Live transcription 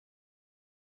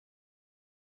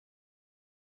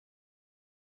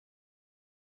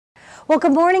Well,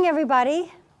 good morning,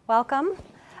 everybody. Welcome.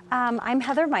 I'm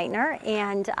Heather Meitner,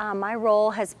 and my role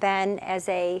has been as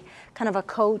a kind of a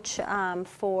coach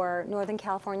for Northern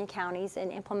California counties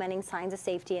in implementing signs of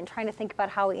safety and trying to think about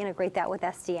how we integrate that with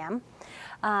SDM.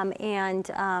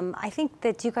 I think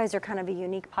that you guys are kind of a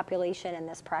unique population in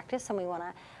this practice, and we want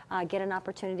to get an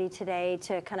opportunity today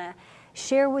to kind of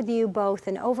share with you both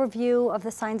an overview of the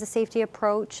signs of safety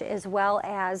approach as well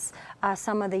as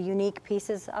some of the unique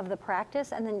pieces of the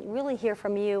practice, and then really hear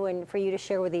from you and for you to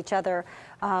share with each other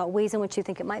ways in which you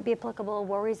think it might be applicable,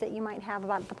 worries that you might have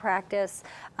about the practice,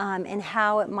 and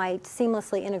how it might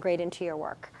seamlessly integrate into your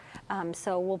work.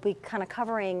 So we'll be kind of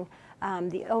covering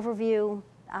the overview,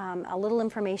 a little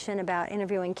information about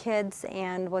interviewing kids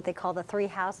and what they call the 3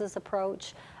 houses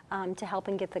approach, to help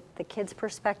and get the kids'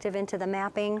 perspective into the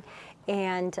mapping,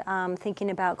 and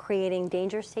thinking about creating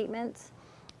danger statements.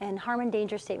 And harm and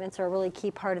danger statements are a really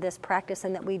key part of this practice,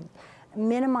 and that we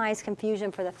minimize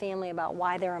confusion for the family about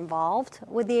why they're involved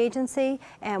with the agency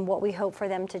and what we hope for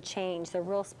them to change, the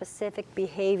real specific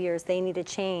behaviors they need to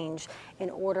change in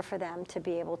order for them to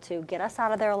be able to get us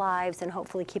out of their lives and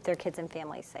hopefully keep their kids and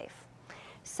families safe.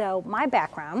 So my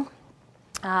background,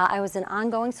 I was an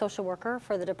ongoing social worker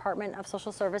for the Department of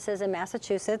Social Services in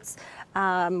Massachusetts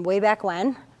way back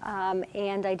when,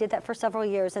 and I did that for several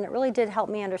years, and it really did help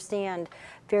me understand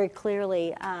very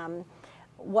clearly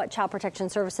what Child Protection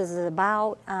Services is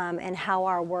about, and how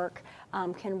our work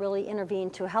can really intervene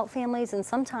to help families, and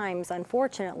sometimes,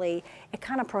 unfortunately, it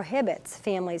kind of prohibits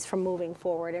families from moving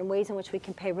forward in ways in which we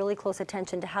can pay really close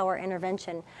attention to how our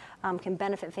intervention can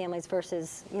benefit families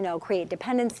versus, create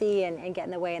dependency and get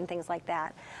in the way and things like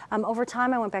that. Over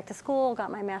time, I went back to school,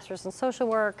 got my master's in social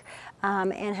work,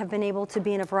 and have been able to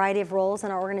be in a variety of roles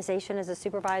in our organization as a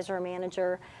supervisor, a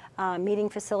manager, meeting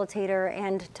facilitator,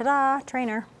 and ta-da,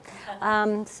 trainer.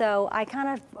 So I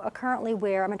kind of currently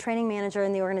I'm a training manager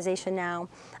in the organization now.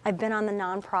 I've been on the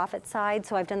nonprofit side,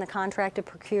 so I've done the contracted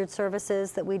procured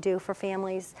services that we do for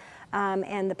families,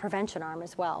 and the prevention arm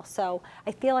as well. So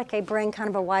I feel like I bring kind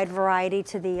of a wide variety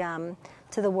to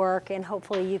the work, and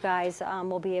hopefully you guys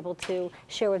will be able to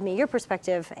share with me your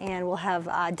perspective, and we'll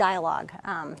have dialogue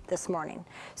this morning.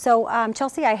 So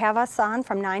Chelsea, I have us on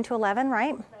from 9 to 11,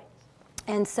 right?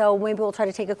 And so maybe we'll try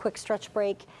to take a quick stretch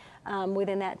break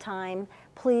within that time.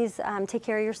 Please take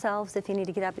care of yourselves. If you need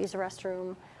to get up, use the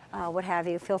restroom, what have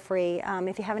you, feel free.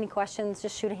 If you have any questions,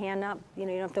 just shoot a hand up. You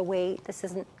don't have to wait.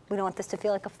 We don't want this to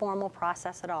feel like a formal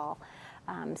process at all.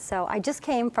 So I just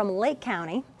came from Lake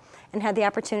County and had the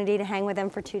opportunity to hang with them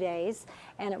for 2 days,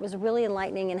 and it was a really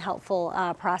enlightening and helpful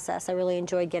process. I really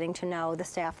enjoyed getting to know the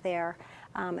staff there,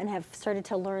 and have started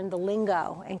to learn the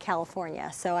lingo in California.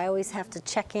 So I always have to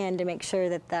check in to make sure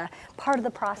that the part of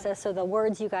the process or the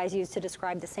words you guys use to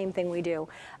describe the same thing we do.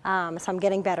 So I'm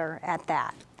getting better at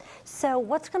that. So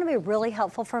what's going to be really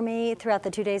helpful for me throughout the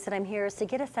 2 days that I'm here is to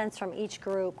get a sense from each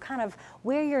group kind of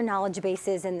where your knowledge base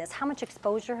is in this. How much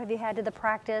exposure have you had to the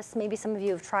practice? Maybe some of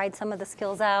you have tried some of the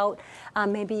skills out.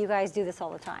 Maybe you guys do this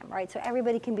all the time, right? So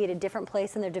everybody can be at a different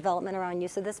place in their development around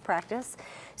use of this practice.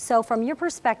 So from your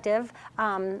perspective,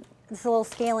 this is a little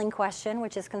scaling question,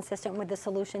 which is consistent with the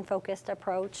solution-focused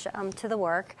approach to the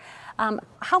work.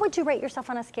 How would you rate yourself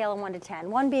on a scale of 1 to 10?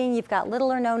 1 being you've got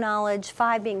little or no knowledge,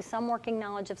 5 being some working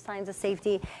knowledge of signs of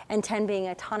safety, and 10 being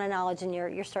a ton of knowledge and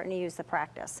you're starting to use the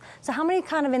practice. So how many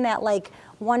kind of in that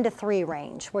 1 to 3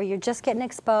 range, where you're just getting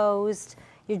exposed,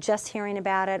 you're just hearing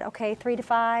about it? Okay, 3 to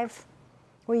 5,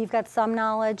 where you've got some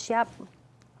knowledge. Yep,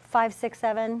 5, 6,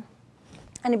 7.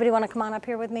 Anybody want to come on up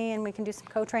here with me and we can do some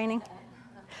co-training?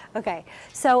 Okay,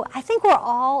 so I think we're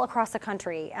all across the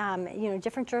country.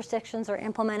 Different jurisdictions are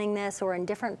implementing this or in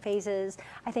different phases.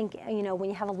 I think, when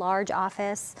you have a large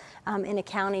office in a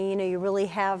county, you really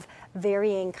have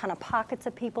varying kind of pockets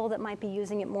of people that might be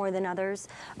using it more than others.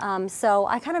 So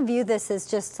I kind of view this as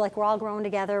just like we're all growing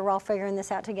together, we're all figuring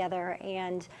this out together,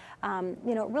 and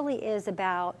it really is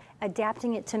about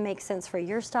adapting it to make sense for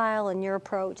your style and your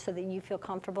approach so that you feel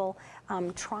comfortable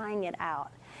trying it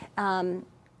out.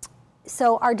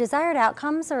 So our desired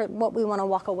outcomes are what we want to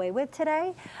walk away with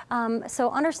today.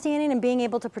 So understanding and being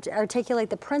able to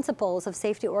articulate the principles of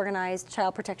safety organized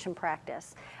child protection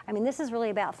practice. I mean, this is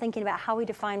really about thinking about how we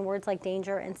define words like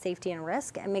danger and safety and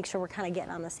risk, and make sure we're kind of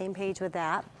getting on the same page with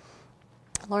that.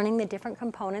 Learning the different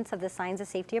components of the signs of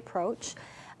safety approach.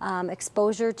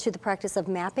 Exposure to the practice of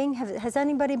mapping. Has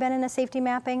anybody been in a safety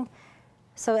mapping?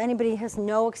 So anybody has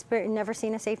no experience, never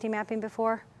seen a safety mapping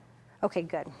before? Okay,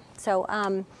 good. So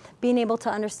being able to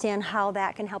understand how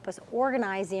that can help us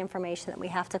organize the information that we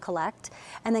have to collect,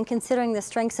 and then considering the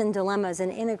strengths and dilemmas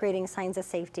and integrating signs of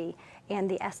safety and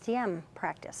the SDM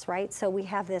practice, right? So we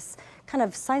have this kind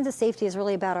of signs of safety is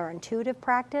really about our intuitive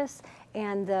practice,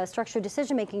 and the structured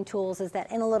decision-making tools is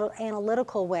that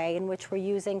analytical way in which we're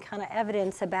using kind of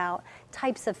evidence about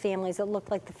types of families that look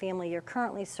like the family you're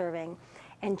currently serving,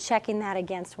 and checking that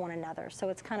against one another. So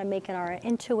it's kind of making our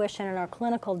intuition and our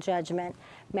clinical judgment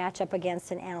match up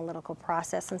against an analytical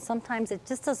process. And sometimes it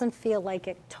just doesn't feel like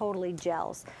it totally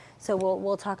gels. So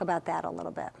we'll talk about that a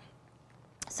little bit.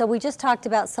 So we just talked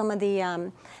about some of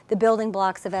the building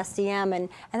blocks of SDM, and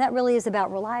that really is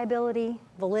about reliability,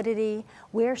 validity,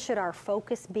 where should our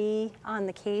focus be on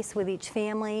the case with each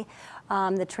family,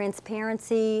 the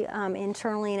transparency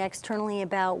internally and externally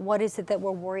about what is it that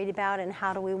we're worried about and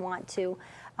how do we want to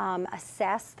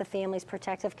assess the family's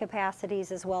protective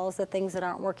capacities as well as the things that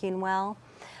aren't working well.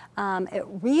 It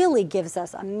really gives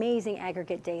us amazing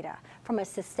aggregate data. From a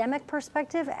systemic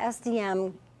perspective,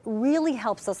 SDM really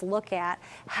helps us look at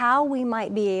how we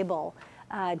might be able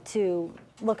to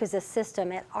look as a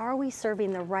system at, are we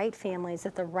serving the right families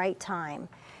at the right time?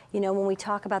 You know, when we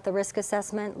talk about the risk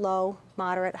assessment, low,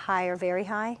 moderate, high, or very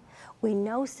high, we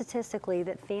know statistically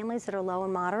that families that are low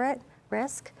and moderate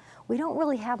risk, we don't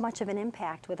really have much of an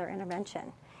impact with our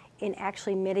intervention in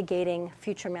actually mitigating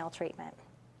future maltreatment.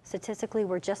 Statistically,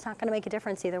 we're just not going to make a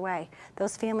difference either way.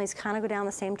 Those families kind of go down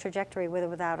the same trajectory with or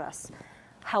without us.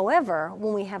 However,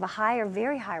 when we have a high or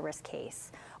very high risk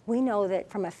case, we know that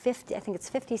from a 56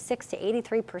 to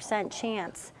 83%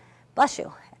 chance, bless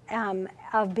you,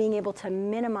 of being able to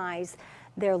minimize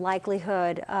their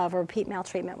likelihood of repeat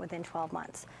maltreatment within 12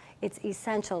 months. It's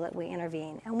essential that we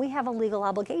intervene. And we have a legal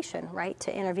obligation, right,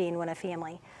 to intervene when a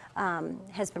family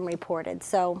has been reported.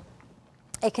 So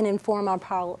it can inform our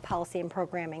policy and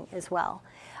programming as well.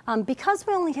 Because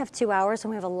we only have 2 hours and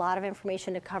we have a lot of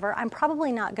information to cover, I'm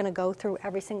probably not going to go through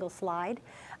every single slide.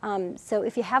 So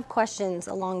if you have questions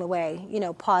along the way, you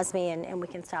know, pause me and we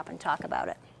can stop and talk about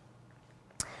it.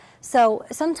 So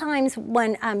sometimes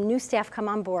when new staff come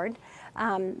on board,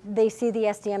 they see the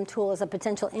SDM tool as a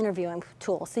potential interviewing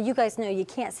tool. So you guys know you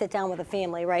can't sit down with a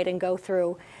family, right, and go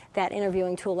through that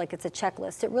interviewing tool like it's a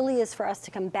checklist. It really is for us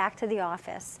to come back to the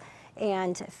office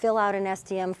and fill out an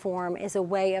SDM form as a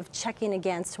way of checking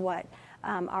against what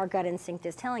our gut instinct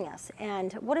is telling us.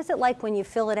 And what is it like when you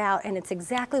fill it out and it's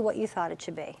exactly what you thought it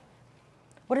should be?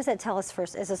 What does that tell us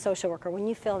first as a social worker when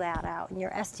you fill that out and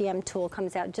your SDM tool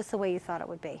comes out just the way you thought it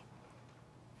would be?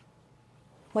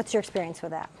 What's your experience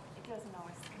with that? It doesn't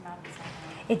always come out the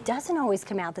same way. It doesn't always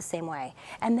come out the same way.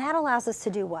 And that allows us to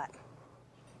do what?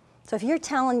 So if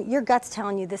your gut's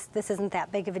telling you this isn't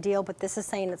that big of a deal, but this is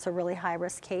saying it's a really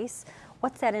high-risk case,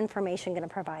 what's that information going to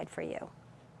provide for you?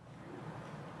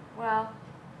 Well,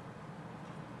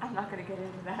 I'm not going to get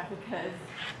into that because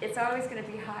it's always going to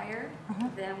be higher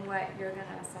than what you're going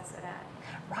to assess it at.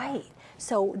 Right.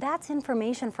 So that's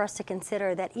information for us to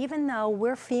consider, that even though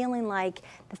we're feeling like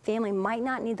the family might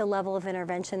not need the level of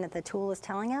intervention that the tool is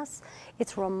telling us,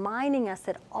 it's reminding us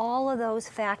that all of those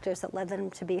factors that led them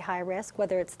to be high risk,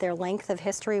 whether it's their length of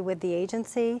history with the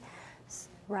agency,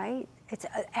 right? It's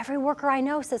every worker I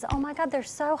know says, oh my God, they're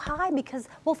so high because,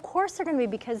 well, of course they're going to be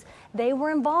because they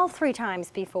were involved 3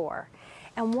 times before.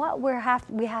 And what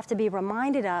we have to be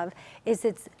reminded of is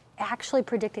it's actually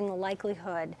predicting the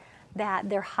likelihood that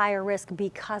they're higher risk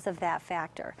because of that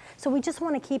factor. So we just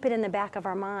want to keep it in the back of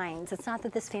our minds. It's not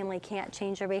that this family can't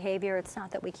change their behavior. It's not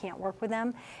that we can't work with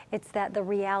them. It's that the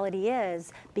reality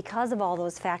is, because of all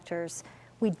those factors,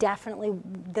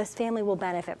 this family will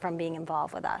benefit from being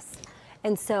involved with us.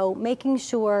 And so making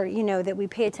sure, you know, that we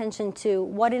pay attention to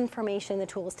what information the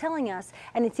tool is telling us,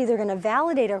 and it's either going to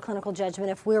validate our clinical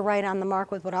judgment if we're right on the mark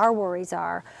with what our worries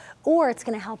are, or it's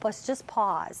going to help us just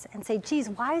pause and say, geez,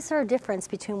 why is there a difference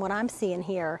between what I'm seeing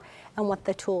here and what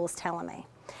the tool is telling me?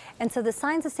 And so the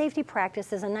signs of safety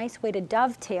practice is a nice way to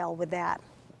dovetail with that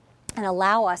and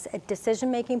allow us at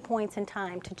decision-making points in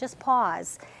time to just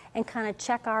pause and kind of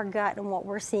check our gut and what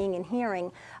we're seeing and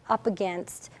hearing up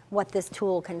against what this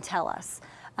tool can tell us.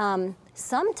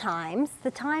 Sometimes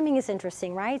the timing is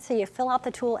interesting, right? So you fill out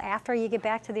the tool after you get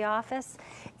back to the office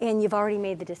and you've already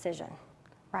made the decision,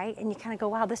 right? And you kind of go,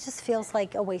 wow, this just feels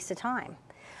like a waste of time.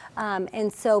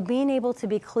 And so being able to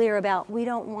be clear about, we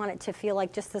don't want it to feel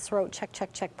like just this rote check,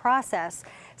 check, check process.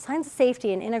 Signs of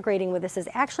safety and integrating with this is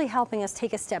actually helping us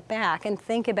take a step back and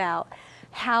think about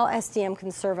how SDM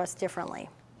can serve us differently.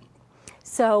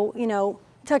 So, you know,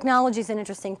 technology is an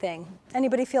interesting thing.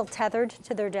 Anybody feel tethered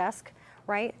to their desk,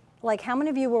 right? Like, how many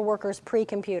of you were workers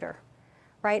pre-computer,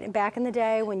 right? And back in the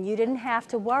day when you didn't have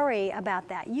to worry about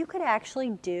that, you could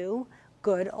actually do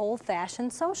good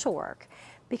old-fashioned social work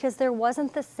because there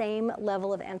wasn't the same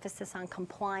level of emphasis on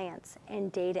compliance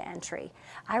and data entry.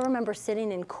 I remember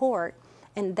sitting in court,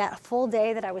 and that full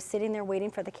day that I was sitting there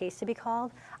waiting for the case to be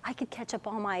called, I could catch up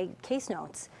all my case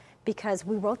notes because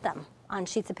we wrote them on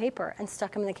sheets of paper and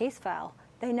stuck them in the case file.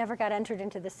 They never got entered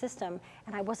into the system,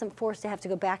 and I wasn't forced to have to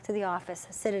go back to the office,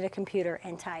 sit at a computer,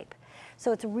 and type.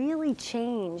 So it's really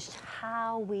changed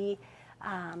how we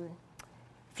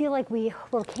feel like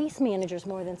we're case managers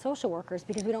more than social workers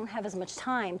because we don't have as much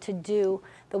time to do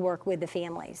the work with the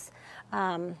families.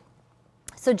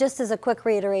 So just as a quick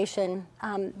reiteration,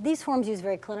 these forms use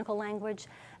very clinical language.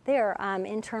 They are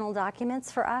internal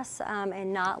documents for us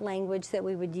and not language that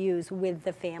we would use with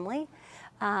the family.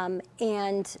 I'll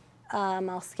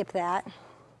skip that.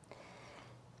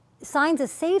 Signs of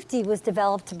Safety was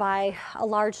developed by a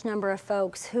large number of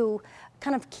folks who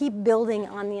kind of keep building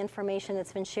on the information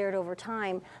that's been shared over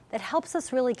time that helps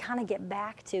us really kind of get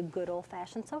back to good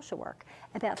old-fashioned social work,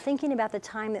 about thinking about the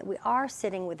time that we are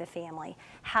sitting with the family.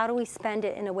 How do we spend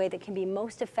it in a way that can be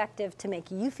most effective to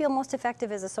make you feel most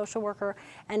effective as a social worker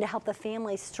and to help the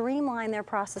family streamline their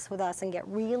process with us and get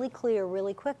really clear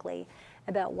really quickly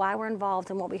about why we're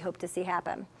involved and what we hope to see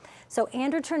happen. So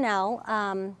Andrew Turnell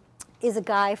is a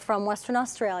guy from Western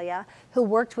Australia who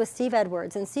worked with Steve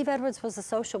Edwards. And Steve Edwards was a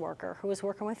social worker who was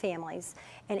working with families,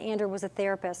 and Andrew was a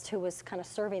therapist who was kind of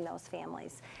serving those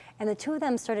families. And the two of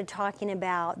them started talking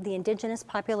about the indigenous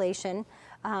population,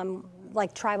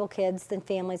 like tribal kids and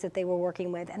families that they were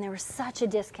working with, and there was such a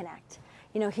disconnect.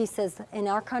 You know, he says, in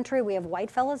our country, we have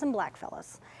white fellas and black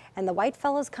fellas. And the white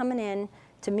fellas coming in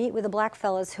to meet with the black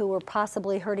fellas who were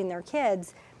possibly hurting their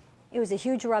kids, it was a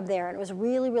huge rub there, and it was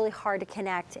really, really hard to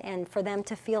connect and for them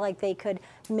to feel like they could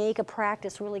make a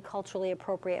practice really culturally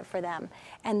appropriate for them.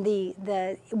 And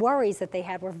the worries that they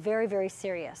had were very, very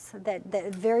serious.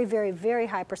 That very, very, very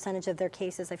high percentage of their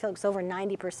cases, I feel like it was over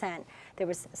 90%, there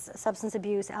was substance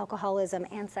abuse, alcoholism,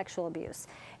 and sexual abuse.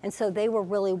 And so they were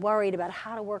really worried about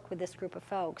how to work with this group of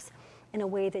folks in a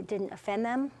way that didn't offend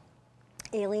them,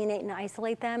 alienate and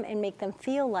isolate them, and make them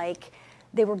feel like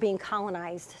they were being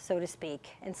colonized, so to speak,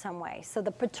 in some way. So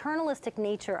the paternalistic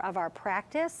nature of our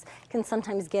practice can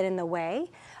sometimes get in the way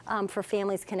for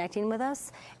families connecting with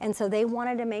us. And so they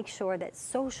wanted to make sure that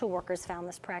social workers found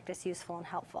this practice useful and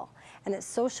helpful, and that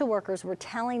social workers were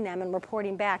telling them and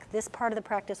reporting back, this part of the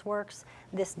practice works,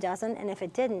 this doesn't, and if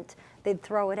it didn't, they'd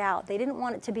throw it out. They didn't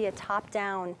want it to be a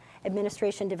top-down,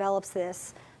 administration develops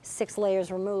this, 6 layers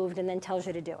removed, and then tells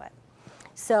you to do it.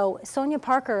 So Sonia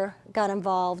Parker got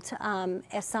involved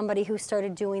as somebody who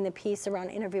started doing the piece around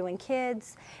interviewing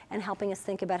kids and helping us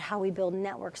think about how we build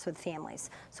networks with families.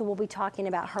 So we'll be talking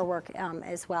about her work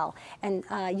as well. And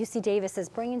UC Davis is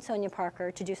bringing Sonia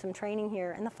Parker to do some training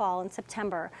here in the fall in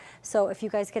September. So if you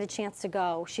guys get a chance to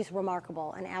go, she's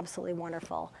remarkable and absolutely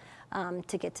wonderful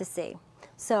to get to see.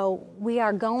 So we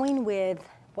are going with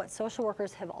what social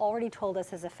workers have already told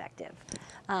us is effective.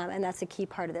 And that's a key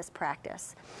part of this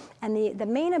practice. And the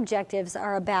main objectives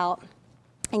are about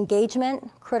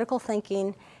engagement, critical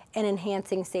thinking, and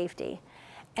enhancing safety.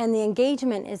 And the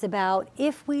engagement is about,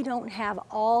 if we don't have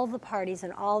all the parties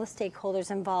and all the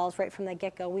stakeholders involved right from the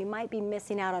get-go, we might be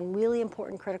missing out on really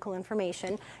important critical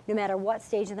information, no matter what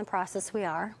stage in the process we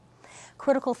are.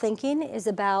 Critical thinking is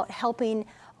about helping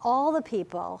all the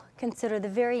people consider the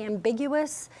very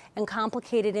ambiguous and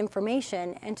complicated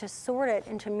information and to sort it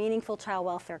into meaningful child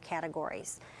welfare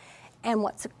categories. And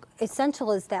what's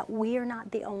essential is that we are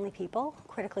not the only people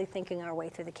critically thinking our way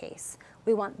through the case.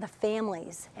 We want the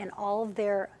families and all of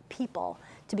their people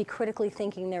to be critically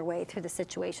thinking their way through the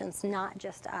situations, not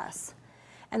just us.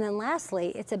 And then lastly,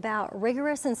 it's about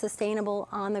rigorous and sustainable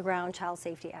on-the-ground child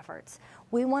safety efforts.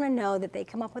 We want to know that they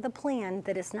come up with a plan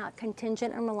that is not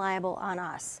contingent and reliable on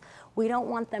us. We don't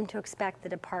want them to expect the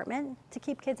department to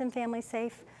keep kids and families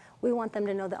safe. We want them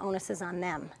to know the onus is on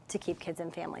them to keep kids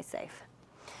and families safe.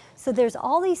 So there's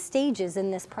all these stages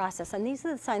in this process, and these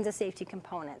are the signs of safety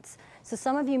components. So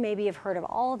some of you maybe have heard of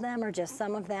all of them or just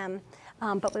some of them,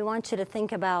 but we want you to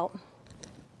think about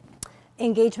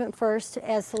engagement first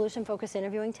as solution-focused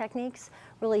interviewing techniques,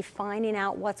 really finding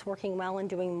out what's working well and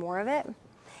doing more of it.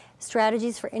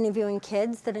 Strategies for interviewing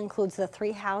kids that includes the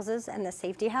 3 houses and the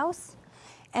safety house.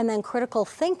 And then critical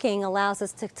thinking allows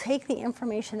us to take the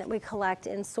information that we collect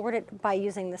and sort it by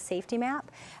using the safety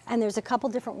map. And there's a couple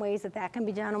different ways that that can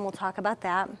be done, and we'll talk about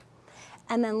that.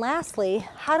 And then lastly,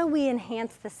 how do we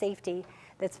enhance the safety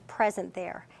that's present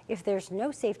there? If there's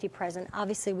no safety present,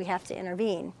 obviously we have to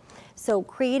intervene. So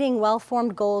creating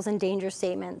well-formed goals and danger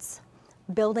statements,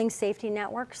 building safety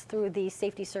networks through the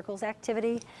Safety Circles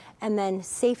activity, and then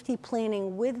safety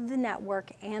planning with the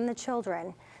network and the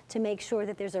children to make sure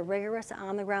that there's a rigorous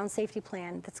on-the-ground safety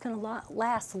plan that's going to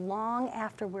last long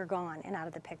after we're gone and out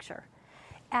of the picture.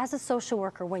 As a social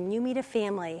worker, when you meet a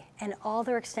family and all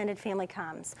their extended family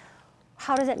comes,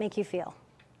 how does that make you feel?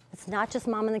 It's not just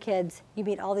mom and the kids. You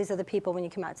meet all these other people when you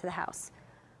come out to the house.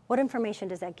 What information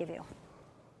does that give you?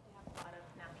 A lot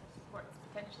of natural supports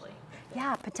potentially.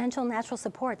 Yeah, potential natural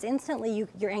supports. Instantly,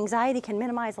 your anxiety can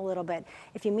minimize a little bit.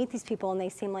 If you meet these people and they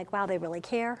seem like, wow, they really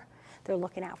care, they're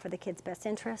looking out for the kid's best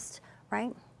interest,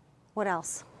 right? What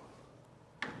else?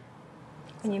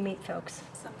 When you meet folks.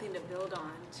 Something to build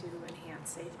on to enhance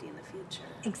safety in the future.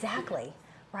 Exactly,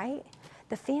 right?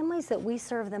 The families that we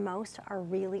serve the most are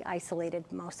really isolated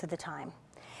most of the time.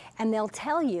 And they'll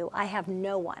tell you, I have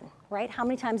no one, right? How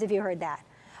many times have you heard that?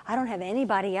 I don't have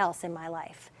anybody else in my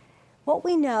life. What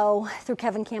we know through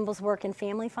Kevin Campbell's work in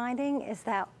family finding is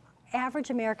that average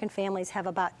American families have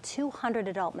about 200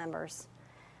 adult members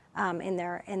in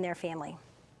their family.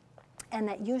 And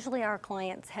that usually our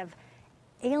clients have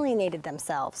alienated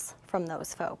themselves from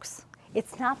those folks.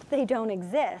 It's not that they don't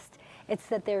exist, it's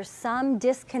that there's some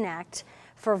disconnect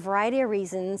for a variety of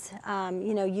reasons.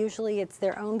 Usually it's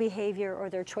their own behavior or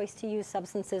their choice to use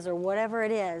substances or whatever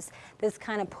it is that's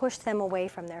kind of pushed them away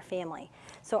from their family.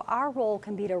 So our role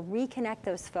can be to reconnect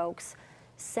those folks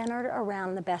centered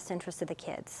around the best interest of the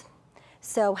kids.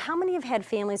 So how many have had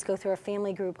families go through a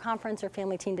family group conference or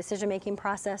family team decision-making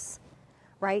process?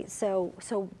 Right? So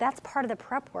that's part of the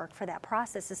prep work for that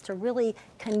process, is to really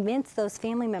convince those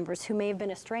family members who may have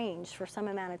been estranged for some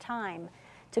amount of time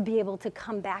to be able to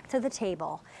come back to the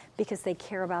table because they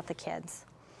care about the kids.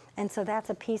 And so that's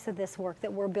a piece of this work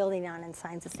that we're building on in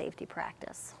Signs of Safety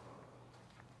practice.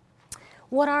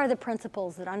 What are the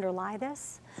principles that underlie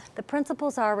this? The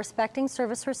principles are respecting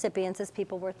service recipients as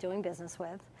people worth doing business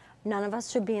with. None of us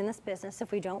should be in this business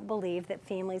if we don't believe that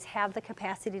families have the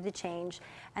capacity to change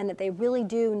and that they really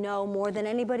do know more than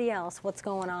anybody else what's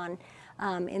going on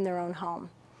in their own home.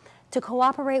 To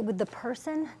cooperate with the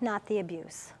person, not the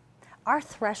abuse. Our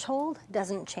threshold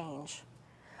doesn't change.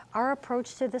 Our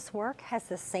approach to this work has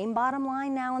the same bottom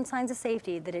line now in Signs of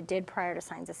Safety that it did prior to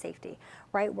Signs of Safety,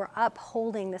 right? We're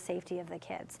upholding the safety of the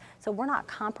kids. So we're not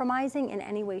compromising in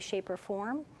any way, shape, or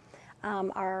form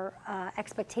our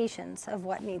expectations of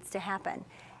what needs to happen.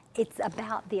 It's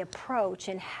about the approach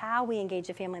and how we engage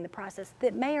the family in the process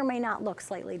that may or may not look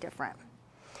slightly different.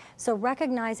 So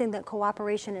recognizing that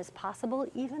cooperation is possible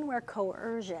even where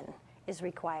coercion is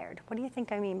required. What do you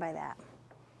think I mean by that?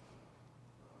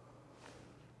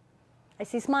 I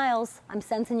see smiles. I'm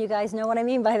sensing you guys know what I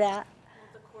mean by that. Well,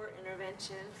 the court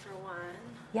intervention for one.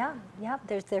 Yeah.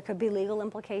 There could be legal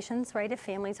implications, right, if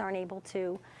families aren't able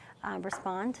to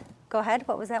respond. Go ahead.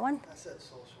 What was that one? I said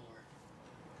social work.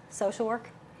 Social work?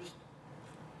 Just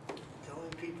telling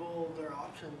people their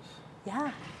options.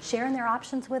 Yeah, sharing their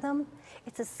options with them.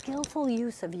 It's a skillful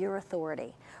use of your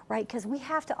authority, right? Because we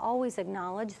have to always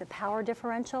acknowledge the power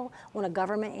differential when a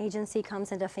government agency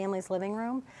comes into a family's living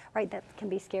room, right? That can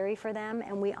be scary for them,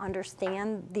 and we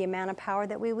understand the amount of power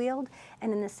that we wield.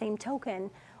 And in the same token,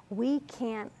 we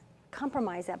can't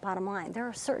compromise that bottom line. There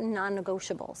are certain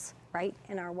non-negotiables, right,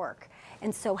 in our work.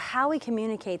 And so how we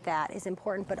communicate that is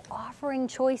important, but offering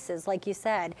choices, like you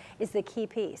said, is the key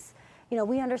piece. You know,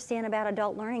 we understand about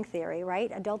adult learning theory,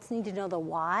 right? Adults need to know the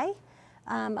why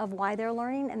of why they're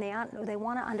learning, and they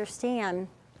want to understand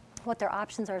what their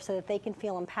options are so that they can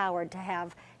feel empowered to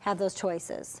have those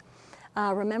choices.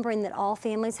 Remembering that all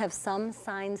families have some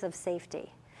signs of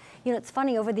safety. You know, it's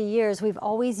funny, over the years, we've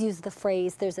always used the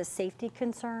phrase, there's a safety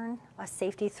concern, a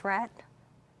safety threat,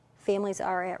 families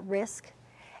are at risk,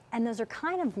 and those are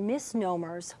kind of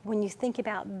misnomers when you think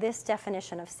about this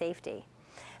definition of safety.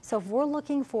 So if we're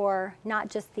looking for not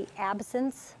just the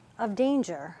absence of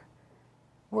danger,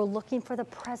 we're looking for the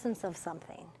presence of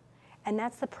something, and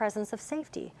that's the presence of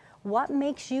safety. What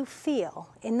makes you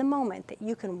feel in the moment that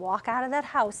you can walk out of that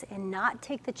house and not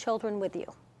take the children with you?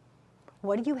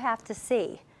 What do you have to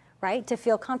see, right, to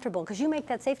feel comfortable? Because you make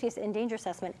that safety and danger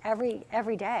assessment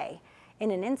every day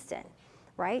in an instant,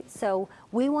 right? So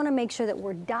we want to make sure that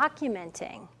we're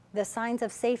documenting the signs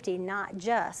of safety, not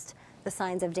just the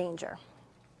signs of danger.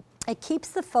 It keeps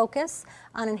the focus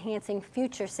on enhancing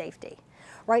future safety,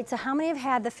 right? So how many have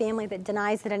had the family that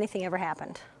denies that anything ever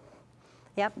happened?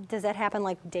 Yep, does that happen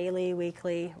like daily,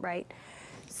 weekly, right?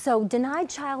 So denied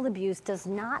child abuse does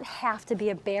not have to be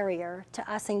a barrier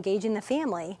to us engaging the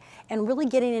family and really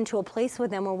getting into a place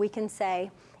with them where we can say,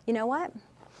 you know what?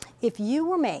 If you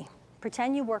were me,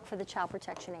 pretend you work for the Child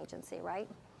Protection Agency, right?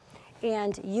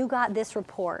 And you got this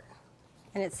report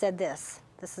And it said this.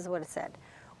 This is what it said.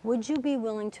 Would you be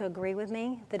willing to agree with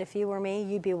me that if you were me,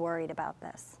 you'd be worried about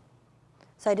this?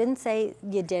 So I didn't say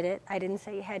you did it. I didn't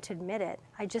say you had to admit it.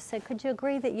 I just said, could you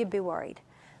agree that you'd be worried?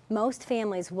 Most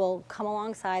families will come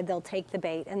alongside, they'll take the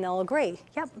bait, and they'll agree.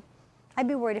 Yep, I'd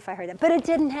be worried if I heard that. But it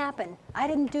didn't happen. I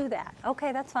didn't do that.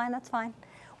 Okay, that's fine, that's fine.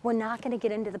 We're not going to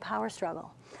get into the power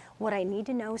struggle. What I need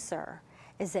to know, sir,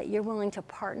 is that you're willing to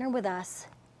partner with us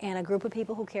and a group of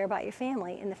people who care about your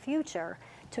family in the future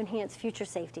to enhance future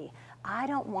safety. I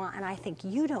don't want, and I think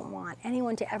you don't want,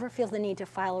 anyone to ever feel the need to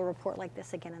file a report like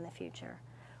this again in the future.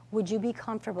 Would you be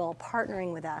comfortable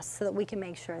partnering with us so that we can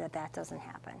make sure that that doesn't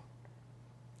happen?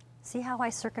 See how I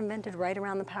circumvented right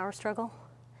around the power struggle?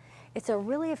 It's a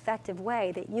really effective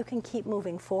way that you can keep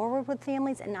moving forward with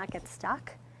families and not get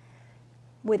stuck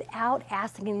without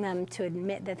asking them to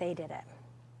admit that they did it.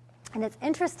 And it's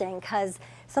interesting because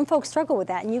some folks struggle with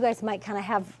that, and you guys might kind of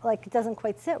have, like, it doesn't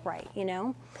quite sit right, you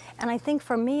know? And I think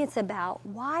for me it's about,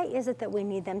 why is it that we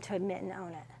need them to admit and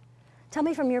own it? Tell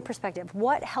me from your perspective,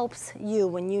 what helps you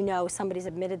when you know somebody's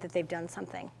admitted that they've done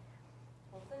something?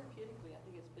 Well, therapeutically, I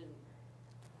think it's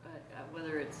been,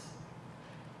 whether it's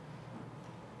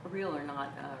real or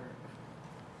not, or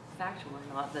factual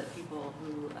or not, that people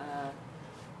who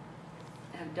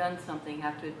have done something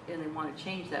have to, and they want to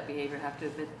change that behavior, have to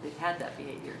admit they've had that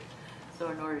behavior. So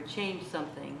in order to change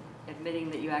something, admitting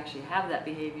that you actually have that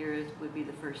behavior would be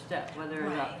the first step, whether or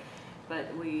not. But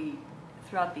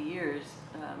throughout the years,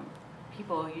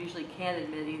 people usually can't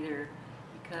admit either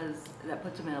because that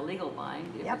puts them in a legal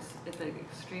bind if it's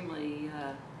extremely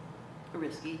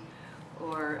risky,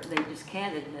 or they just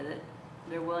can't admit it.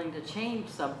 They're willing to change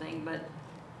something, but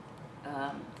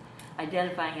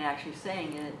identifying and actually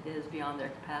saying it is beyond their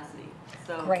capacity.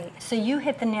 So great. So you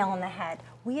hit the nail on the head.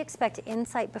 We expect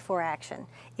insight before action.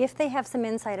 If they have some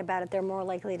insight about it, they're more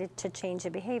likely to change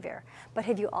the behavior. But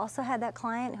have you also had that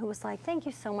client who was like, thank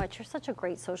you so much, you're such a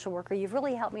great social worker, you've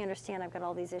really helped me understand I've got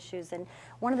all these issues, and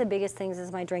one of the biggest things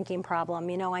is my drinking problem.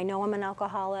 You know, I know I'm an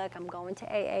alcoholic, I'm going to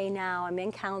AA now, I'm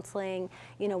in counseling,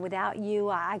 you know, without you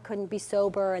I couldn't be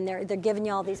sober, and they're giving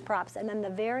you all these props, and then the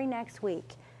very next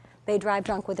week they drive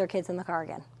drunk with their kids in the car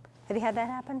again. Have you had that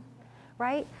happen?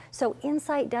 Right? So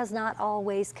insight does not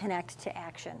always connect to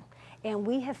action. And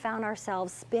we have found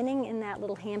ourselves spinning in that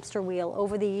little hamster wheel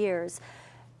over the years.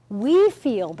 We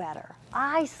feel better.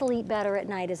 I sleep better at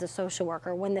night as a social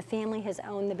worker when the family has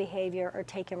owned the behavior or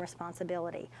taken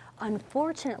responsibility.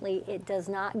 Unfortunately, it does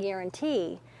not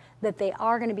guarantee that they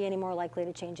are going to be any more likely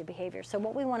to change a behavior. So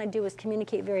what we want to do is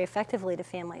communicate very effectively to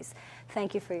families.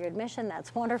 Thank you for your admission,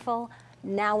 that's wonderful.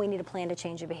 Now we need a plan to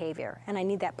change your behavior. And I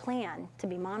need that plan to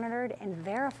be monitored and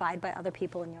verified by other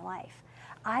people in your life.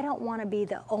 I don't want to be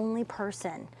the only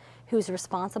person who's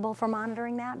responsible for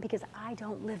monitoring that because I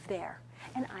don't live there.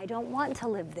 And I don't want to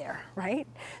live there, right?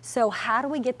 So how do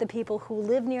we get the people who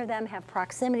live near them, have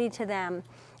proximity to them,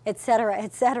 et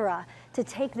cetera, to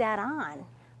take that on?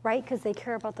 Right? Because they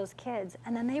care about those kids,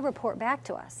 and then they report back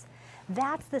to us.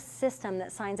 That's the system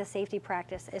that Signs of Safety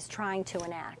Practice is trying to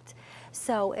enact.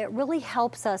 So it really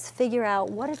helps us figure out,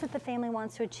 what is it the family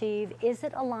wants to achieve? Is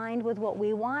it aligned with what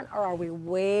we want, or are we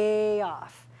way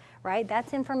off? Right?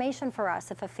 That's information for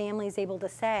us if a family is able to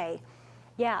say,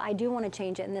 yeah, I do want to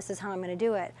change it, and this is how I'm going to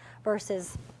do it,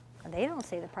 versus they don't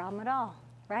see the problem at all.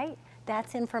 Right?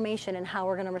 That's information and how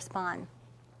we're going to respond.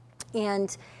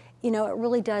 And you know, it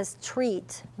really does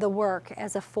treat the work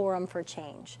as a forum for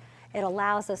change. It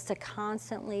allows us to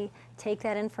constantly take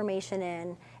that information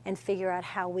in and figure out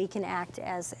how we can act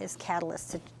as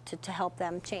catalysts to help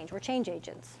them change. We're change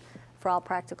agents for all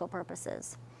practical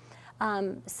purposes.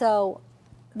 So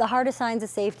the Heart of Signs of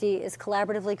Safety is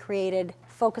collaboratively created,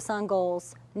 focus on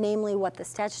goals, namely what the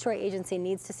statutory agency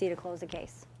needs to see to close a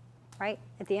case, right?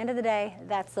 At the end of the day,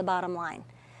 that's the bottom line.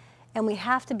 And we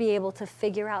have to be able to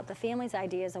figure out the family's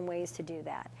ideas and ways to do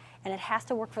that. And it has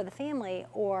to work for the family,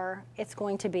 or it's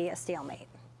going to be a stalemate.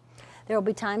 There will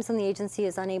be times when the agency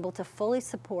is unable to fully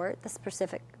support the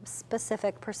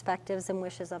specific perspectives and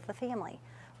wishes of the family,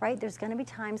 right? There's going to be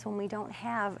times when we don't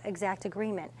have exact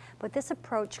agreement. But this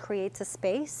approach creates a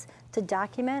space to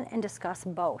document and discuss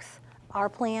both our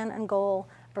plan and goal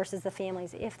versus the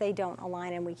families if they don't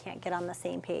align and we can't get on the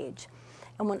same page.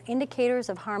 And when indicators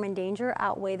of harm and danger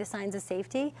outweigh the signs of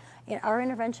safety, our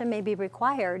intervention may be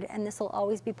required, and this will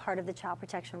always be part of the child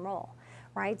protection role,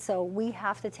 right? So we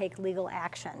have to take legal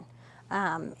action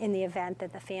in the event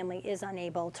that the family is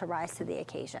unable to rise to the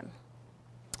occasion.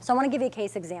 So I want to give you a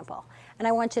case example, and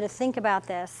I want you to think about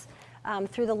this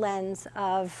through the lens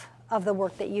of the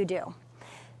work that you do.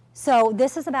 So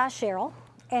this is about Cheryl,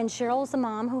 and Cheryl's a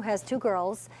mom who has 2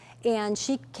 girls, And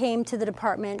she came to the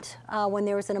department when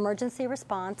there was an emergency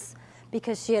response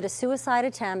because she had a suicide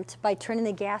attempt by turning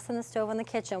the gas on the stove in the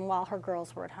kitchen while her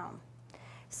girls were at home.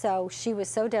 So she was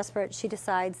so desperate, she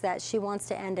decides that she wants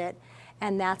to end it,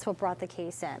 and that's what brought the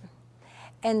case in.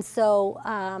 And so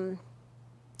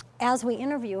as we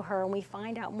interview her and we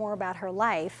find out more about her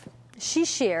life, she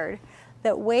shared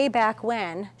that way back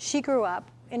when she grew up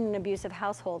in an abusive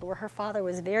household where her father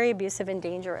was very abusive and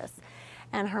dangerous,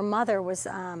 and her mother was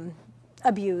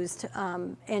abused,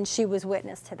 and she was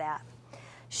witness to that.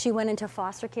 She went into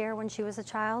foster care when she was a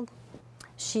child.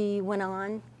 She went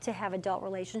on to have adult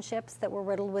relationships that were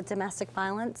riddled with domestic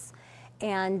violence,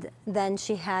 and then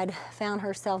she had found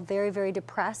herself very, very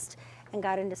depressed and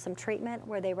got into some treatment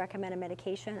where they recommended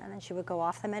medication, and then she would go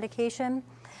off the medication.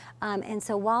 And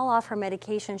so while off her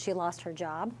medication, she lost her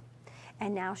job,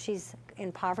 and now she's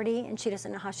in poverty, and she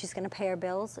doesn't know how she's going to pay her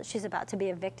bills. She's about to be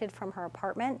evicted from her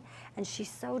apartment, and she's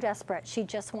so desperate. She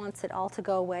just wants it all to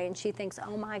go away, and she thinks,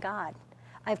 oh my God,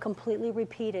 I've completely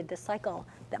repeated the cycle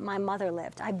that my mother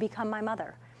lived. I've become my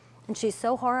mother. And she's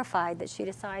so horrified that she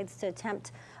decides to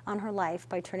attempt on her life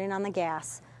by turning on the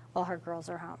gas while her girls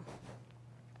are home.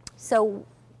 So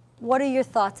what are your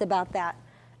thoughts about that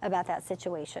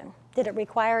situation? Did it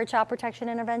require a child protection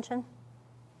intervention?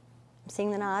 I'm seeing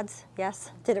the nods,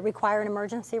 yes. Did it require an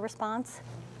emergency response?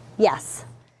 Yes.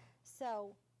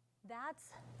 So that's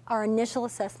our initial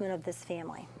assessment of this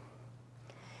family.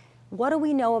 What do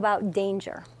we know about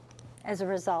danger as a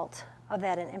result of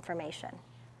that information?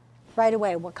 Right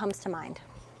away, what comes to mind?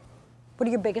 What are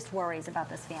your biggest worries about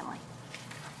this family?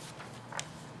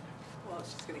 Well,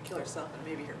 she's going to kill herself and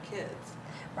maybe her kids.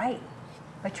 Right.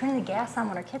 By turning the gas on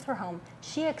when her kids were home,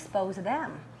 she exposed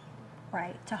them,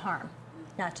 right, to harm,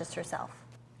 not just herself.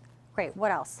 Great.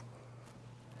 What else?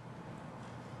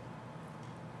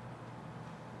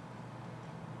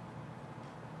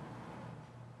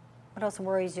 What else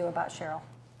worries you about Cheryl?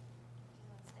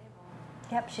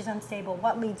 Yep, she's unstable.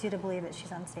 What leads you to believe that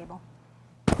she's unstable?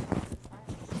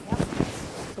 Yep.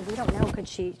 So we don't know, could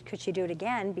she do it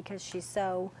again, because she's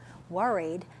so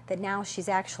worried that now she's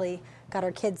actually got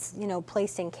her kids,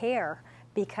 placed in care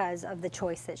because of the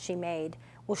choice that she made.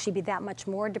 Will she be that much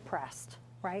more depressed,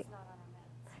 right?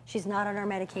 She's not on her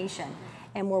medication,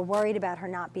 and we're worried about her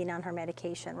not being on her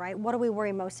medication, right? What do we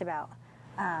worry most about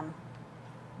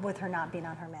with her not being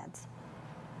on her meds?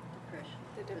 Depression.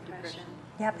 The depression.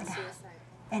 Yep. The suicide.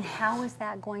 And how is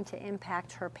that going to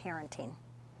impact her parenting,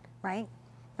 right?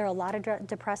 There are a lot of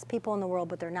depressed people in the world,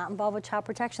 but they're not involved with child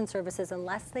protection services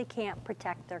unless they can't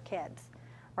protect their kids,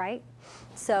 right?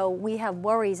 So we have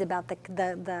worries about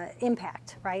the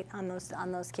impact, right, on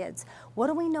those kids. What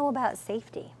do we know about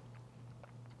safety?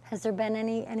 Has there been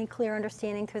any clear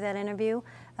understanding through that interview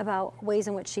about ways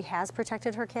in which she has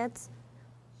protected her kids?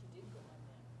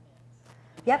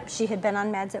 Yep, she had been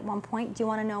on meds at one point. Do you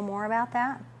want to know more about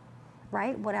that?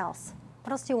 Right? What else?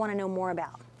 What else do you want to know more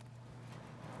about?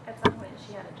 At some point,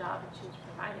 she had a job and she was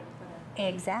providing for them.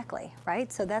 Exactly,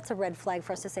 right? So that's a red flag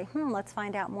for us to say, let's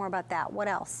find out more about that. What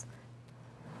else?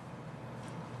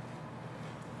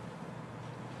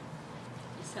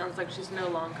 It sounds like she's no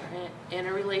longer in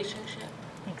a relationship.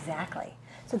 Exactly.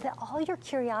 So that all your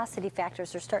curiosity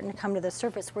factors are starting to come to the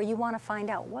surface where you want to find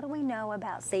out, what do we know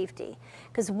about safety?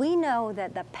 Because we know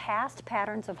that the past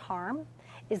patterns of harm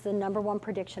is the #1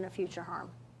 prediction of future harm.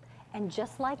 And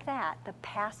just like that, the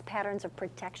past patterns of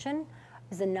protection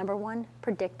is the #1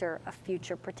 predictor of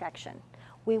future protection.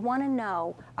 We want to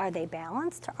know, are they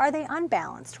balanced? Are they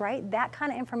unbalanced, right? That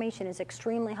kind of information is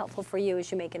extremely helpful for you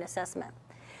as you make an assessment.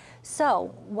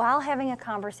 So while having a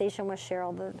conversation with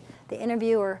Cheryl, the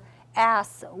interviewer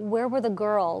asks, where were the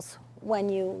girls when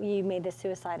you made the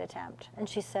suicide attempt? And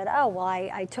she said, oh, well,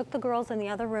 I took the girls in the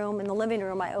other room, in the living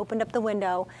room, I opened up the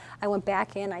window, I went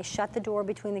back in, I shut the door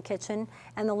between the kitchen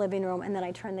and the living room, and then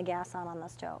I turned the gas on the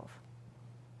stove.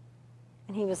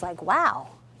 And he was like, wow,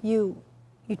 you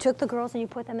took the girls and you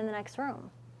put them in the next room.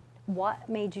 What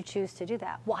made you choose to do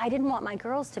that? Well, I didn't want my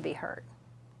girls to be hurt.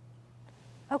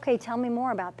 Okay, tell me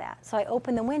more about that. So I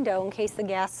opened the window in case the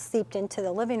gas seeped into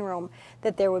the living room,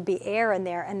 that there would be air in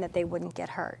there and that they wouldn't get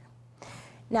hurt.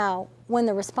 Now, when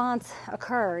the response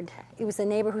occurred, it was the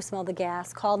neighbor who smelled the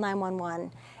gas, called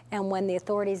 911, and when the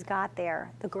authorities got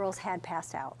there, the girls had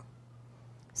passed out.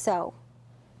 So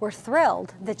we're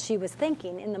thrilled that she was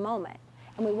thinking in the moment,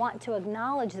 and we want to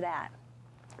acknowledge that.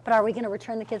 But are we going to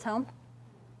return the kids home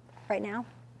right now?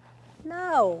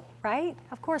 No, right?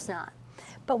 Of course not.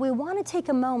 But we want to take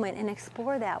a moment and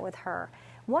explore that with her.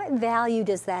 What value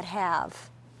does that have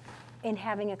in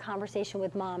having a conversation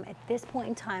with mom at this point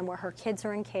in time where her kids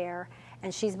are in care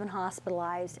and she's been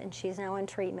hospitalized and she's now in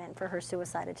treatment for her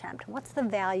suicide attempt. What's the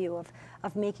value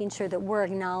of making sure that we're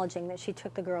acknowledging that she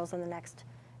took the girls in the next,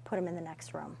 put them in the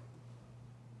next room?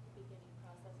 Beginning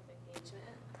process of engagement.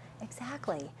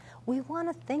 Exactly. We want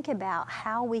to think about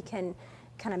how we can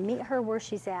kind of meet her where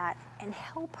she's at and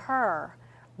help her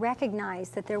recognize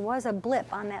that there was a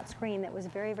blip on that screen that was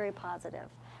very, very positive,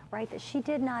 right? That she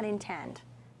did not intend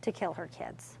to kill her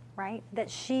kids, right? That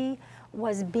she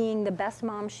was being the best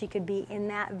mom she could be in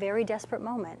that very desperate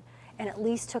moment and at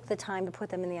least took the time to put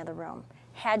them in the other room.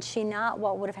 Had she not,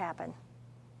 what would have happened?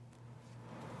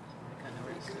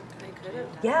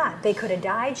 Yeah, they could have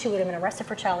died. She would have been arrested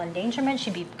for child endangerment.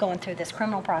 She'd be going through this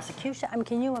criminal prosecution. I mean,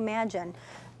 can you imagine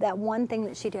that one thing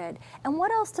that she did? And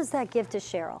what else does that give to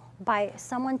Cheryl? By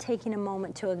someone taking a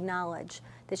moment to acknowledge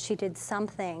that she did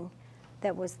something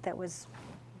that was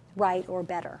right or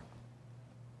better.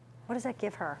 What does that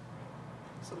give her?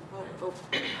 Some hope.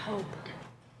 Hope.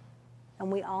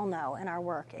 And we all know in our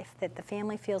work, if that the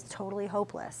family feels totally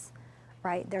hopeless,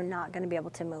 right, they're not going to be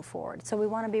able to move forward. So we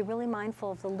want to be really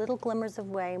mindful of the little glimmers of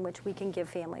way in which we can give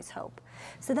families hope.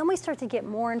 So then we start to get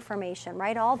more information,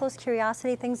 right, all those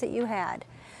curiosity things that you had.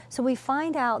 So we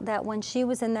find out that when she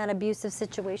was in that abusive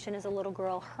situation as a little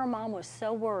girl, her mom was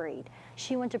so worried.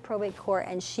 She went to probate court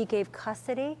and she gave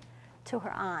custody to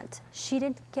her aunt. She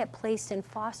didn't get placed in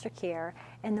foster care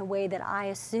in the way that I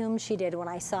assumed she did when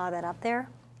I saw that up there.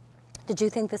 Did you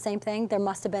think the same thing? There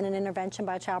must have been an intervention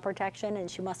by child protection and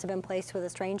she must have been placed with a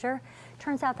stranger?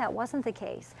 Turns out that wasn't the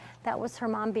case. That was her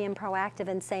mom being proactive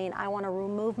and saying, I want to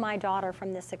remove my daughter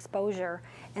from this exposure,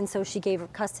 and so she gave her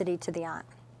custody to the aunt.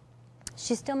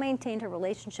 She still maintained her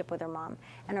relationship with her mom,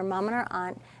 and her mom and her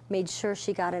aunt made sure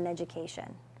she got an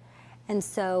education. And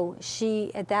so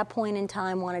she, at that point in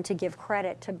time, wanted to give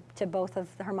credit to both of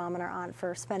her mom and her aunt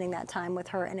for spending that time with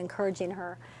her and encouraging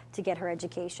her to get her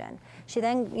education. She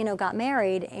then, got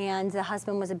married, and the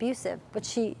husband was abusive, but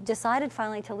she decided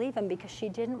finally to leave him because she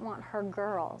didn't want her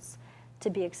girls to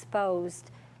be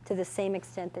exposed to the same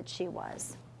extent that she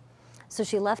was. So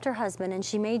she left her husband, and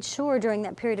she made sure during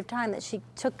that period of time that she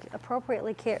took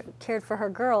appropriately cared for her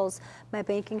girls by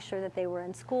making sure that they were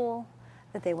in school,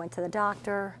 that they went to the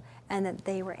doctor, and that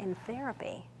they were in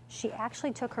therapy. She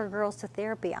actually took her girls to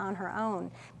therapy on her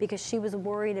own because she was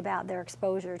worried about their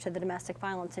exposure to the domestic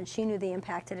violence, and she knew the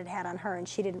impact it had had on her, and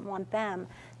she didn't want them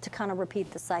to kind of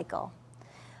repeat the cycle.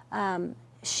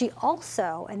 She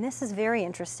also, and this is very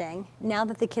interesting, now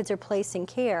that the kids are placed in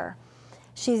care,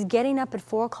 she's getting up at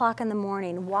 4 o'clock in the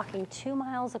morning, walking 2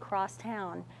 miles across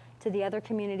town to the other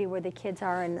community where the kids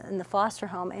are in the foster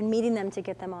home and meeting them to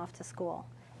get them off to school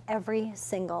every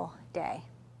single day.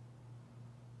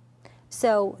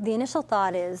 So the initial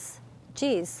thought is,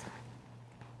 geez,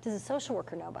 does a social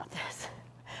worker know about this,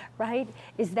 right?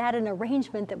 Is that an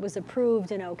arrangement that was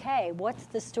approved and okay? What's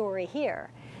the story here?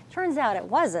 Turns out it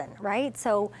wasn't, right?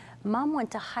 So mom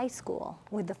went to high school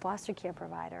with the foster care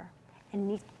provider,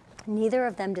 and neither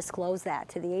of them disclosed that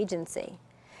to the agency.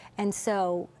 And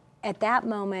so at that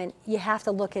moment, you have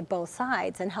to look at both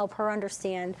sides and help her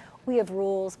understand we have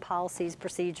rules, policies,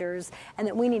 procedures, and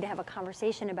that we need to have a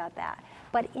conversation about that.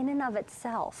 But in and of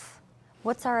itself,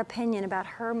 what's our opinion about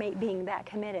her being that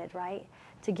committed, right?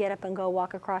 To get up and go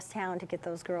walk across town to get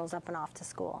those girls up and off to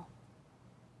school.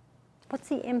 What's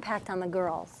the impact on the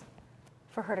girls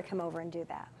for her to come over and do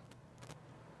that?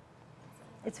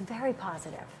 It's very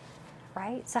positive,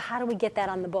 right? So how do we get that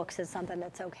on the books as something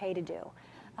that's okay to do?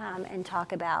 And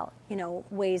talk about,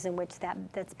 ways in which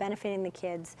that's benefiting the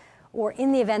kids, or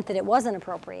in the event that it wasn't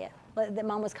appropriate, that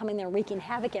mom was coming there wreaking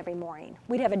havoc every morning,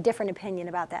 we'd have a different opinion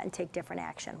about that and take different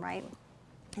action, right?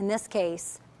 In this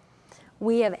case,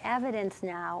 we have evidence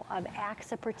now of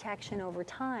acts of protection over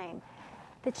time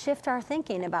that shift our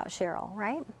thinking about Cheryl,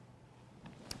 right?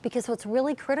 Because what's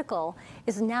really critical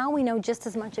is now we know just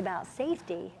as much about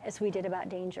safety as we did about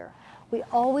danger. We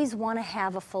always want to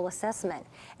have a full assessment.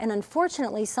 And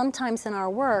unfortunately, sometimes in our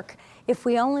work, if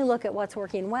we only look at what's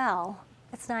working well,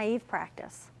 it's naive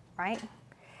practice, right?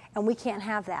 And we can't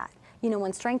have that.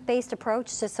 When strength-based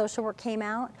approach to social work came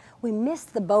out, we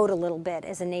missed the boat a little bit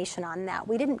as a nation on that.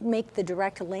 We didn't make the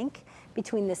direct link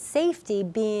between the safety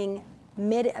being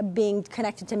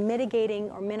connected to mitigating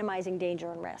or minimizing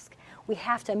danger and risk. We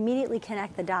have to immediately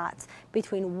connect the dots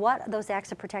between what those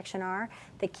acts of protection are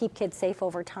that keep kids safe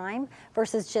over time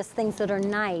versus just things that are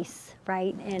nice,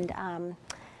 right, and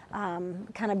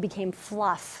kind of became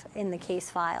fluff in the case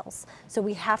files. So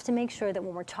we have to make sure that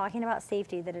when we're talking about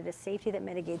safety, that it is safety that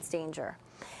mitigates danger.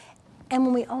 And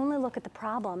when we only look at the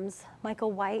problems,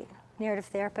 Michael White, narrative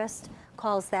therapist,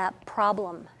 calls that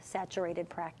problem-saturated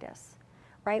practice,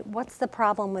 right? What's the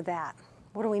problem with that?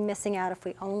 What are we missing out if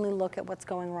we only look at what's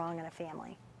going wrong in a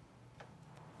family?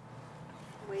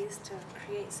 Ways to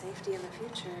create safety in the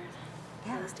future.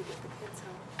 Yeah. Ways to get the kids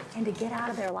home. And to get out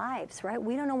of their lives, right?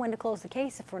 We don't know when to close the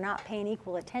case if we're not paying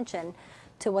equal attention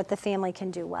to what the family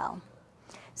can do well.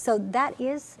 So that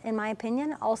is, in my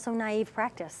opinion, also naive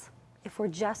practice. If we're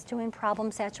just doing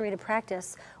problem-saturated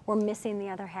practice, we're missing the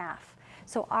other half.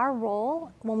 So our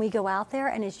role when we go out there,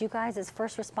 and as you guys as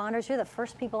first responders, you're the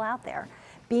first people out there,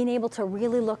 being able to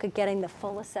really look at getting the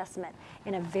full assessment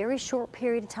in a very short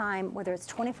period of time, whether it's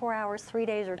 24 hours, 3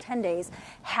 days, or 10 days,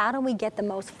 how do we get the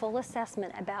most full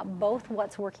assessment about both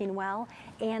what's working well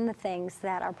and the things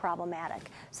that are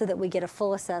problematic so that we get a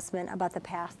full assessment about the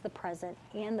past, the present,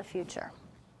 and the future.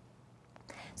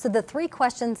 So the 3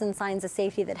 questions and signs of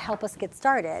safety that help us get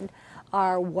started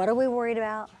are what are we worried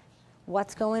about,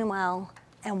 what's going well,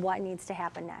 and what needs to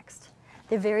happen next.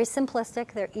 They're very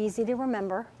simplistic, they're easy to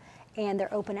remember, and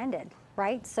they're open-ended,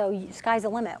 right? So sky's the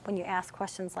limit when you ask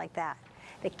questions like that.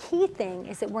 The key thing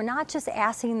is that we're not just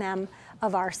asking them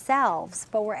of ourselves,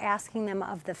 but we're asking them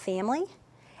of the family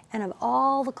and of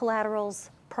all the collaterals,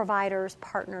 providers,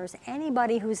 partners,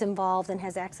 anybody who's involved and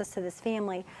has access to this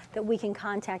family that we can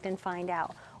contact and find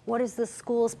out. What is the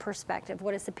school's perspective?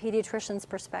 What is the pediatrician's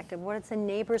perspective? What is the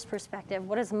neighbor's perspective?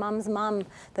 What is mom's mom,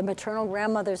 the maternal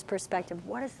grandmother's perspective?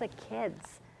 What is the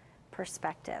kid's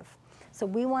perspective? So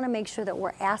we want to make sure that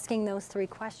we're asking those 3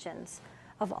 questions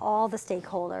of all the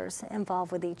stakeholders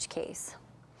involved with each case.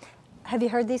 Have you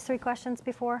heard these 3 questions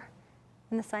before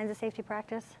in the signs of safety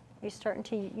practice? Are you starting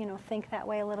to think that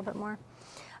way a little bit more?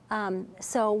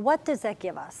 So what does that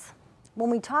give us? When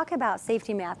we talk about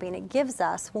safety mapping, it gives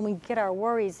us, when we get our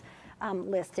worries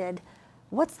listed,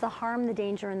 what's the harm, the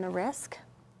danger, and the risk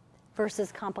versus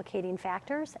complicating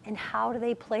factors, and how do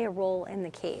they play a role in the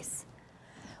case?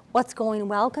 What's going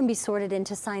well can be sorted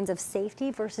into signs of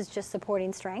safety versus just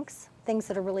supporting strengths, things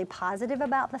that are really positive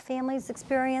about the family's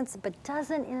experience, but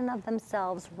doesn't in and of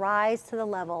themselves rise to the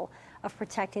level of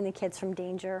protecting the kids from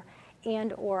danger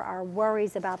and or our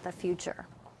worries about the future.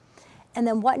 And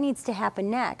then what needs to happen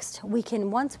next? We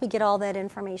can, once we get all that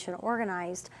information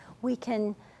organized, we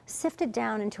can sift it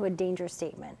down into a danger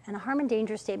statement. And a harm and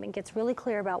danger statement gets really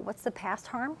clear about what's the past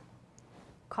harm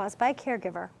caused by a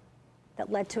caregiver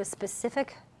that led to a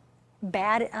specific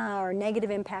bad or negative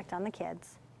impact on the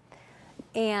kids.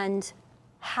 And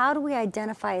how do we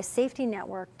identify a safety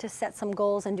network to set some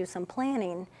goals and do some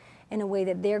planning in a way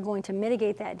that they're going to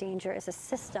mitigate that danger as a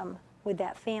system with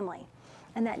that family?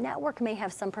 And that network may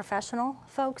have some professional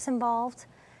folks involved.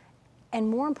 And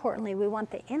more importantly, we want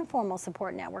the informal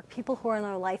support network, people who are in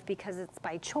their life because it's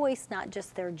by choice, not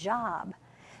just their job,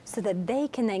 so that they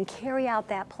can then carry out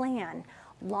that plan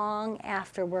long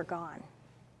after we're gone.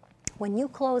 When you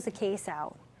close a case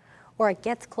out, or it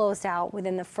gets closed out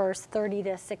within the first 30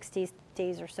 to 60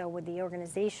 days or so with the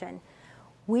organization,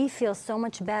 we feel so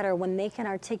much better when they can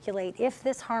articulate if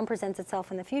this harm presents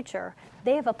itself in the future,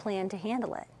 they have a plan to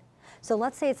handle it. So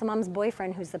let's say it's a mom's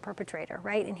boyfriend who's the perpetrator,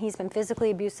 right? And he's been physically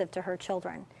abusive to her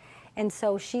children. And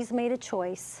so she's made a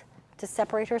choice to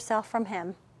separate herself from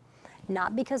him,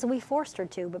 not because we forced her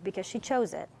to, but because she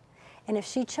chose it. And if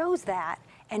she chose that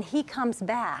and he comes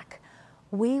back,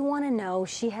 we want to know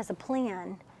she has a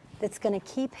plan that's going to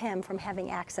keep him from having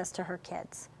access to her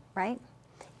kids, right?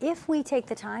 If we take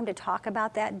the time to talk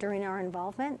about that during our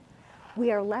involvement,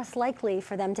 we are less likely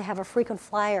for them to have a frequent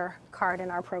flyer card in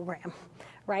our program,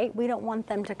 right? We don't want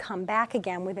them to come back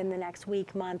again within the next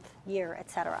week, month, year,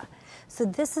 etc. So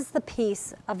this is the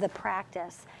piece of the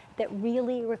practice that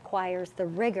really requires the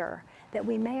rigor that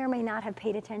we may or may not have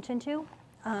paid attention to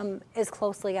as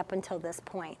closely up until this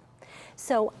point.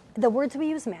 So the words we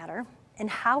use matter, and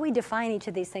how we define each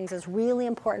of these things is really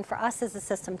important for us as a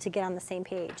system to get on the same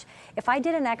page. If I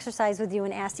did an exercise with you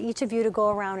and asked each of you to go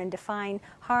around and define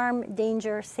harm,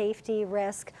 danger, safety,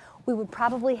 risk, we would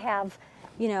probably have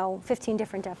 15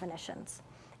 different definitions.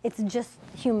 It's just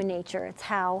human nature. It's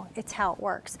how it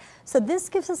works. So this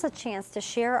gives us a chance to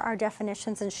share our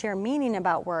definitions and share meaning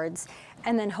about words,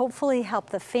 and then hopefully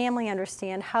help the family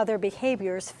understand how their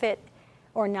behaviors fit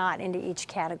or not into each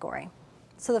category.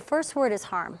 So the first word is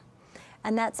harm,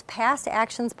 and that's past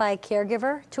actions by a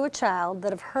caregiver to a child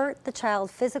that have hurt the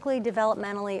child physically,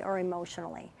 developmentally, or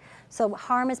emotionally. So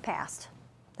harm is past.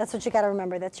 That's what you got to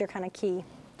remember. That's your kind of key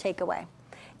takeaway.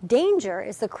 Danger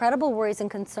is the credible worries and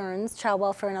concerns child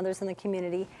welfare and others in the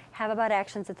community have about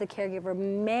actions that the caregiver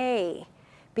may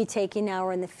be taking now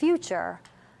or in the future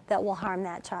that will harm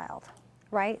that child,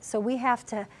 right? So we have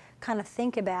to kind of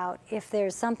think about if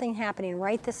there's something happening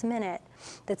right this minute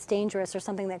that's dangerous or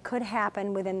something that could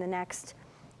happen within the next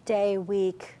day,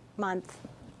 week, month,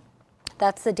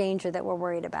 That's the danger that we're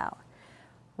worried about.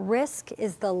 Risk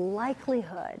is the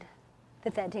likelihood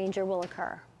that that danger will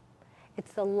occur.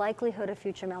 It's the likelihood of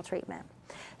future maltreatment.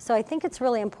 So I think it's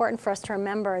really important for us to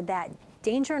remember that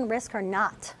danger and risk are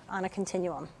not on a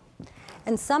continuum.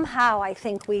 And somehow I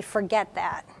think we forget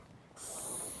that.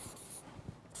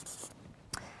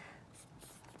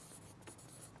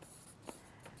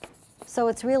 So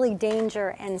it's really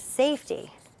danger and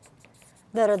safety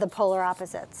that are the polar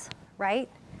opposites, right?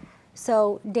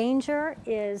 So danger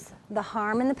is the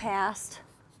harm in the past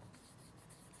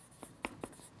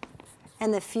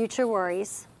and the future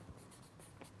worries.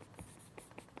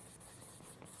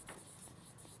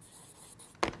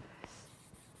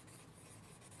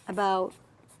 About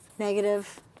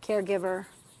negative caregiver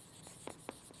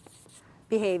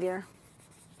behavior.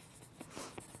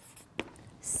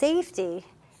 Safety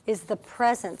is the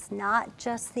presence, not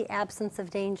just the absence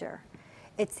of danger.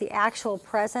 It's the actual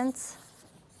presence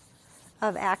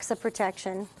of acts of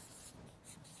protection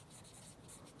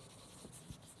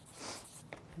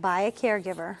by a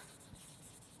caregiver.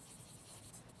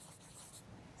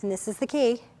 And this is the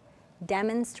key,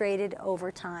 demonstrated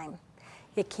over time.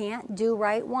 You can't do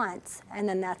right once and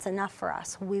then that's enough for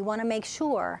us. We want to make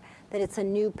sure that it's a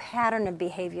new pattern of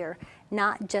behavior,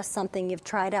 not just something you've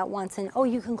tried out once and, oh,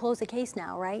 you can close the case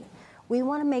now, right? We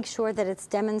want to make sure that it's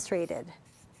demonstrated.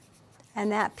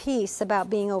 And that piece about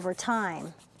being over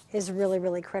time is really,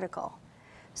 really critical.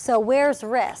 So where's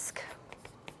risk?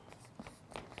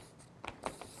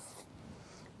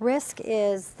 Risk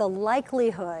is the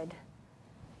likelihood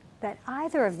that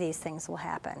either of these things will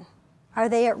happen. Are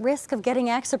they at risk of getting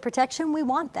acts of protection? We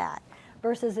want that.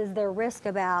 Versus is there risk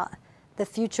about the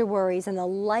future worries and the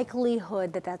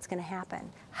likelihood that that's going to happen?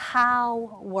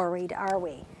 How worried are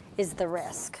we is the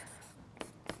risk.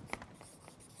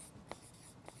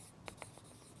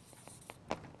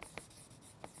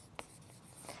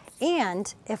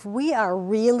 And if we are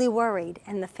really worried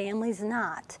and the family's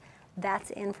not, that's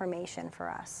information for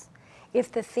us.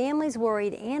 If the family's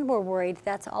worried and we're worried,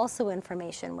 that's also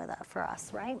information for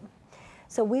us, right?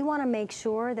 So we want to make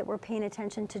sure that we're paying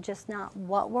attention to just not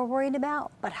what we're worried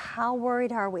about, but how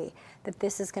worried are we that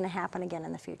this is going to happen again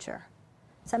in the future.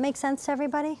 Does that make sense to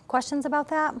everybody? Questions about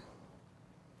that?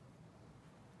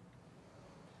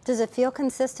 Does it feel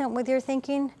consistent with your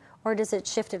thinking, or does it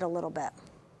shift it a little bit?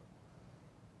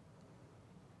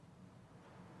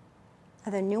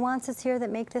 Are there nuances here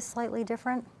that make this slightly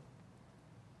different?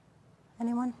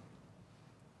 Anyone?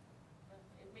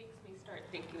 It makes me start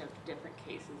thinking of different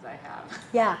cases I have.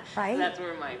 Yeah, right? That's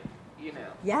where my,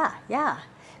 Yeah.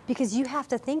 Because you have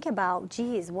to think about,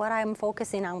 geez, what I'm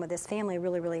focusing on with this family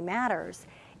really, really matters.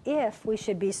 If we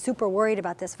should be super worried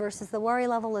about this versus the worry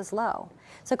level is low.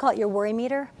 So call it your worry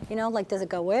meter, like does it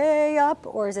go way up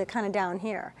or is it kind of down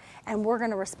here? And we're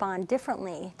going to respond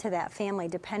differently to that family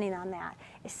depending on that,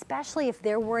 especially if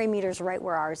their worry meter's right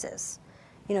where ours is.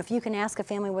 If you can ask a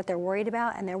family what they're worried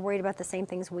about and they're worried about the same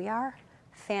things we are,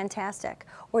 fantastic.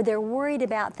 Or they're worried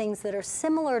about things that are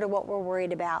similar to what we're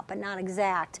worried about but not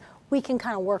exact, we can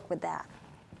kind of work with that.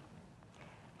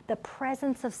 The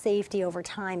presence of safety over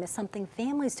time is something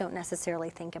families don't necessarily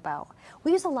think about.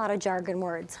 We use a lot of jargon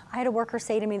words. I had a worker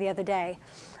say to me the other day,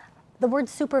 the word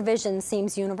supervision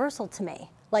seems universal to me,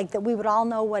 like that we would all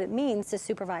know what it means to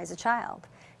supervise a child.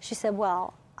 She said,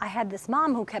 well, I had this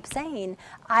mom who kept saying,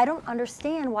 I don't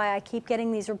understand why I keep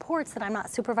getting these reports that I'm not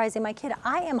supervising my kid.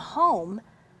 I am home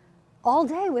all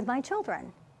day with my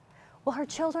children. Well, her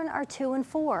children are 2 and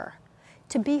 4.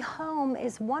 To be home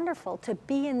is wonderful. To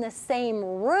be in the same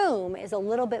room is a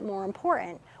little bit more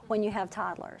important when you have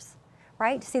toddlers,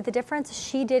 right? See the difference?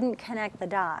 She didn't connect the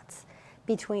dots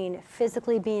between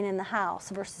physically being in the house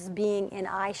versus being in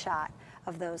eye shot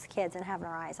of those kids and having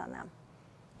our eyes on them.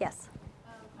 Yes?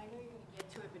 I know you're going to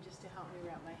get to it, but just to help me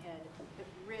wrap my head, the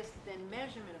risk, then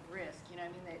measurement of risk,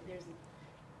 there's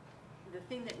the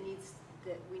thing that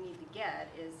we need to get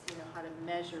is, how to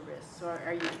measure risk. So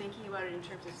are you thinking about it in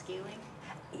terms of scaling?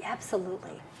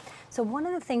 Absolutely. So one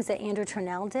of the things that Andrew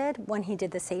Trinnell did when he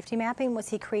did the safety mapping was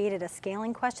he created a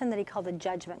scaling question that he called a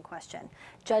judgment question.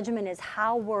 Judgment is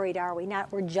how worried are we? Not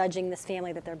we're judging this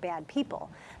family that they're bad people,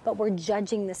 but we're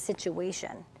judging the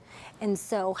situation. And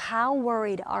so how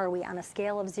worried are we on a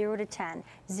scale of 0 to 10?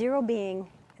 0 being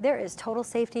there is total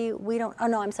safety,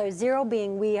 0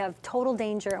 being we have total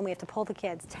danger and we have to pull the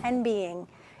kids. 10 being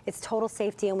it's total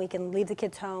safety and we can leave the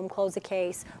kids home, close the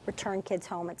case, return kids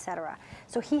home, etc.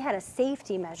 So he had a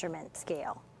safety measurement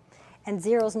scale. And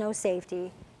 0 is no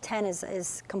safety, 10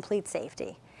 is complete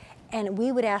safety. And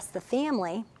we would ask the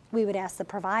family, we would ask the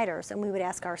providers, and we would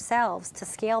ask ourselves to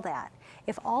scale that.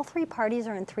 If all 3 parties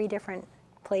are in 3 different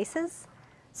places,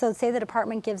 So say the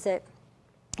department gives it,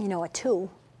 a 2,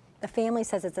 the family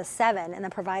says it's a 7, and the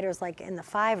provider's like in the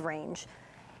 5 range.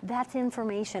 That's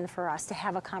information for us to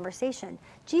have a conversation.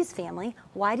 Geez, family,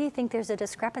 why do you think there's a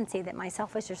discrepancy that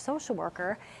myself as your social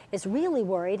worker is really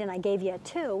worried and I gave you a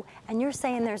 2 and you're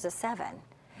saying there's a 7?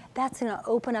 That's going to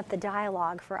open up the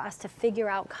dialogue for us to figure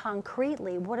out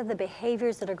concretely what are the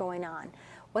behaviors that are going on,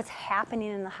 what's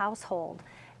happening in the household,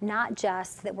 not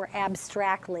just that we're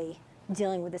abstractly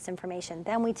dealing with this information.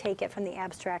 Then we take it from the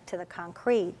abstract to the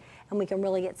concrete, and we can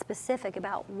really get specific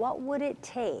about what would it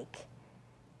take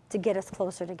to get us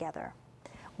closer together.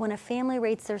 When a family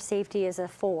rates their safety as a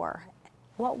 4,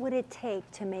 what would it take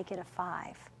to make it a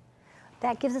 5?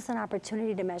 That gives us an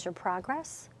opportunity to measure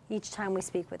progress each time we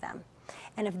speak with them.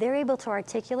 And if they're able to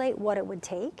articulate what it would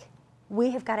take,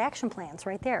 we have got action plans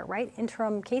right there, right?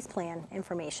 Interim case plan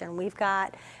information. We've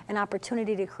got an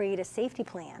opportunity to create a safety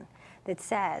plan that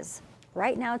says,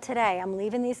 right now today, I'm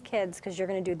leaving these kids because you're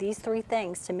going to do these 3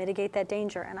 things to mitigate that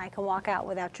danger, and I can walk out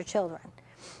without your children.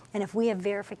 And if we have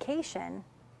verification,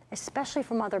 especially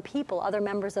from other people, other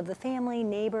members of the family,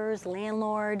 neighbors,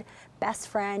 landlord, best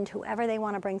friend, whoever they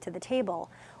want to bring to the table,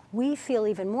 we feel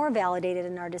even more validated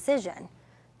in our decision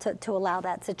to allow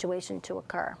that situation to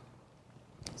occur.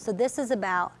 So this is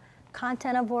about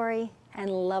content of worry and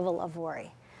level of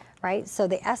worry, right? So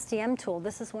the SDM tool,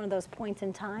 this is one of those points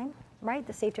in time, right?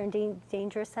 The safety and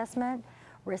danger assessment,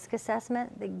 risk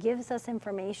assessment, that gives us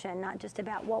information not just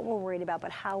about what we're worried about,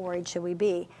 but how worried should we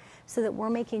be, so that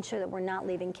we're making sure that we're not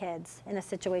leaving kids in a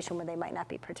situation where they might not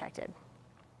be protected.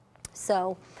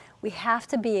 So we have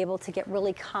to be able to get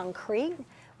really concrete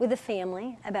with the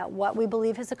family about what we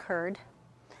believe has occurred,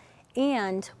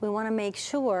 and we want to make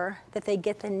sure that they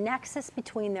get the nexus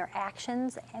between their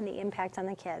actions and the impact on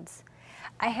the kids.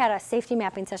 I had a safety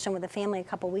mapping session with a family a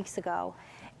couple weeks ago,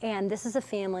 and this is a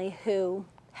family who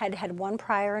had one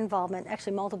prior involvement,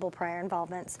 actually multiple prior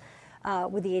involvements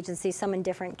with the agency, some in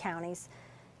different counties.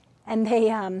 And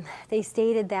they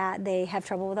stated that they have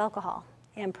trouble with alcohol,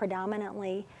 and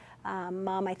predominantly,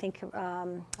 mom, I think,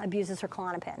 abuses her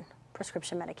Klonopin,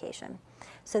 prescription medication.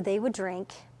 So they would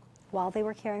drink while they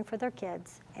were caring for their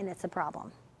kids, and it's a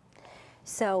problem.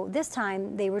 So this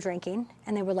time they were drinking,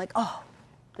 and they were like, oh,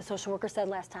 the social worker said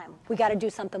last time, we got to do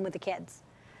something with the kids.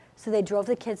 So they drove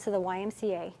the kids to the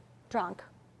YMCA, drunk,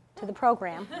 to the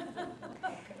program,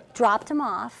 dropped them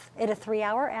off at a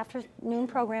 3-hour afternoon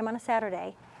program on a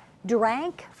Saturday,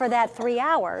 drank for that 3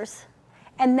 hours,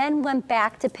 and then went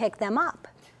back to pick them up.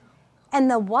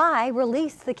 And the Y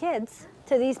released the kids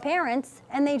to these parents,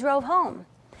 and they drove home.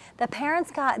 The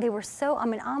parents they were so,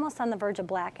 almost on the verge of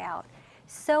blackout,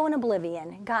 so in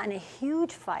oblivion, got in a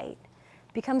huge fight,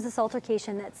 becomes this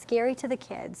altercation that's scary to the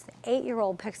kids. The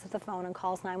 8-year-old picks up the phone and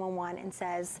calls 911 and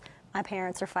says, my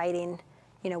parents are fighting,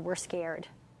 we're scared,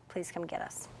 please come get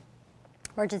us.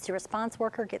 Emergency response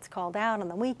worker gets called out on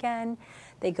the weekend.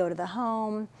 They go to the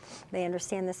home. They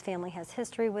understand this family has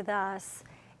history with us,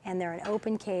 and they're an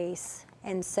open case.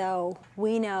 And so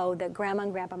we know that grandma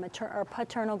and grandpa or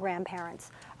paternal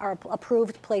grandparents are an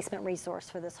approved placement resource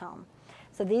for this home.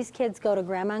 So these kids go to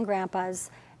grandma and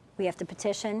grandpa's. We have to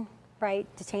petition, right,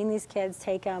 detain these kids,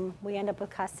 take them. We end up with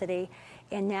custody.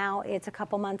 And now it's a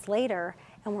couple months later,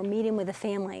 and we're meeting with the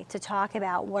family to talk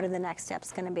about what are the next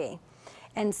steps going to be.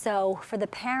 And so for the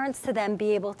parents to then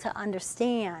be able to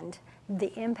understand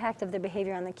the impact of their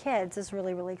behavior on the kids is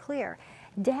really, really clear.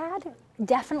 Dad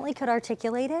definitely could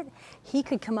articulate it. He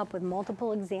could come up with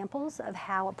multiple examples of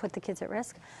how it put the kids at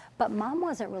risk, but mom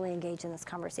wasn't really engaged in this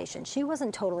conversation. She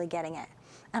wasn't totally getting it.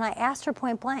 And I asked her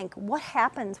point blank, what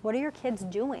happens, what are your kids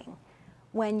doing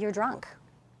when you're drunk?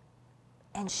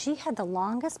 And she had the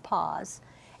longest pause,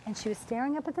 and she was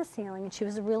staring up at the ceiling, and she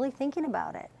was really thinking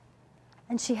about it.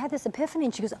 And she had this epiphany,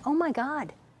 and she goes, oh my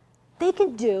God, they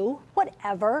can do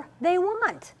whatever they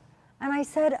want. And I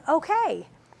said, okay.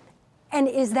 And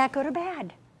is that good or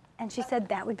bad? And she said,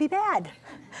 that would be bad.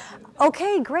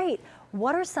 Okay, great.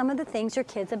 What are some of the things your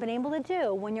kids have been able to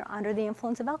do when you're under the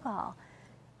influence of alcohol?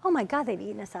 Oh my God, they've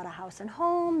eaten us out of house and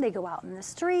home. They go out in the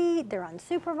street. They're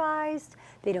unsupervised.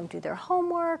 They don't do their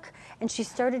homework. And she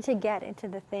started to get into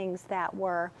the things that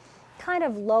were kind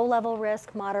of low-level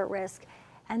risk, moderate risk.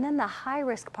 And then the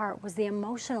high-risk part was the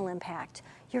emotional impact.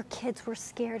 Your kids were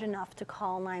scared enough to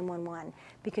call 911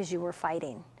 because you were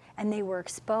fighting, and they were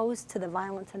exposed to the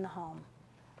violence in the home.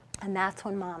 And that's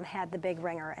when mom had the big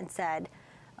ringer and said,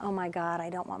 oh my God, I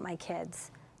don't want my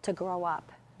kids to grow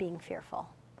up being fearful.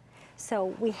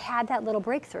 So we had that little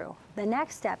breakthrough. The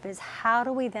next step is, how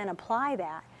do we then apply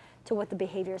that to what the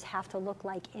behaviors have to look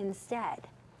like instead?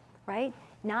 right?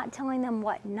 Not telling them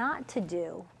what not to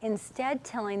do, instead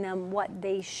telling them what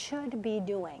they should be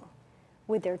doing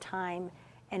with their time,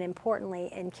 and importantly,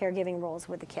 in caregiving roles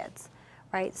with the kids,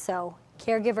 right? So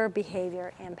caregiver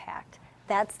behavior impact.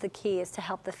 That's the key, is to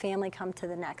help the family come to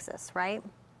the nexus, right?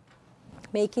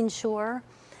 Making sure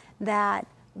that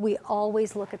we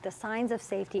always look at the signs of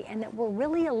safety and that we're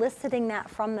really eliciting that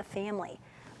from the family,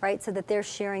 right? So that they're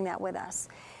sharing that with us.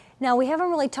 Now, we haven't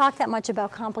really talked that much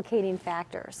about complicating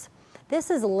factors.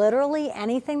 This is literally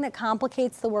anything that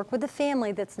complicates the work with the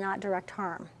family that's not direct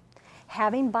harm.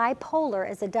 Having bipolar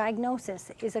as a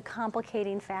diagnosis is a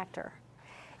complicating factor.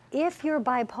 If your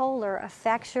bipolar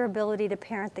affects your ability to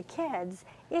parent the kids,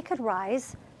 it could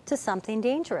rise to something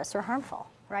dangerous or harmful,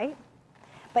 right?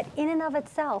 But in and of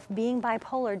itself, being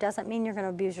bipolar doesn't mean you're going to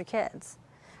abuse your kids.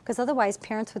 Because otherwise,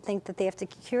 parents would think that they have to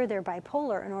cure their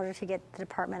bipolar in order to get the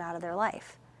department out of their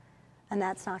life. And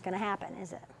that's not going to happen,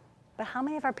 is it? But how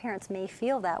many of our parents may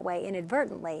feel that way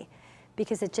inadvertently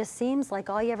because it just seems like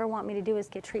all you ever want me to do is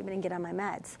get treatment and get on my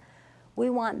meds? We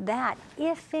want that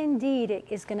if indeed it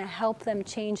is going to help them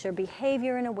change their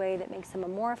behavior in a way that makes them a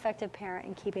more effective parent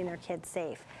in keeping their kids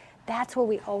safe. That's where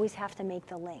we always have to make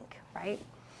the link, right?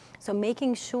 So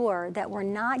making sure that we're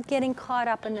not getting caught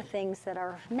up in the things that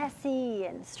are messy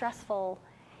and stressful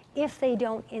if they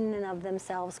don't in and of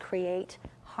themselves create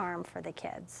harm for the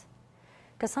kids.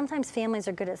 Because sometimes families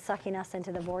are good at sucking us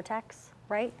into the vortex,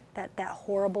 right? That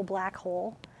horrible black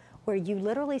hole where you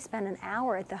literally spend an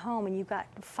hour at the home and you've got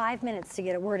 5 minutes to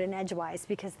get a word in edgewise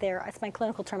because it's my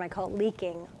clinical term, I call it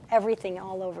leaking everything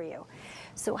all over you.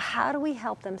 So how do we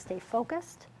help them stay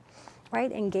focused,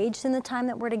 right? Engaged in the time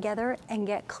that we're together and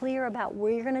get clear about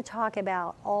where you're going to talk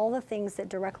about all the things that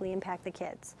directly impact the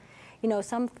kids. You know,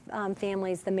 some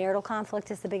families, the marital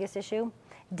conflict is the biggest issue.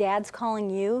 Dad's calling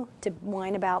you to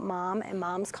whine about mom, and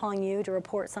mom's calling you to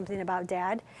report something about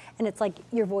dad. And it's like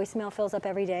your voicemail fills up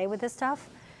every day with this stuff.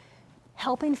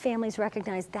 Helping families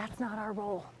recognize that's not our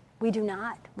role. We do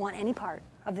not want any part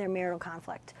of their marital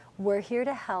conflict. We're here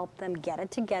to help them get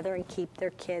it together and keep their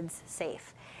kids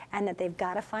safe. And that they've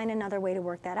got to find another way to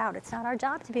work that out. It's not our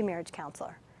job to be marriage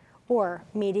counselor or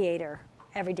mediator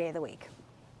every day of the week.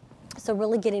 So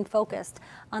really getting focused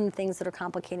on the things that are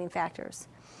complicating factors.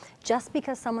 Just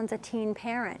because someone's a teen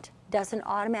parent doesn't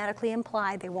automatically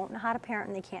imply they won't know how to parent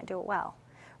and they can't do it well,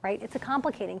 right? It's a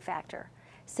complicating factor.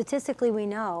 Statistically, we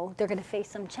know they're going to face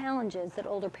some challenges that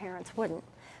older parents wouldn't,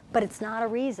 but it's not a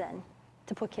reason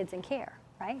to put kids in care,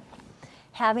 right?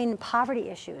 Having poverty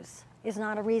issues is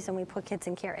not a reason we put kids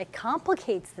in care. It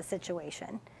complicates the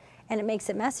situation and it makes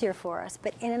it messier for us,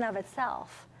 but in and of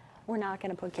itself, we're not going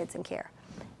to put kids in care.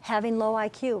 Having low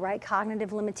IQ, right?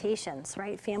 Cognitive limitations,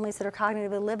 right? Families that are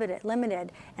cognitively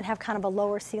limited and have kind of a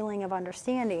lower ceiling of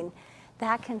understanding,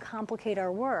 that can complicate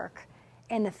our work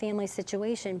and the family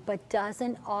situation, but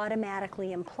doesn't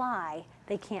automatically imply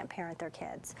they can't parent their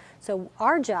kids. So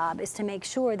our job is to make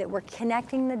sure that we're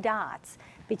connecting the dots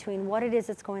between what it is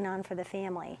that's going on for the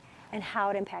family and how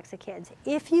it impacts the kids.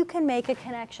 If you can make a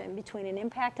connection between an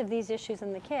impact of these issues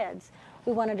and the kids,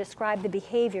 we want to describe the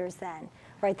behaviors then,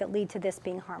 right, that lead to this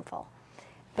being harmful.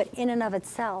 But in and of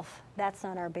itself, that's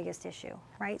not our biggest issue,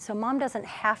 right? So mom doesn't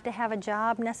have to have a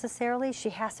job necessarily. She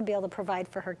has to be able to provide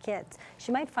for her kids.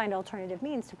 She might find alternative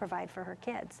means to provide for her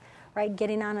kids, right?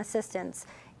 Getting on assistance,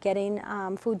 getting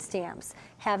food stamps,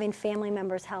 having family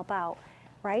members help out,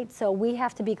 right? So we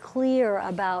have to be clear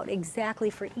about exactly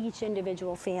for each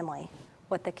individual family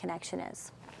what the connection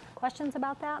is. Questions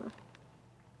about that?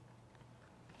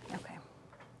 Okay.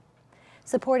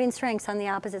 Supporting strengths on the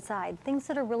opposite side, things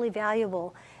that are really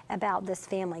valuable about this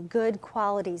family, good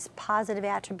qualities, positive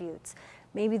attributes,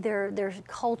 maybe their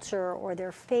culture or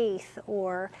their faith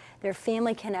or their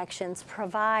family connections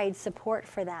provide support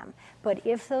for them. But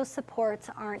if those supports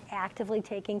aren't actively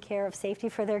taking care of safety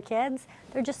for their kids,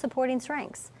 they're just supporting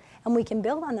strengths. And we can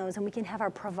build on those and we can have our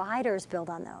providers build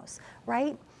on those,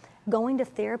 right? Going to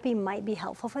therapy might be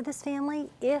helpful for this family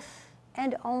if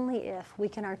and only if we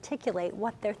can articulate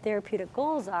what their therapeutic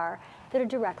goals are that are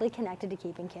directly connected to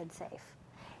keeping kids safe.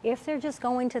 If they're just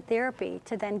going to therapy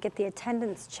to then get the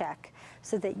attendance check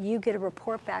so that you get a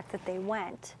report back that they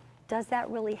went, does that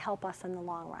really help us in the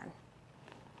long run?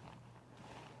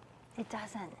 It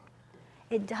doesn't.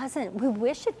 It doesn't. We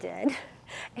wish it did.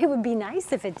 It would be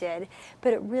nice if it did,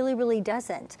 but it really, really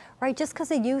doesn't, right? Just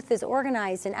because a youth is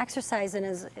organized and exercised and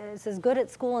is as good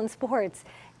at school and sports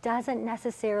doesn't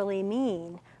necessarily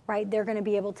mean, right, they're going to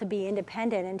be able to be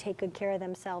independent and take good care of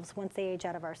themselves once they age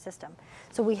out of our system.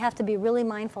 So we have to be really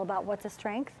mindful about what's a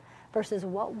strength versus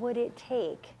what would it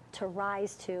take to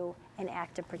rise to an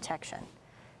act of protection,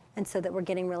 and so that we're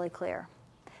getting really clear.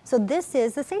 So this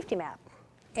is the safety map.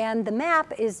 And the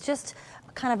map is just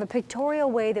kind of a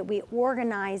pictorial way that we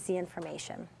organize the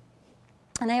information.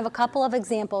 And I have a couple of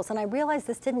examples, and I realize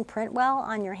this didn't print well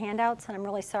on your handouts, and I'm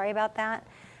really sorry about that.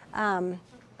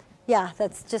 Yeah,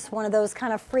 that's just one of those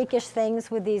kind of freakish things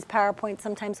with these PowerPoints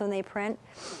sometimes when they print.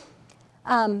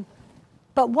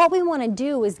 But what we want to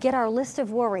do is get our list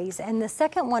of worries, and the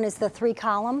second one is the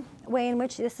 3-column way in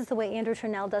which, this is the way Andrew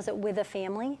Turnell does it with a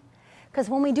family. Because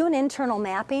when we do an internal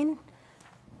mapping,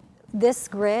 this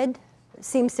grid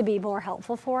seems to be more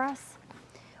helpful for us.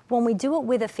 When we do it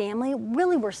with a family,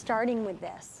 really we're starting with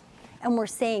this. And we're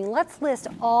saying, let's list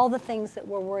all the things that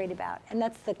we're worried about. And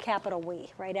that's the capital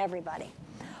we, right, everybody.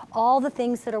 All the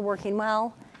things that are working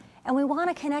well. And we want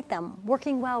to connect them,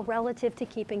 working well relative to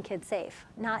keeping kids safe,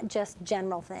 not just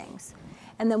general things.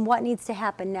 And then what needs to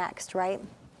happen next, right?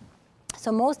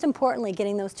 So most importantly,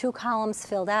 getting those 2 columns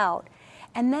filled out.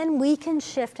 And then we can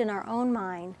shift in our own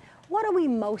mind, what are we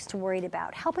most worried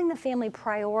about? Helping the family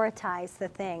prioritize the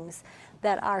things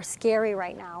that are scary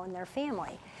right now in their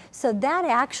family. So that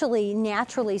actually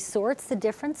naturally sorts the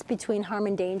difference between harm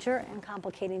and danger and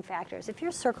complicating factors. If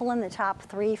you're circling the top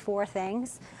 3, 4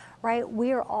 things, right,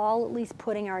 we are all at least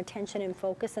putting our attention and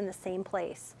focus in the same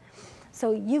place.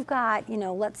 So you've got,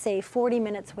 let's say 40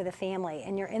 minutes with a family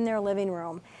and you're in their living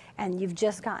room and you've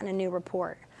just gotten a new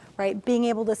report, right? Being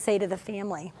able to say to the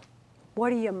family,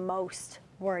 what are you most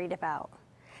worried about?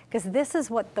 Because this is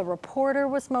what the reporter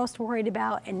was most worried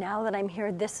about, and now that I'm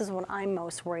here, this is what I'm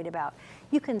most worried about.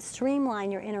 You can streamline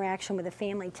your interaction with the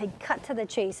family to cut to the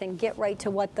chase and get right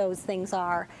to what those things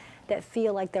are that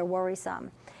feel like they're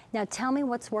worrisome. Now tell me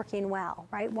what's working well,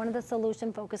 right? One of the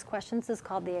solution-focused questions is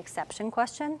called the exception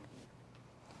question.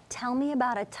 Tell me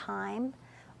about a time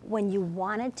when you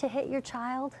wanted to hit your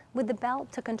child with the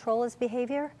belt to control his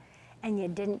behavior and you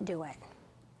didn't do it.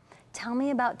 Tell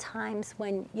me about times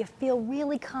when you feel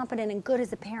really competent and good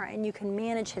as a parent and you can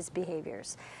manage his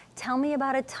behaviors. Tell me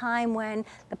about a time when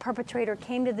the perpetrator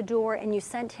came to the door and you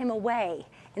sent him away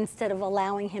instead of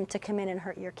allowing him to come in and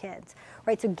hurt your kids,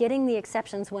 right? So getting the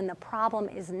exceptions when the problem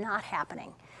is not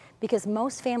happening. Because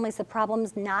most families, the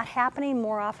problem's not happening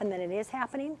more often than it is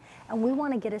happening, and we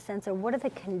want to get a sense of what are the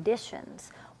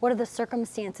conditions, what are the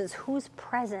circumstances, who's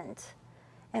present,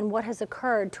 and what has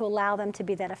occurred to allow them to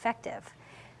be that effective.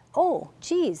 Oh,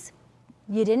 geez,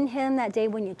 you didn't hit him that day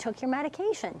when you took your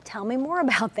medication. Tell me more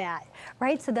about that,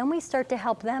 right? So then we start to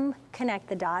help them connect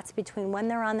the dots between when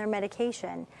they're on their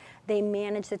medication, they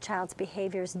manage the child's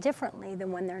behaviors differently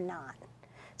than when they're not.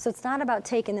 So it's not about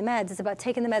taking the meds, it's about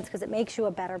taking the meds because it makes you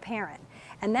a better parent.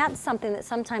 And that's something that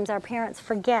sometimes our parents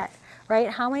forget, right?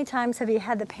 How many times have you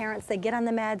had the parents, they get on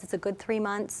the meds, it's a good 3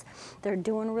 months, they're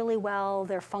doing really well,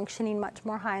 they're functioning much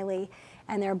more highly,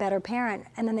 and they're a better parent,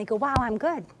 and then they go, wow, I'm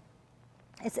good.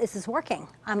 This is working.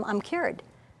 I'm cured.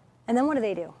 And then what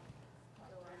do?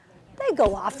 They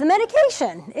go off the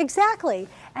medication. Exactly.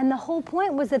 And the whole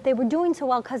point was that they were doing so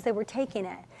well because they were taking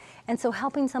it. And so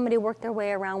helping somebody work their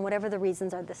way around whatever the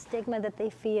reasons are, the stigma that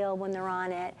they feel when they're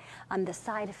on it, the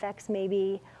side effects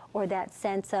maybe, or that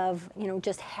sense of,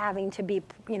 just having to be,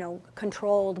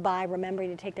 controlled by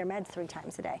remembering to take their meds 3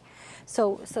 times a day.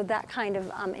 So that kind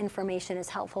of information is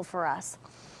helpful for us.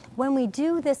 When we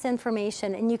do this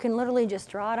information, and you can literally just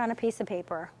draw it on a piece of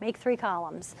paper, make 3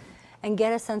 columns, and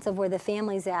get a sense of where the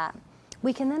family's at,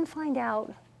 we can then find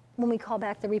out when we call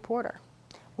back the reporter,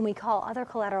 when we call other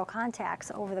collateral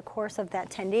contacts over the course of that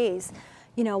 10 days,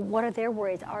 what are their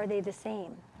worries? Are they the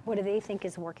same? What do they think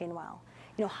is working well?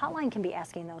 Hotline can be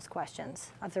asking those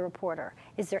questions of the reporter.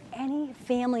 Is there any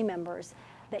family members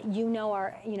that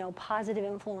are, positive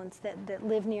influence that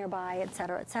live nearby, et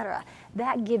cetera, et cetera?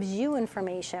 That gives you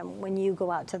information when you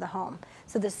go out to the home.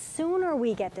 So the sooner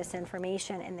we get this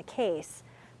information in the case,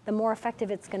 the more effective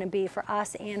it's going to be for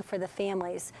us and for the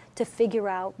families to figure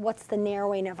out what's the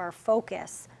narrowing of our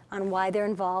focus on why they're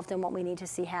involved and what we need to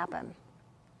see happen.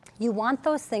 You want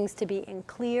those things to be in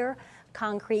clear,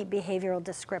 concrete behavioral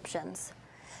descriptions.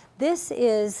 This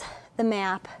is the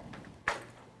map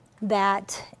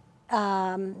that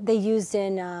they used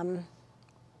in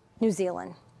New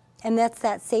Zealand. And that's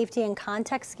that safety and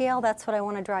context scale. That's what I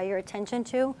want to draw your attention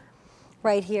to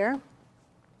right here.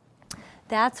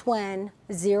 That's when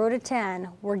 0 to 10,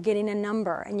 we're getting a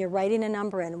number, and you're writing a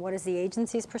number in. What is the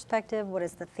agency's perspective? What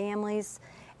is the family's?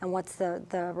 And what's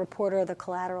the reporter or the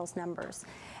collateral's numbers?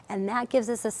 And that gives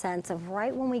us a sense of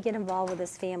right when we get involved with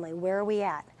this family, where are we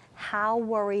at? How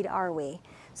worried are we?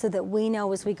 So that we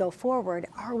know as we go forward,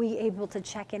 are we able to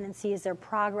check in and see is there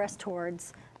progress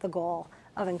towards the goal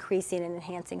of increasing and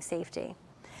enhancing safety?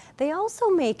 They also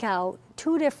make out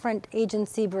 2 different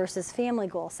agency versus family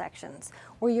goal sections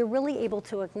where you're really able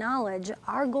to acknowledge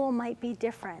our goal might be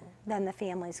different than the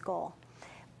family's goal.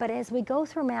 But as we go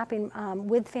through mapping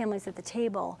with families at the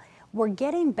table, we're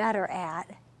getting better at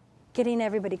getting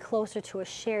everybody closer to a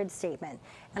shared statement.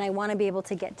 And I want to be able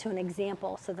to get to an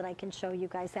example so that I can show you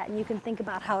guys that. And you can think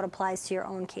about how it applies to your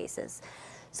own cases.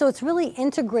 So it's really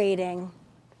integrating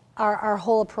our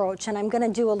whole approach. And I'm going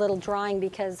to do a little drawing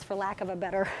because for lack of a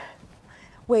better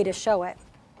way to show it.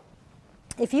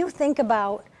 If you think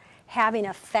about having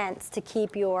a fence to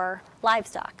keep your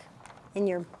livestock, in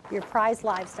your prized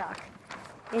livestock,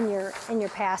 in your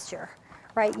pasture,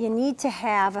 right? You need to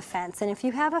have a fence. And if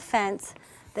you have a fence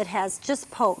that has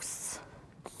just posts,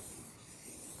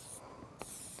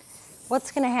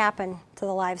 what's going to happen to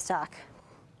the livestock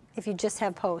if you just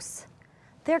have posts?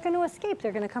 They're going to escape.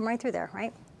 They're going to come right through there,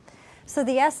 right? So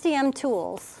the SDM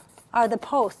tools are the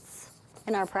posts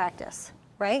in our practice,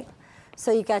 right?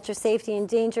 So you got your safety and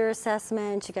danger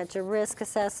assessment, you got your risk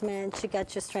assessment, you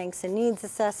got your strengths and needs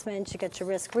assessment, you got your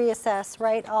risk reassess,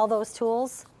 right? All those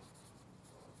tools.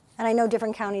 And I know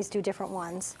different counties do different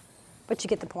ones, but you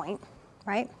get the point,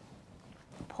 right?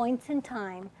 Points in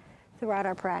time throughout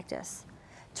our practice.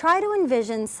 Try to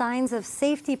envision signs of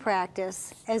safety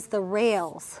practice as the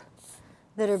rails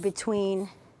that are between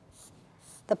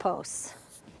the posts,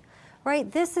 right?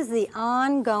 This is the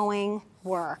ongoing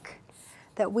work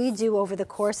that we do over the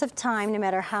course of time, no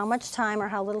matter how much time or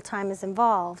how little time is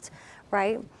involved,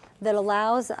 right? That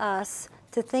allows us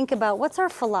to think about what's our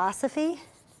philosophy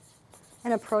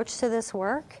and approach to this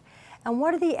work, and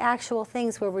what are the actual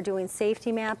things where we're doing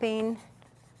safety mapping.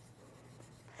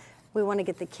 We want to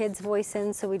get the kids' voice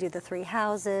in, so we do the 3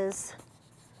 houses.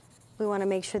 We want to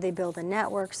make sure they build a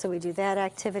network, so we do that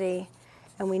activity.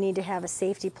 And we need to have a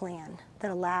safety plan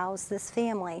that allows this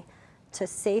family to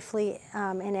safely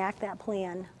enact that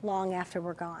plan long after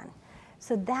we're gone.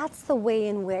 So that's the way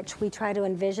in which we try to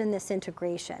envision this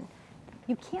integration.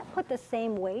 You can't put the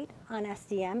same weight on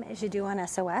SDM as you do on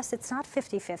SOS. It's not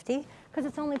 50-50 because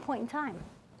it's only point in time,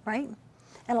 right?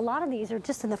 And a lot of these are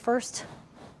just in the first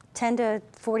 10 to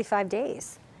 45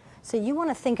 days. So you want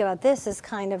to think about this as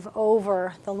kind of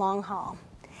over the long haul.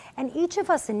 And each of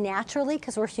us naturally,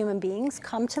 because we're human beings,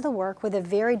 come to the work with a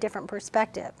very different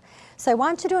perspective. So I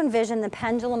want you to envision the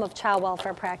pendulum of child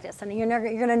welfare practice. And you're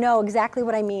going to know exactly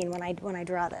what I mean when I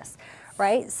draw this,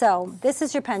 right? So this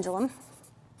is your pendulum.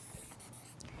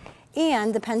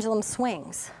 And the pendulum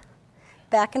swings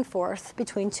back and forth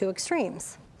between 2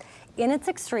 extremes. In its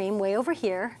extreme, way over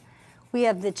here, we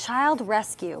have the child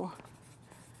rescue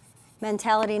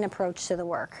mentality and approach to the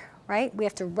work, right? We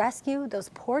have to rescue those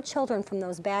poor children from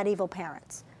those bad, evil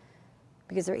parents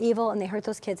because they're evil and they hurt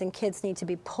those kids, and kids need to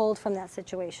be pulled from that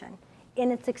situation.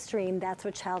 In its extreme, that's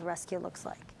what child rescue looks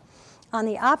like. On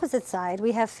the opposite side,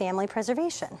 we have family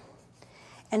preservation.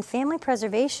 And family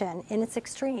preservation, in its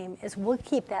extreme, is we'll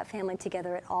keep that family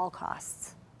together at all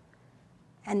costs.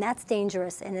 And that's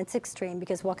dangerous in its extreme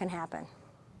because what can happen?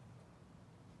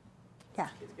 Yeah.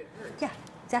 Kids get hurt. Yeah,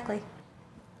 exactly.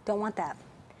 Don't want that.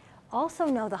 Also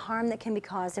know the harm that can be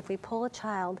caused if we pull a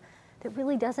child that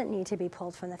really doesn't need to be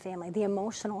pulled from the family, the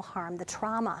emotional harm, the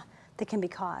trauma that can be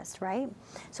caused, right?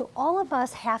 So all of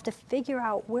us have to figure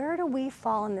out, where do we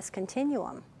fall in this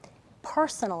continuum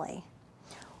personally?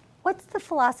 What's the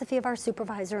philosophy of our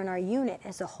supervisor and our unit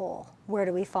as a whole? Where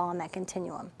do we fall in that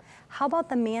continuum? How about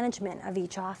the management of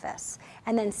each office?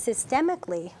 And then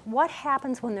systemically, what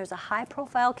happens when there's a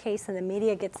high-profile case and the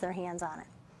media gets their hands on it?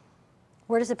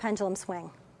 Where does the pendulum swing?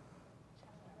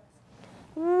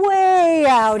 Way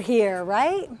out here,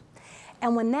 right?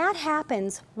 And when that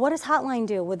happens, what does Hotline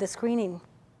do with the screening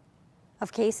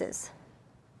of cases?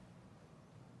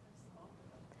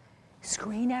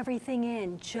 Screen everything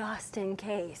in just in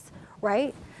case,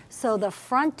 right? So the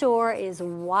front door is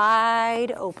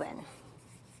wide open.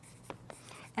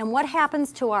 And what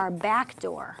happens to our back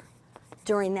door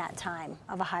during that time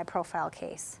of a high-profile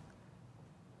case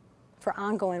for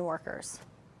ongoing workers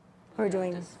who are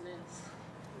doing? Dismiss.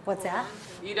 What's that?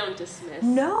 You don't dismiss.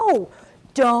 No,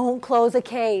 don't close a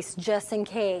case just in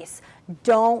case.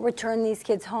 Don't return these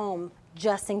kids home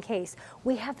just in case.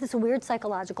 We have this weird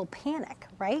psychological panic,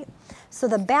 right? So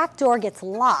the back door gets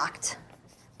locked.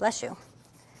 Bless you.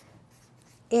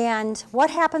 And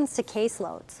what happens to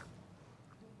caseloads?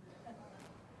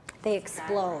 They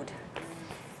explode.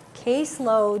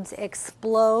 Caseloads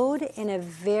explode in a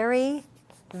very,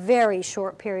 very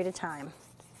short period of time.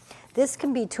 This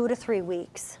can be 2 to 3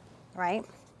 weeks, right?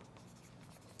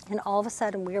 And all of a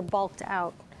sudden we're bulked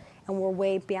out and we're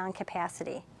way beyond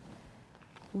capacity.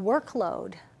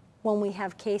 Workload when we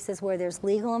have cases where there's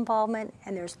legal involvement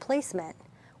and there's placement,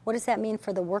 what does that mean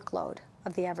for the workload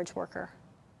of the average worker?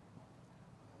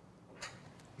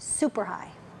 Super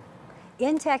high.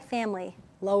 Intact family,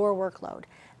 lower workload.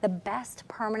 The best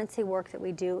permanency work that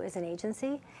we do as an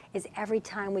agency is every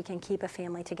time we can keep a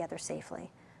family together safely,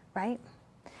 right?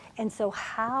 And so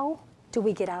how do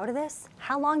we get out of this?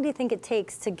 How long do you think it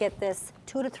takes to get this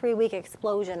 2 to 3 week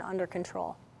explosion under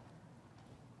control?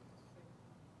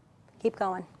 Keep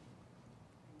going.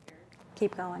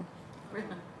 Keep going.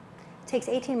 It takes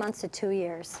 18 months to 2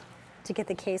 years to get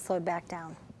the caseload back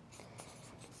down.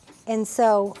 And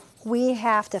so we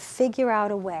have to figure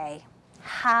out a way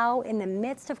how, in the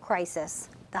midst of crisis,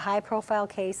 the high-profile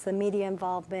case, the media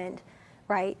involvement,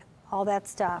 right, all that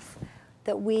stuff,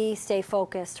 that we stay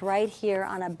focused right here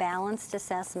on a balanced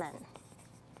assessment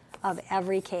of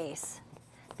every case.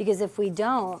 Because if we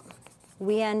don't,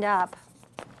 we end up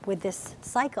with this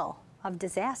cycle of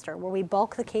disaster where we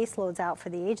bulk the caseloads out for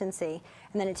the agency,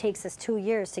 and then it takes us 2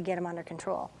 years to get them under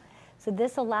control. So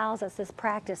this allows us, this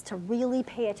practice, to really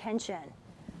pay attention,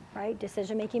 right?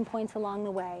 Decision-making points along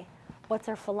the way. What's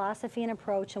our philosophy and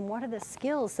approach, and what are the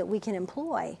skills that we can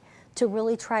employ to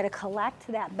really try to collect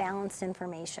that balanced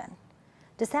information?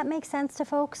 Does that make sense to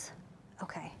folks?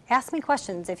 Okay. Ask me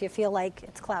questions if you feel like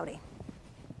it's cloudy.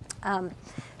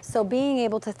 So being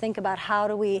able to think about how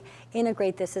do we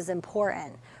integrate this is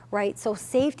important, right? So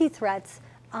safety threats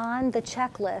on the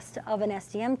checklist of an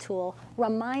SDM tool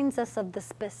reminds us of the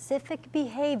specific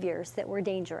behaviors that were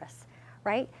dangerous,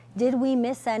 right? Did we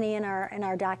miss any in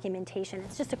our documentation?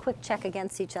 It's just a quick check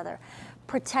against each other.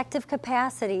 Protective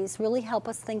capacities really help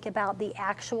us think about the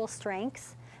actual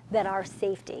strengths that are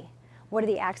safety. What are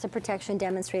the acts of protection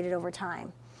demonstrated over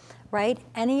time, right?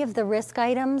 Any of the risk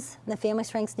items, the Family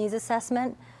Strengths Needs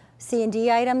Assessment,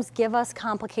 C&D items give us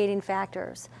complicating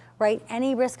factors, right?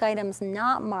 Any risk items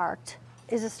not marked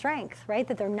is a strength, right?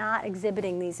 That they're not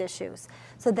exhibiting these issues.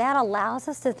 So that allows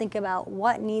us to think about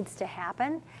what needs to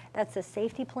happen. That's a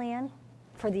safety plan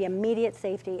for the immediate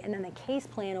safety, and then the case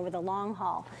plan over the long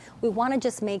haul. We want to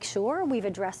just make sure we've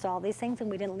addressed all these things and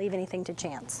we didn't leave anything to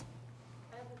chance.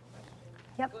 I have a question.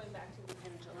 Yep. Going back to the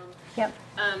pendulum. Yep.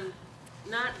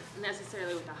 Not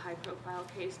necessarily with a high-profile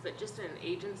case, but just an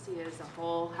agency as a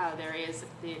whole, how there is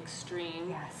the extreme.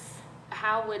 Yes.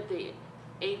 How would the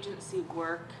agency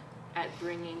work at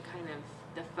bringing kind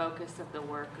of the focus of the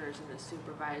workers and the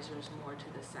supervisors more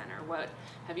to the center? What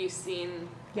have you seen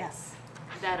Yes.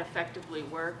 that effectively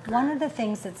work? One of the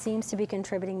things that seems to be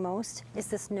contributing most is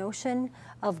this notion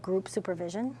of group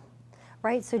supervision,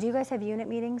 right? So do you guys have unit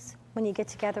meetings when you get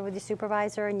together with your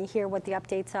supervisor and you hear what the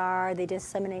updates are, they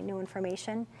disseminate new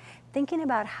information? Thinking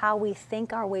about how we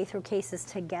think our way through cases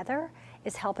together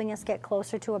is helping us get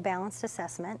closer to a balanced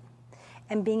assessment,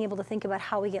 and being able to think about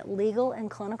how we get legal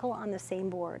and clinical on the same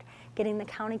board. Getting the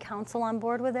county council on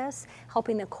board with this,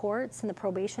 helping the courts and the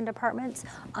probation departments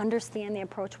understand the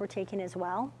approach we're taking as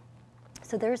well.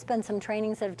 So there's been some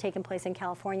trainings that have taken place in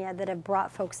California that have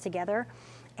brought folks together.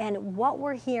 And what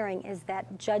we're hearing is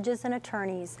that judges and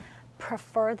attorneys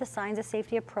prefer the signs of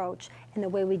safety approach and the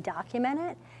way we document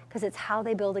it, because it's how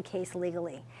they build a case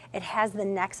legally. It has the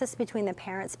nexus between the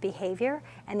parent's behavior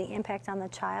and the impact on the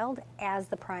child as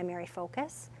the primary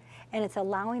focus. And it's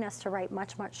allowing us to write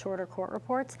much, much shorter court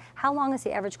reports. How long is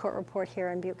the average court report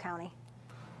here in Butte County?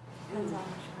 Depends on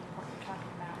which report you're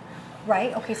talking about.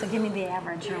 Right, okay, so give me the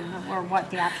average or what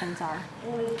the options are.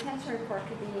 Well, the detention report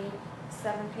could be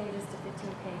 7 pages to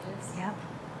 15 pages. Yep,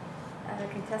 The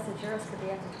contested jurors could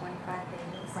be up to 25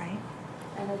 pages. right,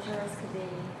 And the jurors could be,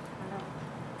 I don't know,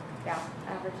 yeah,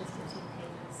 average is 15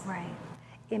 pages. right.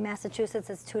 In Massachusetts,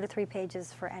 it's 2 to 3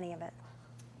 pages for any of it.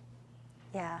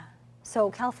 Yeah, so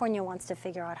California wants to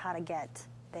figure out how to get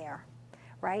there,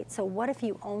 right? So what if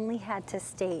you only had to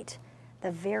state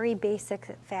the very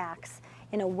basic facts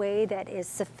in a way that is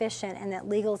sufficient and that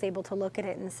legal is able to look at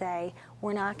it and say,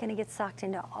 we're not going to get sucked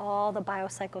into all the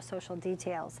biopsychosocial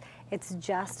details. It's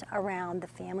just around the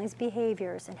family's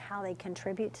behaviors and how they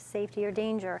contribute to safety or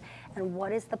danger, and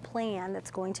what is the plan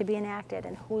that's going to be enacted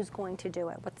and who's going to do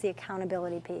it. What's the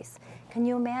accountability piece? Can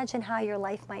you imagine how your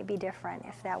life might be different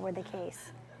if that were the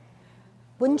case?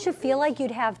 Wouldn't you feel like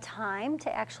you'd have time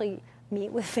to actually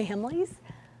meet with families?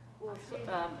 Well,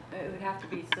 it would have to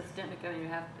be systemic. I mean, you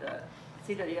have to,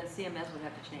 CMS would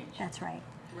have to change. That's right.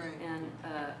 Right. And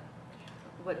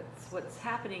what's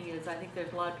happening is I think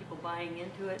there's a lot of people buying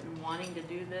into it and wanting to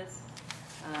do this,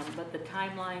 but the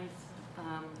timelines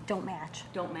Don't match.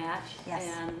 don't match. Yes.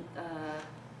 And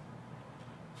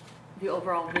the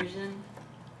overall vision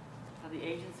of the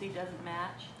agency doesn't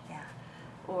match. Yeah.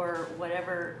 Or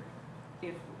whatever,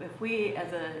 if we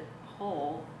as a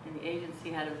whole, and the agency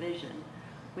had a vision,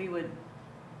 we would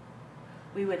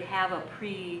have a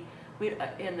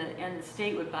and the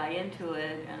state would buy into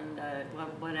it, and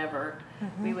whatever,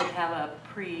 we would have a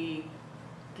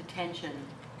pre-detention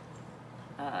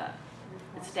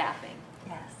staffing.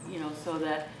 Yes. You know, so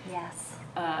that Yes.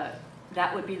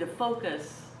 that would be the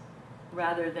focus,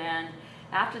 rather than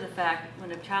after the fact when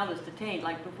a child is detained.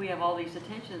 Like if we have all these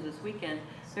detentions this weekend,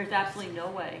 there's absolutely no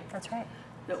way That's right.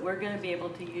 that we're going to be able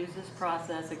to use this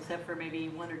process, except for maybe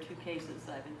 1 or 2 cases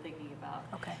I've been thinking about.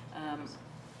 Okay.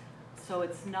 So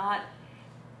it's not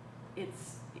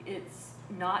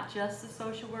just the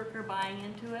social worker buying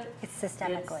into it. It's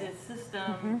systemically. It's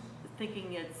system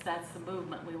thinking that's the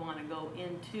movement we want to go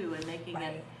into, and making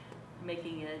Right.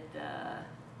 it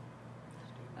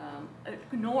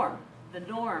a norm. The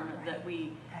norm that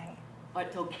we. Right.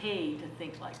 It's okay to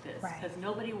think like this, Right. because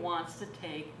nobody wants to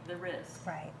take the risk.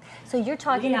 Right. So you're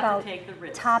talking We have to about take the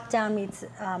risk. top down meets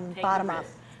the bottom up.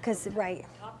 risk. Because, right.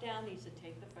 Top down needs to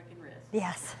take the freaking risk.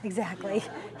 Yes, exactly. You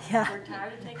know, Yeah. We're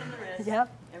tired of taking the risk. Yep.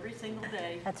 Every single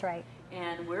day. That's right.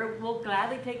 And we'll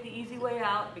gladly take the easy way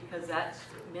out, because that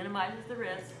minimizes the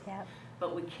risk. Yep.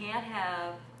 But we can't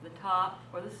have the top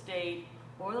or the state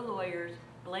or the lawyers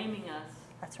blaming us.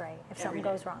 That's right. If Every something day.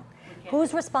 goes wrong. We can't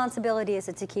Whose do it. responsibility is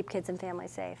it to keep kids and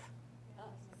families safe?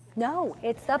 No,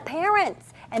 it's the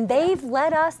parents. And they've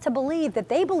led us to believe that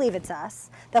they believe it's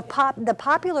us. The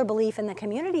popular belief in the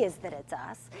community is that it's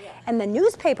us. And the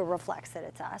newspaper reflects that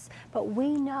it's us. But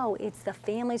we know it's the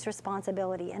family's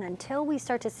responsibility. And until we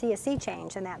start to see a sea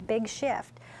change and that big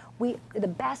shift, the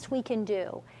best we can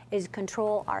do is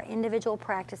control our individual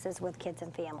practices with kids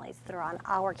and families that are on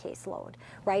our caseload,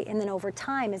 right? And then over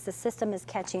time, as the system is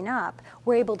catching up,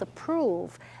 we're able to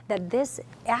prove that this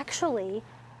actually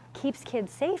keeps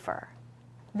kids safer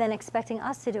than expecting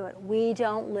us to do it. We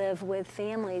don't live with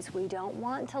families. We don't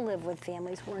want to live with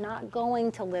families. We're not going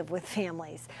to live with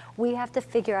families. We have to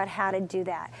figure out how to do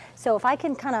that. So if I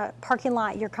can kind of parking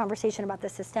lot your conversation about the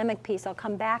systemic piece, I'll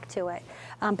come back to it.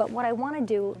 But what I want to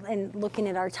do in looking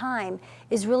at our time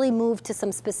is really move to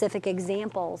some specific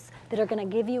examples that are going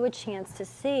to give you a chance to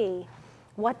see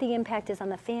what the impact is on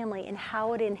the family and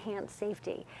how it enhances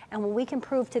safety. And when we can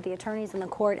prove to the attorneys in the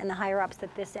court and the higher-ups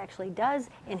that this actually does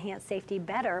enhance safety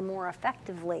better, more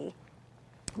effectively,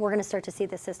 we're going to start to see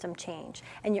the system change.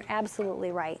 And you're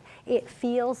absolutely right. It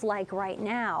feels like right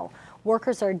now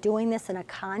workers are doing this in a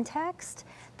context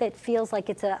that feels like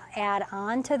it's an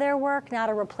add-on to their work, not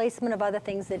a replacement of other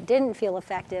things that didn't feel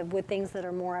effective with things that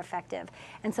are more effective.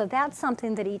 And so that's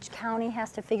something that each county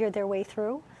has to figure their way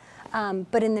through.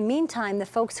 But in the meantime, the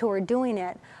folks who are doing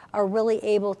it are really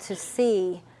able to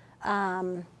see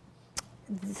some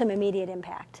immediate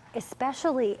impact,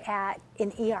 especially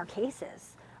in ER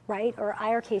cases, right, or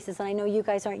IR cases. And I know you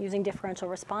guys aren't using differential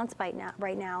response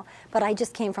right now, but I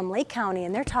just came from Lake County,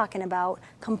 and they're talking about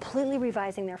completely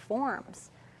revising their forms,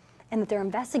 and that their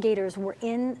investigators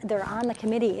they're on the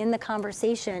committee in the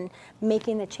conversation,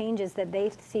 making the changes that they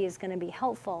see is going to be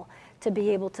helpful to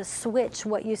be able to switch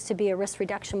what used to be a risk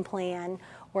reduction plan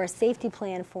or a safety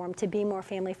plan form to be more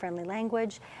family-friendly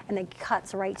language, and it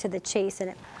cuts right to the chase,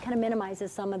 and it kind of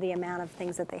minimizes some of the amount of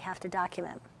things that they have to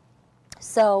document.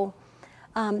 So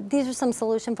these are some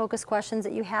solution-focused questions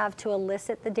that you have to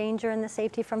elicit the danger and the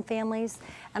safety from families,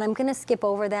 and I'm going to skip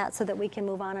over that so that we can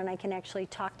move on and I can actually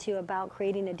talk to you about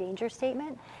creating a danger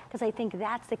statement, because I think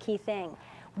that's the key thing.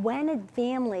 When a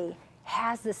family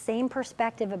has the same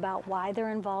perspective about why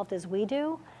they're involved as we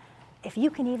do, if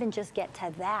you can even just get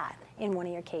to that in one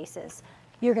of your cases,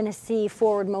 you're going to see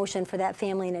forward motion for that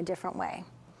family in a different way.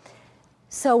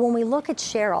 So when we look at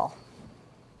Cheryl,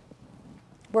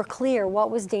 we're clear what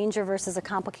was danger versus a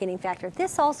complicating factor.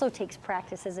 This also takes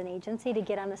practice as an agency to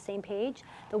get on the same page.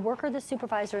 The worker, the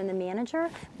supervisor, and the manager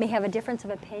may have a difference of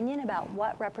opinion about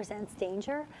what represents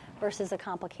danger versus a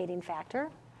complicating factor.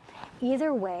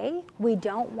 Either way, we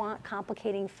don't want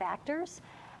complicating factors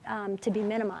to be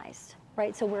minimized,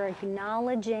 right? So we're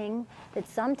acknowledging that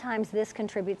sometimes this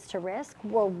contributes to risk.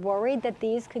 We're worried that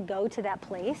these could go to that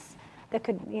place that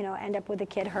could, end up with a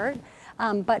kid hurt.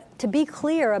 But to be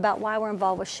clear about why we're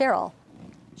involved with Cheryl,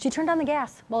 she turned on the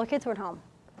gas while her kids were at home.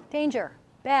 Danger,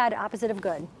 bad, opposite of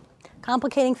good.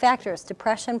 Complicating factors,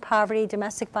 depression, poverty,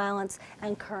 domestic violence,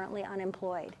 and currently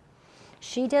unemployed.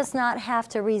 She does not have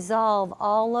to resolve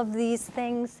all of these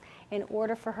things in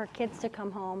order for her kids to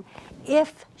come home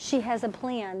if she has a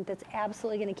plan that's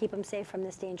absolutely going to keep them safe from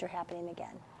this danger happening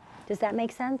again. Does that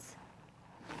make sense?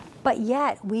 But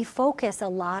yet, we focus a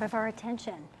lot of our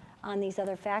attention on these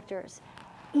other factors,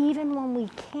 even when we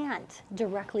can't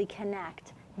directly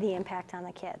connect the impact on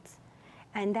the kids.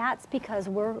 And that's because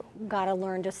we're got to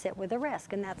learn to sit with the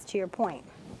risk, and that's to your point.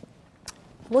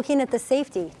 Looking at the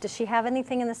safety, does she have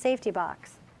anything in the safety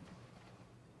box?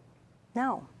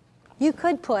 No. You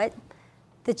could put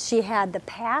that she had the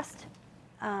past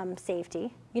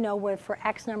safety, where for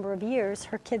X number of years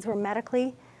her kids were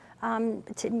medically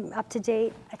up to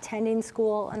date, attending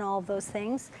school and all of those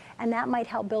things, and that might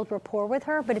help build rapport with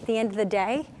her, but at the end of the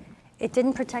day, it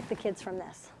didn't protect the kids from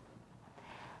this.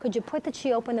 Could you put that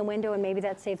she opened the window and maybe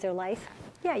that saved their life?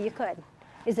 Yeah, you could.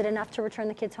 Is it enough to return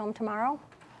the kids home tomorrow?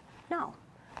 No.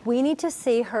 We need to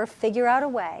see her figure out a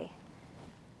way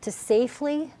to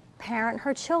safely parent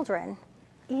her children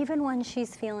even when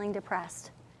she's feeling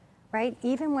depressed, right?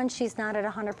 Even when she's not at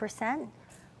 100%,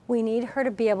 we need her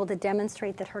to be able to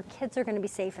demonstrate that her kids are going to be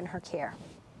safe in her care.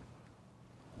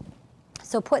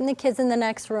 So putting the kids in the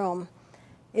next room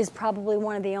is probably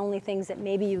one of the only things that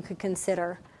maybe you could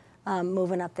consider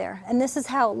moving up there. And this is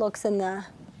how it looks in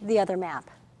the other map.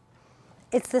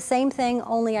 It's the same thing,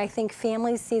 only I think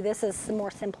families see this as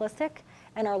more simplistic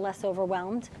and are less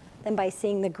overwhelmed than by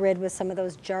seeing the grid with some of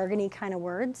those jargony kind of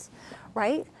words,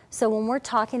 right? So when we're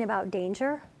talking about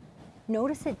danger,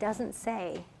 notice it doesn't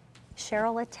say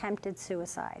Cheryl attempted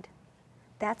suicide.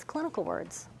 That's clinical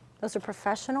words. Those are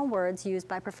professional words used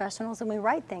by professionals, and we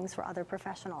write things for other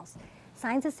professionals.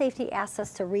 Signs of Safety asks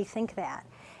us to rethink that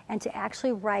and to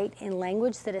actually write in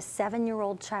language that a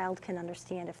 7-year-old child can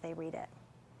understand if they read it.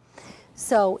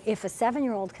 So if a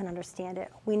 7-year-old can understand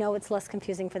it, we know it's less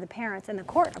confusing for the parents, and the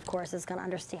court, of course, is going to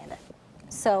understand it.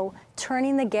 So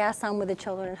turning the gas on with the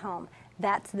children at home,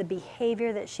 that's the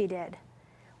behavior that she did.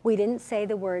 We didn't say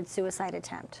the word suicide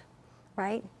attempt,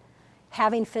 right?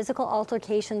 Having physical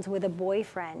altercations with a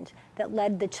boyfriend that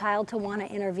led the child to want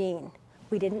to intervene.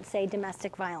 We didn't say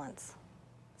domestic violence.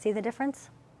 See the difference?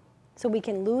 So we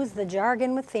can lose the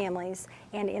jargon with families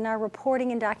and in our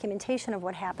reporting and documentation of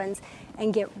what happens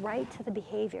and get right to the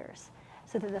behaviors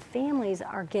so that the families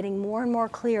are getting more and more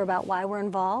clear about why we're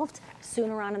involved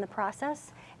sooner on in the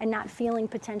process and not feeling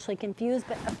potentially confused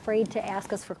but afraid to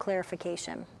ask us for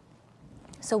clarification.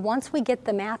 So once we get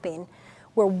the mapping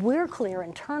where we're clear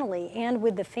internally and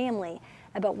with the family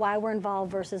about why we're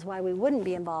involved versus why we wouldn't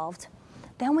be involved,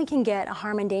 then we can get a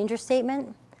harm and danger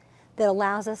statement that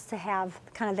allows us to have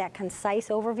kind of that concise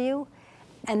overview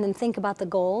and then think about the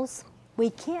goals. We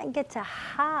can't get to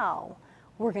how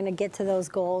we're going to get to those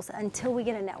goals until we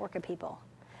get a network of people.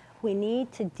 We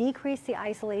need to decrease the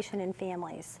isolation in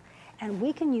families, and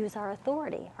we can use our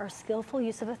authority, our skillful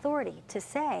use of authority, to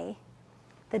say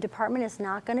the department is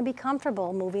not going to be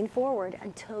comfortable moving forward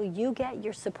until you get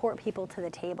your support people to the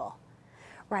table,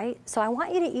 right? So I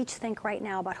want you to each think right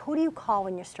now about who do you call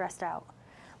when you're stressed out?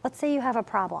 Let's say you have a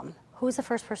problem. Who's the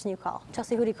first person you call?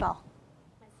 Chelsea, who do you call?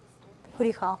 My sister. Who do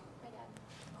you call? My dad.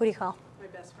 Who do you call? My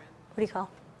best friend. Who do you call?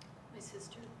 My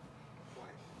sister.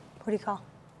 Who do you call?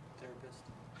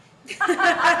 Therapist. Can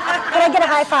I get a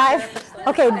high five?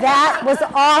 Okay, that was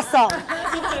awesome.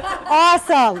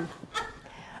 Awesome.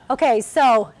 Okay,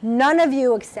 so none of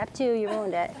you, except you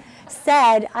ruined it,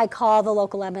 said I call the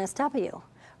local MSW,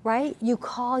 right? You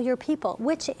call your people,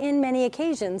 which in many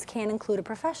occasions can include a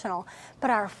professional,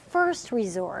 but our first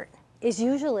resort is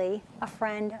usually a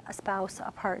friend, a spouse,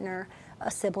 a partner, a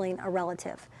sibling, a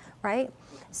relative, right?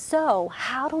 So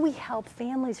how do we help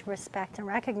families respect and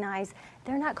recognize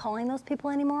they're not calling those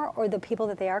people anymore, or the people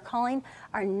that they are calling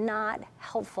are not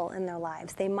helpful in their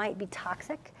lives? They might be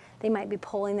toxic. They might be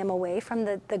pulling them away from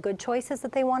the good choices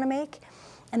that they want to make,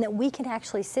 and that we can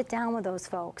actually sit down with those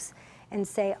folks and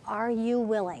say, are you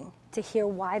willing to hear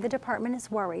why the department is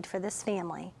worried for this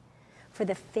family, for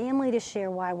the family to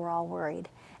share why we're all worried,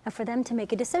 and for them to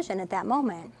make a decision at that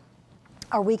moment?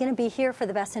 Are we going to be here for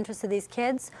the best interest of these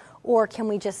kids, or can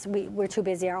we just, we're too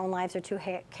busy, our own lives are too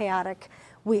chaotic,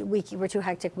 we're too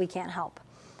hectic, we can't help?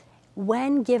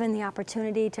 When given the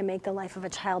opportunity to make the life of a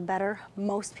child better,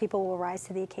 most people will rise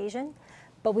to the occasion,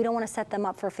 but we don't want to set them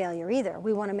up for failure either.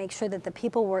 We want to make sure that the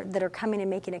people that are coming and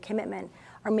making a commitment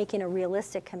are making a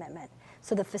realistic commitment.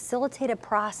 So the facilitated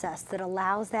process that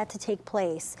allows that to take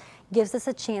place gives us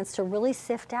a chance to really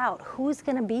sift out who's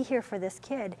going to be here for this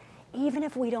kid, even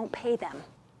if we don't pay them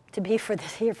to be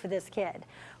here for this kid.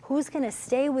 Who's going to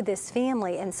stay with this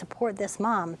family and support this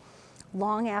mom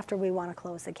long after we want to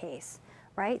close the case,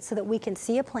 right? So that we can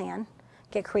see a plan,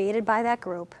 get created by that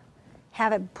group,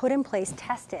 have it put in place,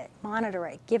 test it, monitor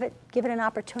it, give it an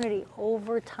opportunity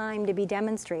over time to be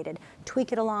demonstrated,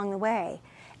 tweak it along the way.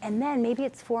 And then maybe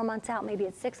it's 4 months out, maybe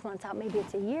it's 6 months out, maybe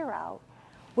it's a year out.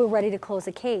 We're ready to close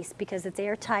a case because it's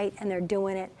airtight and they're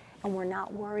doing it and we're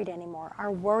not worried anymore.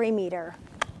 Our worry meter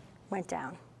went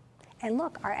down. And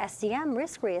look, our SDM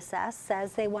risk reassess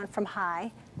says they went from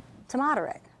high to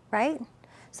moderate, right?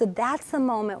 So that's the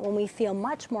moment when we feel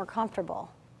much more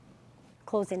comfortable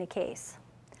closing a case.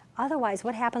 Otherwise,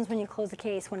 what happens when you close a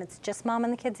case when it's just mom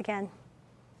and the kids again?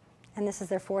 And this is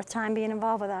their 4th time being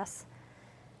involved with us.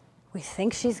 We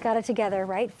think she's got it together,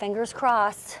 right? Fingers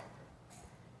crossed.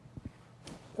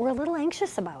 We're a little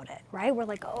anxious about it, right? We're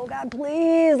like, oh God,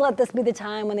 please let this be the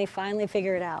time when they finally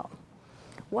figure it out.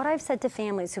 What I've said to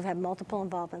families who've had multiple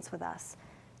involvements with us,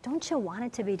 don't you want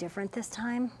it to be different this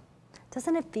time?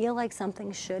 Doesn't it feel like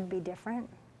something should be different?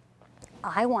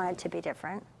 I want it to be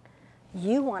different.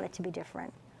 You want it to be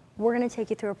different. We're going to take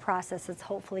you through a process that's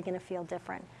hopefully going to feel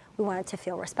different. We want it to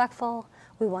feel respectful.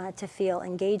 We want it to feel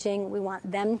engaging. We want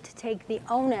them to take the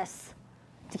onus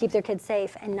to keep their kids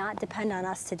safe and not depend on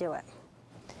us to do it.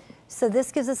 So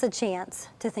this gives us a chance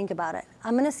to think about it.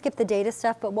 I'm going to skip the data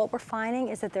stuff, but what we're finding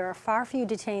is that there are far fewer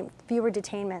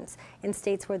detainments in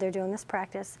states where they're doing this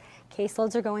practice.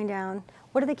 Caseloads are going down.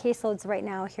 What are the caseloads right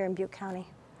now here in Butte County?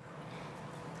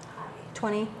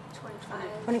 20?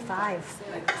 25.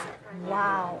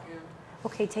 Wow.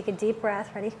 Okay, take a deep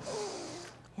breath. Ready?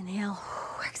 Inhale,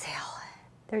 exhale.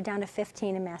 They're down to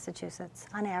 15 in Massachusetts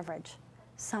on average.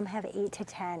 Some have 8 to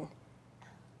 10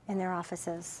 in their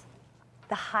offices.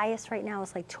 The highest right now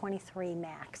is like 23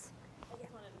 max. I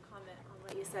just wanted to comment on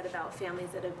what you said about families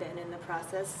that have been in the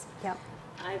process. Yep.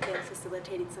 I've been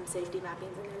facilitating some safety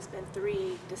mappings, and there's been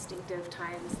 3 distinctive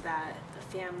times that a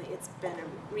family, it's been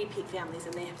a repeat families,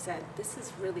 and they have said, this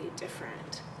is really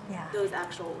different. Yeah. Those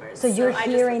actual words. So you're I just-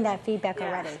 hearing that feedback yeah.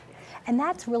 already. And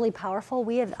that's really powerful.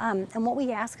 We have, and what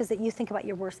we ask is that you think about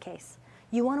your worst case.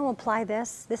 You want to apply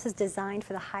this. This is designed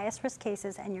for the highest risk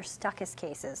cases and your stuckest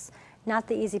cases, not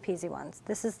the easy peasy ones.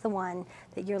 This is the one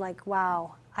that you're like,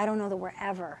 wow, I don't know that we're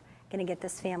ever going to get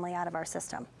this family out of our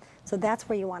system. So that's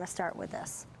where you want to start with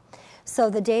this. So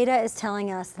the data is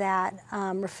telling us that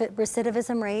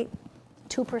recidivism rate,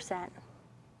 2%,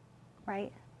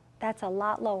 right? That's a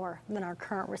lot lower than our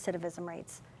current recidivism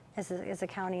rates as a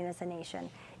county and as a nation,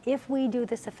 if we do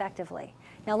this effectively.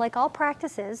 Now, like all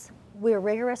practices, we're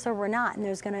rigorous or we're not, and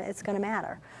it's gonna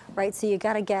matter, right? So you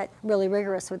gotta get really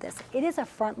rigorous with this. It is a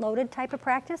front-loaded type of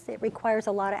practice. It requires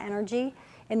a lot of energy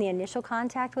in the initial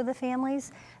contact with the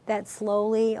families that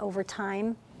slowly, over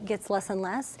time, gets less and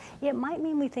less. It might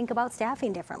mean we think about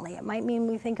staffing differently. It might mean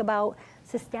we think about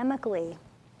systemically,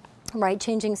 right,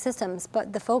 changing systems.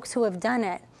 But the folks who have done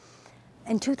it,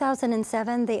 in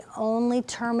 2007, they only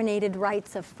terminated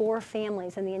rights of 4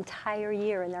 families in the entire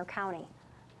year in their county.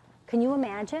 Can you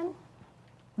imagine?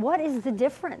 What is the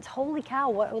difference? Holy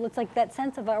cow, it's like that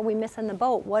sense of, are we missing the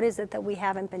boat? What is it that we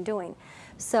haven't been doing?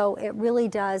 So it really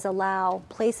does allow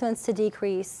placements to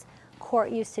decrease, court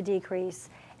use to decrease,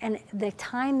 and the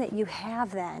time that you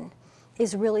have then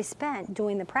is really spent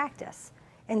doing the practice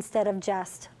instead of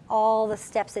just all the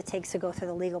steps it takes to go through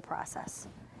the legal process.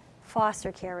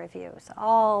 Foster care reviews,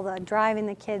 all the driving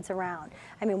the kids around.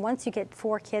 I mean, once you get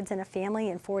 4 kids in a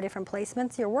family and 4 different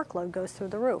placements, your workload goes through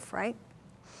the roof, right?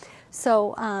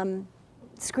 So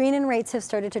screening rates have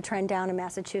started to trend down in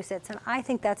Massachusetts, and I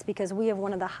think that's because we have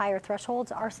one of the higher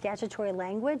thresholds. Our statutory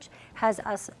language has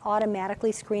us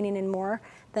automatically screening in more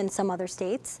than some other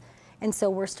states, and so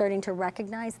we're starting to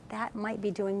recognize that might be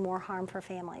doing more harm for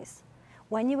families.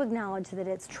 When you acknowledge that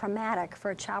it's traumatic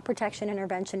for a child protection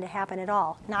intervention to happen at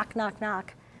all, knock, knock,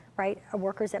 knock, right, a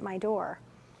worker's at my door,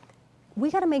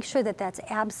 we gotta make sure that that's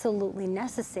absolutely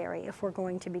necessary if we're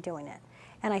going to be doing it.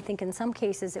 And I think in some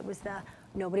cases it was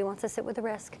nobody wants to sit with the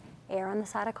risk, err on the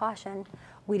side of caution.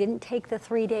 We didn't take the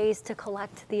 3 days to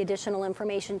collect the additional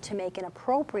information to make an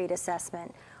appropriate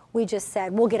assessment. We just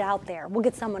said, we'll get out there, we'll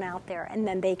get someone out there, and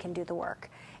then they can do the work.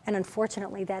 And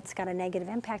unfortunately, that's got a negative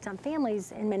impact on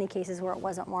families in many cases where it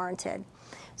wasn't warranted.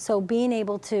 So being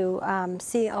able to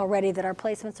see already that our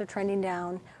placements are trending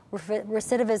down,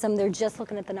 recidivism, they're just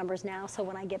looking at the numbers now, so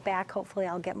when I get back, hopefully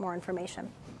I'll get more information.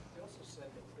 They also said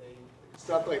that it's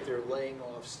not like they're laying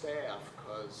off staff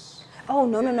because... Oh,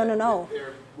 no.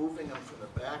 They're moving them from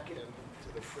the back end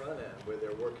to the front end where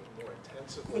they're working more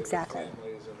intensively Exactly. with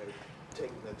families and they're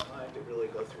taking the time to really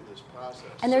go through this process.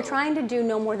 And they're trying to do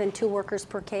no more than 2 workers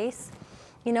per case,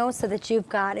 you know, so that you've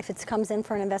got, if it comes in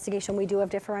for an investigation, we do have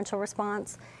differential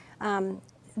response,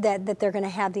 that they're going to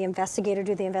have the investigator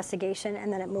do the investigation,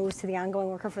 and then it moves to the ongoing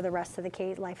worker for the rest of the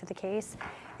case, life of the case.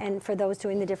 And for those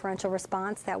doing the differential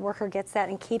response, that worker gets that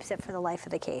and keeps it for the life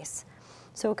of the case.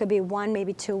 So it could be 1,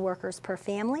 maybe 2 workers per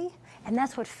family. And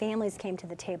that's what families came to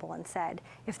the table and said,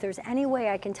 if there's any way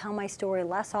I can tell my story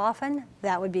less often,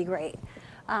 that would be great.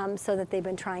 so that they've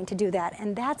been trying to do that.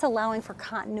 And that's allowing for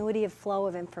continuity of flow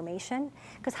of information,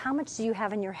 because how much do you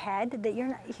have in your head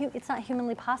that it's not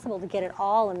humanly possible to get it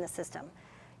all in the system,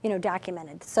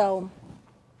 documented. So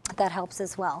that helps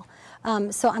as well.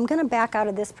 So I'm going to back out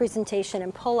of this presentation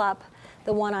and pull up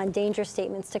the one on danger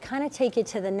statements to kind of take you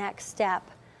to the next step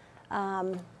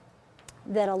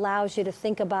that allows you to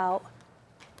think about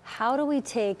how do we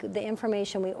take the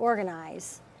information we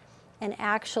organize and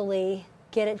actually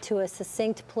get it to a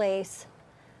succinct place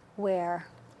where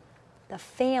the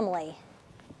family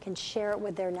can share it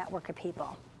with their network of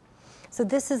people. So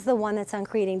this is the one that's on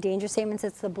creating danger statements.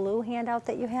 It's the blue handout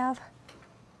that you have.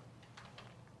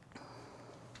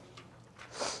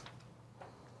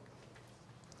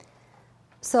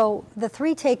 So the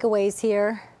 3 takeaways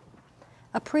here: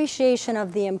 appreciation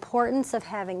of the importance of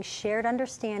having shared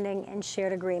understanding and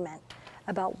shared agreement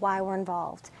about why we're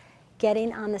involved.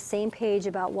 Getting on the same page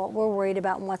about what we're worried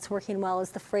about and what's working well is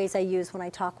the phrase I use when I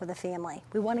talk with a family.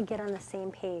 We want to get on the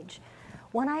same page.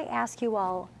 When I ask you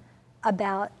all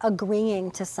about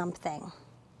agreeing to something,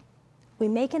 we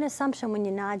make an assumption when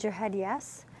you nod your head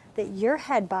yes, that your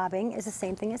head bobbing is the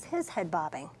same thing as his head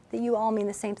bobbing, that you all mean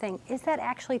the same thing. Is that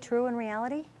actually true in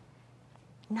reality?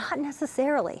 Not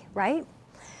necessarily, right?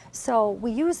 So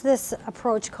we use this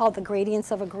approach called the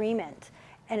gradients of agreement,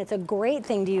 and it's a great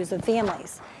thing to use with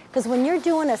families. Because when you're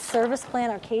doing a service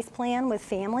plan or case plan with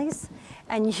families,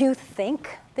 and you think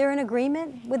they're in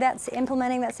agreement with that,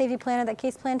 implementing that safety plan or that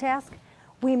case plan task,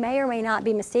 we may or may not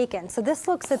be mistaken. So this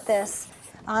looks at this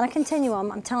on a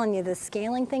continuum. I'm telling you, the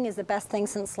scaling thing is the best thing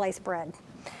since sliced bread.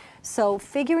 So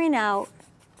figuring out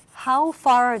how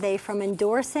far are they from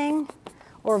endorsing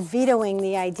or vetoing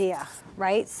the idea,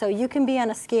 right? So you can be on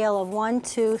a scale of 1,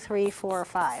 2, 3, 4, or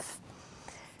 5.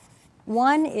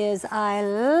 1 is, I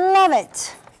love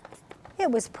it. It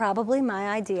was probably my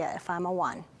idea if I'm a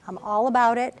 1. I'm all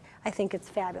about it. I think it's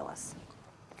fabulous.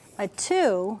 A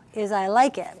 2 is, I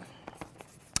like it.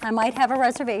 I might have a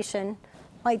reservation,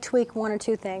 might tweak 1 or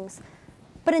 2 things,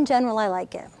 but in general, I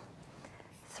like it.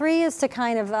 3 is to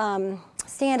kind of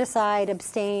stand aside,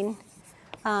 abstain.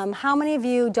 How many of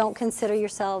you don't consider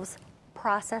yourselves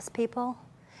process people?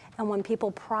 And when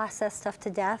people process stuff to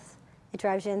death, it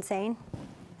drives you insane?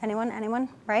 Anyone,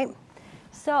 right?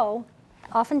 So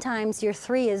oftentimes your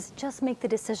 3 is just make the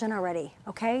decision already,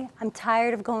 okay? I'm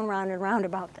tired of going round and round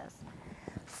about this.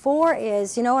 4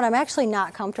 is, you know what, I'm actually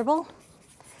not comfortable,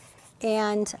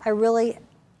 and I really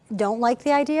don't like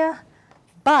the idea,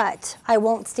 but I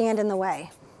won't stand in the way.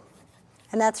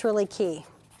 And that's really key,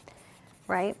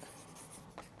 right?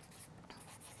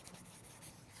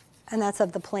 And that's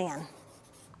of the plan.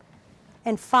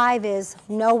 And 5 is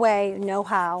no way, no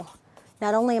how.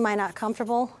 Not only am I not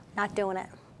comfortable, not doing it.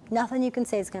 Nothing you can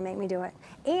say is going to make me do it.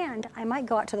 And I might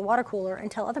go out to the water cooler and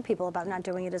tell other people about not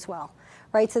doing it as well,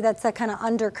 right? So that's that kind of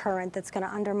undercurrent that's going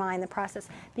to undermine the process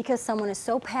because someone is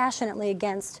so passionately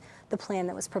against the plan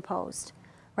that was proposed,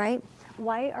 right?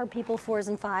 Why are people 4s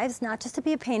and 5s? Not just to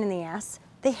be a pain in the ass.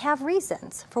 They have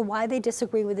reasons for why they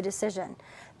disagree with the decision.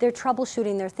 They're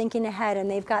troubleshooting, they're thinking ahead, and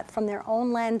they've got, from their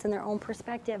own lens and their own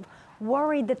perspective,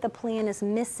 worried that the plan is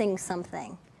missing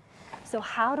something. So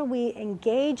how do we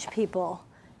engage people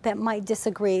that might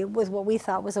disagree with what we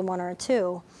thought was a 1 or a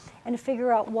 2 and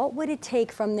figure out what would it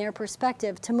take from their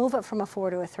perspective to move it from a 4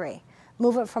 to a 3,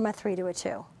 move it from a 3 to a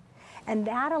 2. And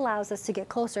that allows us to get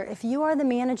closer. If you are the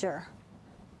manager,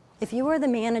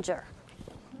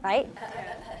 right?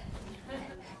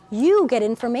 You get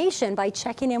information by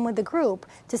checking in with the group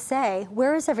to say,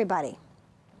 where is everybody?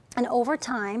 And over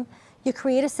time, you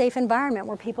create a safe environment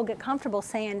where people get comfortable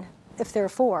saying, if they're a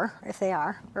 4, if they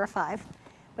are, or a 5.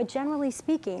 But generally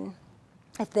speaking,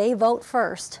 if they vote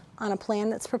first on a plan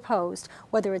that's proposed,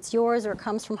 whether it's yours or it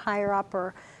comes from higher up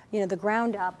or the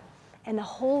ground up, and the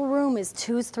whole room is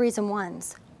 2s, 3s, and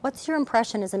 1s, what's your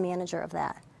impression as a manager of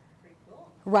that? Pretty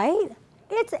cool. Right?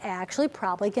 It's actually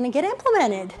probably going to get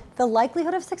implemented. The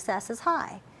likelihood of success is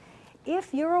high.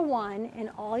 If you're a 1 and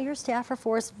all your staff are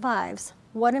 4s and 5s,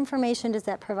 what information does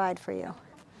that provide for you?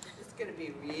 It's going to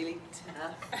be really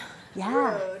tough.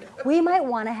 Yeah, we might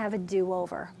want to have a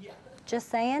do-over. Yeah. Just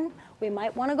saying, we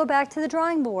might want to go back to the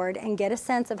drawing board and get a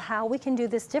sense of how we can do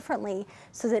this differently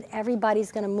so that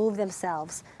everybody's going to move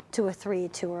themselves to a 3,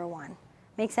 2, or a 1.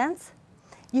 Make sense?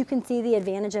 You can see the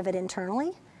advantage of it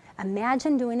internally.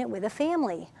 Imagine doing it with a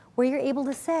family where you're able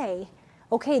to say,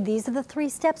 okay, these are the 3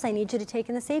 steps I need you to take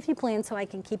in the safety plan so I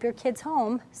can keep your kids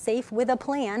home safe with a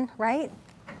plan, right?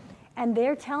 And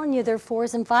they're telling you they're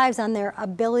 4s and 5s on their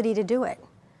ability to do it.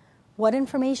 What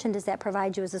information does that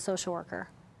provide you as a social worker?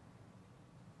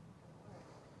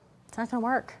 It's not going to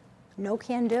work. No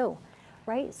can do.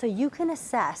 right? So you can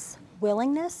assess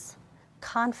willingness,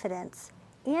 confidence,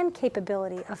 and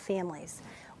capability of families.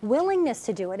 Willingness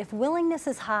to do it. If willingness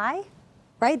is high,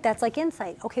 right, that's like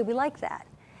insight. Okay, we like that.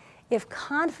 If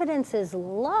confidence is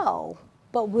low,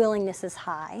 but willingness is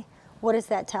high, what does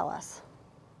that tell us?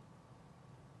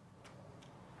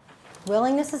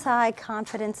 Willingness is high,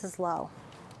 confidence is low.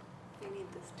 They need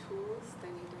the tools, they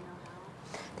need to know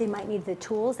how. They might need the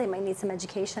tools, they might need some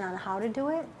education on how to do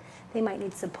it. They might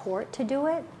need support to do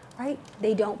it, right?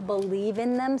 They don't believe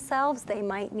in themselves. They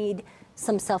might need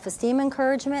some self-esteem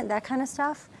encouragement, that kind of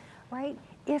stuff, right?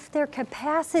 If their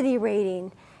capacity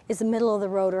rating is middle of the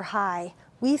road or high,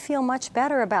 we feel much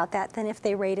better about that than if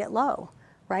they rate it low,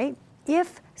 right?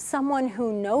 If someone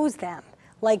who knows them,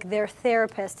 like their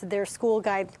therapist, their school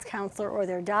guidance counselor, or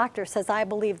their doctor says, I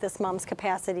believe this mom's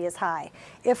capacity is high.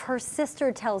 If her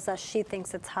sister tells us she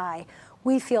thinks it's high,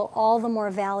 we feel all the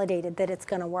more validated that it's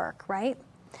going to work, right?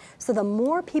 So the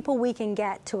more people we can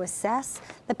get to assess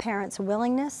the parent's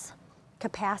willingness,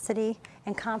 capacity,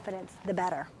 and confidence, the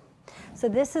better. So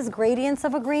this is gradients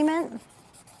of agreement.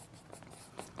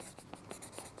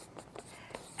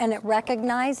 And it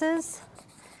recognizes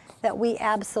that we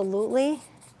absolutely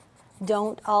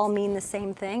don't all mean the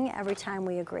same thing every time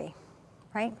we agree,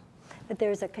 right? That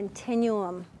there's a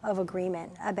continuum of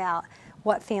agreement about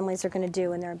what families are going to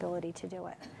do and their ability to do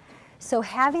it. So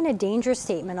having a danger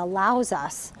statement allows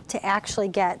us to actually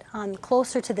get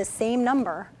closer to the same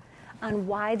number on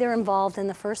why they're involved in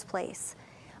the first place.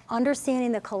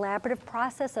 Understanding the collaborative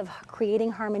process of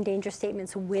creating harm and danger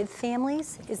statements with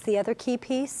families is the other key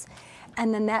piece.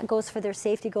 And then that goes for their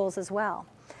safety goals as well.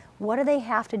 What do they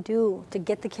have to do to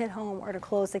get the kid home or to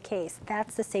close the case?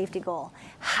 That's the safety goal.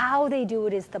 How they do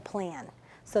it is the plan.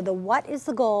 So the what is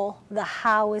the goal, the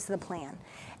how is the plan.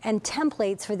 And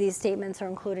templates for these statements are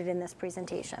included in this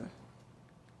presentation.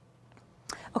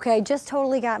 Okay, I just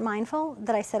totally got mindful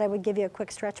that I said I would give you a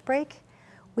quick stretch break.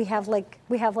 We have like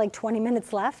 20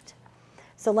 minutes left.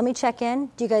 So let me check in.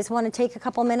 Do you guys want to take a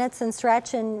couple minutes and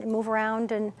stretch and move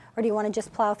around, or do you want to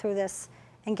just plow through this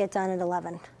and get done at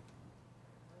 11?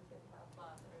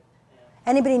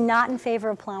 Anybody not in favor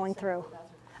of plowing through?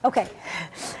 Okay,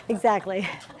 exactly.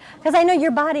 Because I know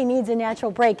your body needs a natural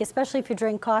break, especially if you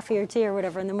drink coffee or tea or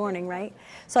whatever in the morning, right?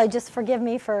 So I just forgive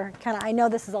me for I know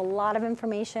this is a lot of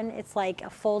information. It's like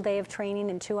a full day of training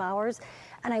in 2 hours.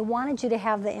 And I wanted you to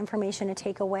have the information to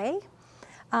take away.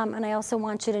 And I also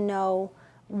want you to know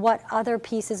what other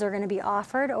pieces are going to be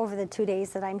offered over the 2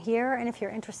 days that I'm here. And if you're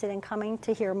interested in coming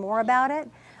to hear more about it,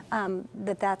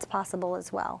 that's possible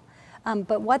as well.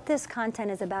 But what this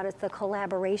content is about is the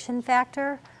collaboration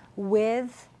factor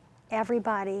with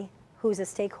everybody who's a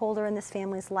stakeholder in this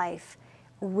family's life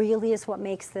really is what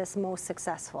makes this most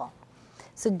successful.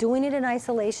 So doing it in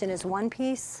isolation is one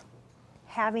piece.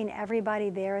 Having everybody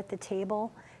there at the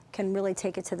table can really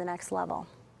take it to the next level.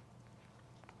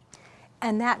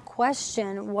 And that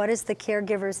question, what is the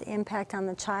caregiver's impact on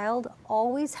the child,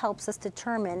 always helps us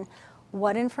determine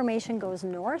what information goes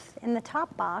north in the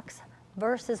top box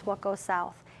versus what goes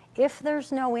south. If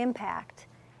there's no impact,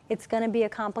 it's going to be a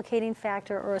complicating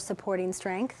factor or a supporting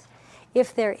strength.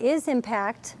 If there is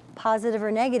impact, positive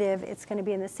or negative, it's going to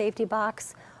be in the safety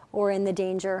box or in the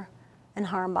danger and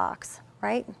harm box,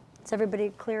 right? Is everybody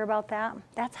clear about that?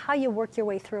 That's how you work your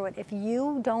way through it. If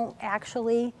you don't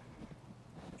actually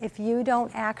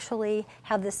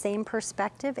have the same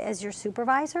perspective as your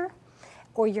supervisor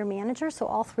or your manager, so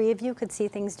all three of you could see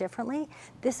things differently,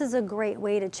 this is a great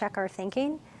way to check our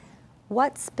thinking.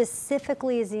 What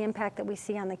specifically is the impact that we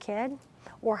see on the kid?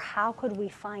 Or how could we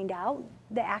find out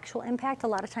the actual impact? A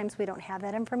lot of times we don't have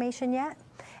that information yet.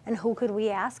 And who could we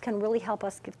ask can really help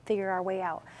us figure our way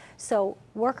out. So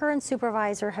worker and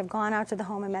supervisor have gone out to the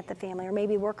home and met the family, or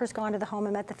maybe worker's gone to the home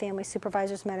and met the family,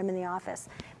 supervisors met him in the office.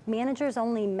 Managers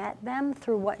only met them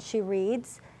through what she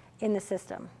reads in the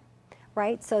system,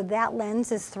 right? So that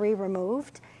lens is 3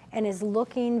 removed and is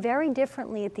looking very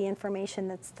differently at the information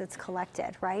that's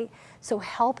collected, right? So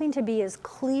helping to be as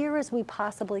clear as we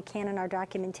possibly can in our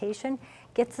documentation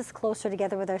gets us closer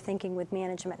together with our thinking with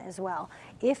management as well.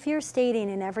 If you're stating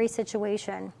in every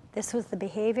situation, this was the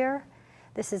behavior,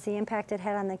 this is the impact it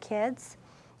had on the kids,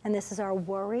 and this is our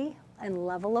worry and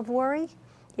level of worry,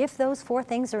 if those 4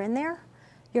 things are in there,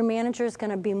 your manager is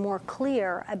going to be more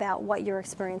clear about what your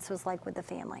experience was like with the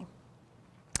family.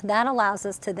 That allows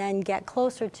us to then get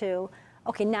closer to,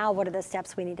 okay, now what are the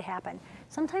steps we need to happen?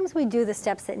 Sometimes we do the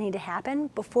steps that need to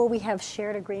happen before we have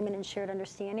shared agreement and shared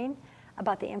understanding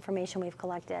about the information we've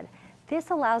collected. This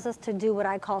allows us to do what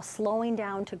I call slowing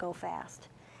down to go fast.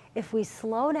 If we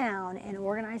slow down and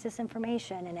organize this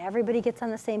information and everybody gets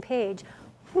on the same page,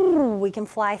 we can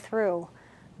fly through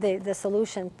the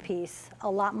solution piece a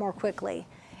lot more quickly.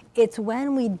 It's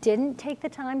when we didn't take the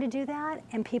time to do that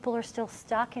and people are still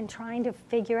stuck in trying to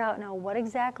figure out now what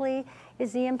exactly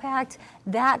is the impact,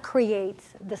 that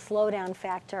creates the slowdown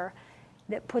factor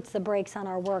that puts the brakes on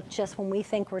our work just when we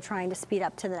think we're trying to speed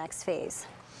up to the next phase.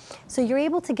 So you're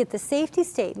able to get the safety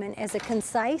statement as a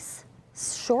concise,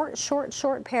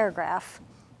 short paragraph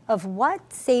of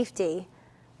what safety,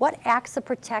 what acts of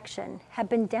protection have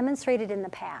been demonstrated in the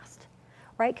past,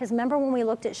 right? Because remember when we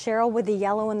looked at Cheryl with the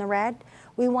yellow and the red?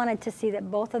 We wanted to see that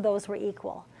both of those were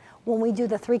equal. When we do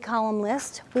the 3-column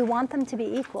list, we want them to be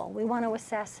equal. We want to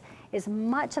assess as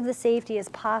much of the safety as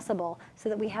possible so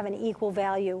that we have an equal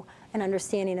value and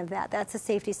understanding of that. That's a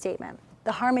safety statement.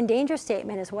 The harm and danger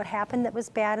statement is what happened that was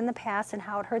bad in the past and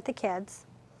how it hurt the kids,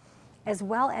 as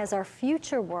well as our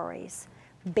future worries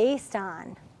based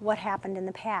on what happened in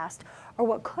the past or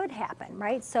what could happen,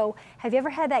 right? So have you ever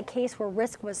had that case where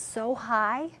risk was so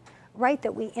high, right,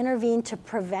 that we intervened to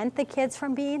prevent the kids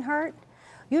from being hurt?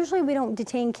 Usually we don't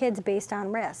detain kids based on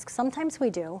risk. Sometimes we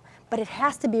do, but it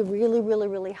has to be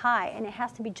really high, and it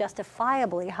has to be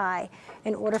justifiably high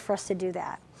in order for us to do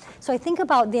that. So I think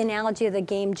about the analogy of the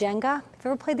game Jenga. Have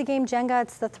you ever played the game Jenga?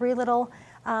 It's the 3 little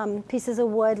pieces of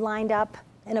wood lined up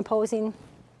and opposing,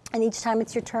 and each time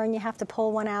it's your turn, you have to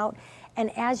pull one out.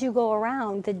 And as you go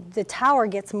around, the tower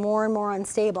gets more and more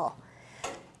unstable.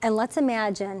 And let's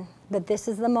imagine that this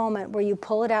is the moment where you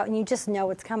pull it out and you just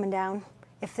know it's coming down.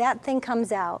 If that thing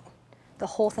comes out, the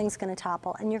whole thing's going to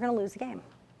topple and you're going to lose the game.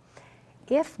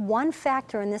 If one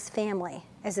factor in this family,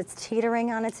 as it's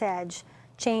teetering on its edge,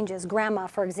 changes, grandma,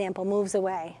 for example, moves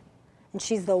away, and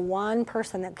she's the one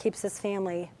person that keeps this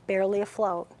family barely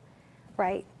afloat,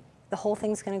 right? The whole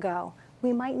thing's going to go.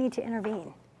 We might need to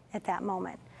intervene at that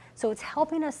moment. So it's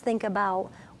helping us think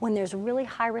about when there's really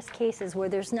high-risk cases where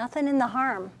there's nothing in the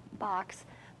harm box,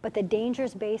 but the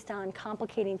danger's based on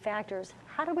complicating factors.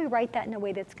 How do we write that in a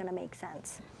way that's going to make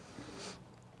sense?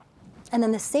 And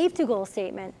then the safety goal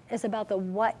statement is about the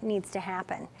what needs to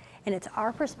happen. And it's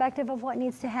our perspective of what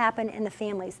needs to happen in the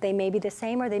families. They may be the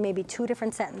same or they may be 2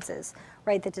 different sentences,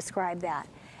 right, that describe that.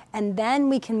 And then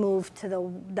we can move to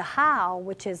the how,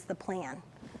 which is the plan.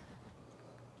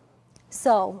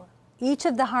 So each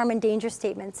of the harm and danger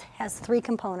statements has 3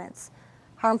 components: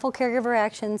 harmful caregiver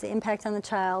actions, impact on the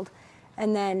child,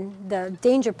 and then the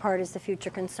danger part is the future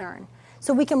concern.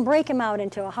 So we can break them out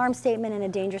into a harm statement and a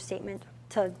danger statement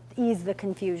to ease the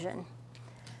confusion.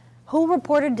 Who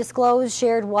reported, disclosed,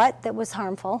 shared what that was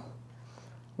harmful,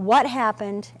 what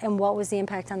happened, and what was the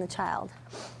impact on the child.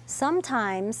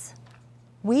 Sometimes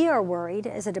we are worried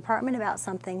as a department about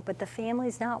something, but the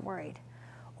family's not worried.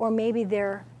 Or maybe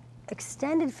their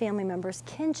extended family members,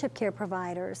 kinship care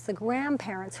providers, the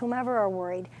grandparents, whomever are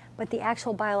worried, but the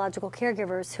actual biological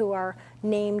caregivers who are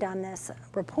named on this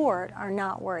report are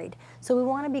not worried. So we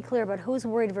want to be clear about who's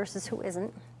worried versus who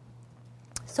isn't.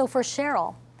 So for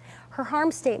Cheryl, her harm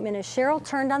statement is Cheryl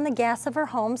turned on the gas of her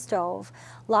home stove,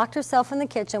 locked herself in the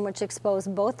kitchen, which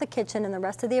exposed both the kitchen and the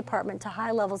rest of the apartment to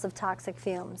high levels of toxic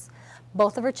fumes.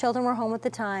 Both of her children were home at the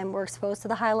time, were exposed to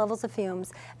the high levels of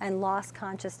fumes, and lost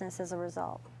consciousness as a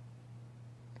result.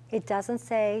 It doesn't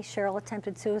say Cheryl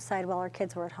attempted suicide while her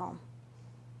kids were at home.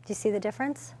 Do you see the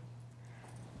difference?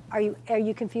 Are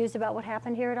you confused about what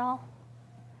happened here at all?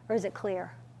 Or is it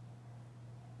clear?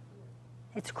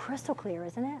 It's crystal clear,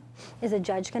 isn't it? Is a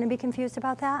judge going to be confused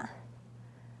about that?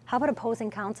 How about opposing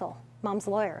counsel? Mom's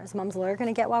lawyer. Is mom's lawyer going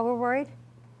to get why we're worried?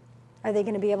 Are they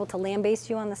going to be able to lambaste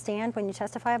you on the stand when you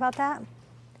testify about that?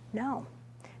 No.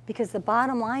 Because the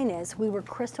bottom line is we were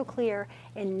crystal clear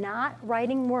in not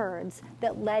writing words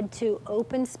that led to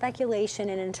open speculation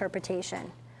and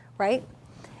interpretation, right?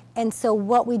 And so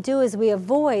what we do is we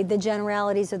avoid the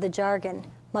generalities or the jargon.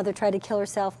 Mother tried to kill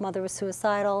herself, mother was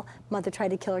suicidal, mother tried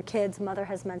to kill her kids, mother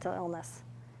has mental illness.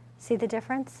 See the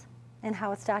difference in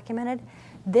how it's documented?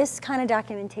 This kind of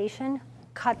documentation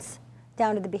cuts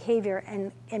down to the behavior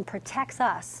and protects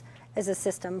us as a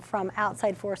system from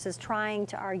outside forces trying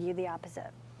to argue the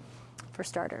opposite, for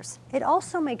starters. It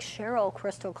also makes Cheryl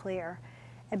crystal clear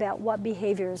about what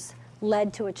behaviors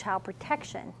led to a child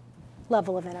protection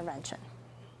level of intervention.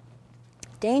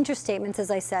 Danger statements, as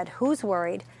I said, who's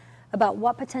worried about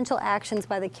what potential actions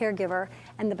by the caregiver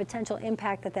and the potential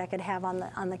impact that could have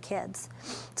on the kids.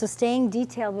 So staying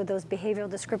detailed with those behavioral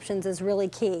descriptions is really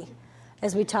key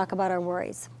as we talk about our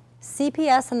worries.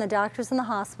 CPS and the doctors in the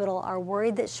hospital are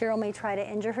worried that Cheryl may try to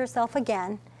injure herself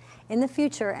again in the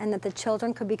future and that the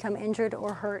children could become injured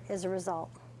or hurt as a result.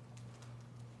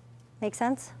 Make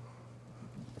sense?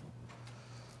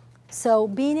 So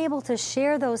being able to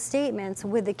share those statements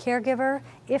with the caregiver,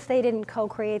 if they didn't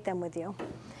co-create them with you,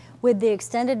 with the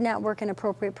extended network and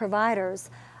appropriate providers,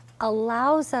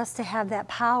 allows us to have that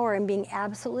power in being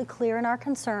absolutely clear in our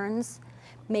concerns,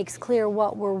 makes clear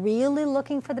what we're really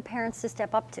looking for the parents to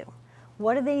step up to.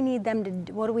 What do they need them to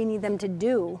do? What do we need them to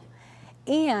do?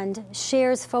 And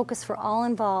shares focus for all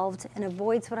involved and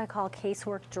avoids what I call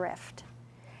casework drift.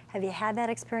 Have you had that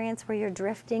experience where you're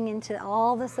drifting into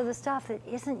all this other stuff that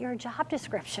isn't your job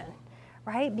description,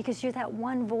 right? Because you're that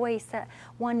one voice, that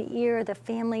one ear, the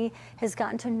family has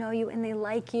gotten to know you and they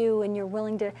like you and you're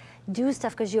willing to do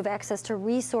stuff because you have access to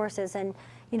resources. And,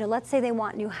 you know, let's say they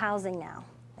want new housing now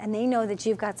and they know that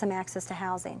you've got some access to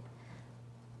housing.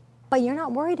 But you're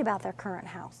not worried about their current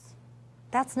house.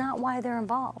 That's not why they're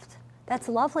involved. That's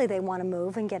lovely they want to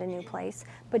move and get a new place,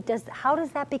 but how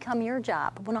does that become your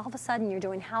job when all of a sudden you're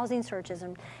doing housing searches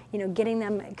and, you know, getting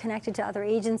them connected to other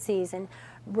agencies and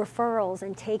referrals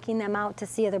and taking them out to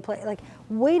see other places? Like,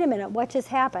 wait a minute, what just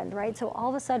happened, right? So all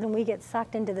of a sudden we get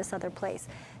sucked into this other place.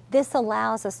 This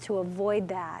allows us to avoid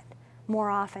that more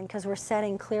often because we're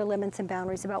setting clear limits and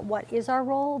boundaries about what is our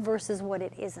role versus what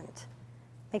it isn't.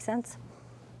 Make sense?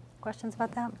 Questions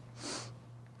about that?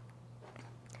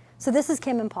 So this is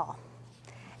Kim and Paul.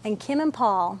 And Kim and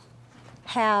Paul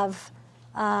have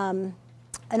an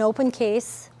open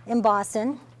case in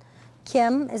Boston.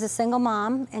 Kim is a single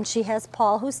mom, and she has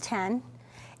Paul, who's 10,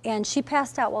 and she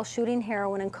passed out while shooting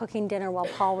heroin and cooking dinner while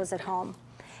Paul was at home.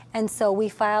 And so we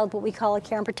filed what we call a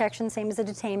care and protection, same as a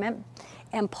detainment,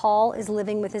 and Paul is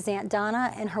living with his Aunt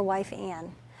Donna and her wife,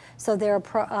 Ann. So they're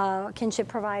kinship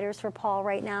providers for Paul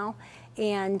right now,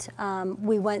 and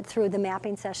we went through the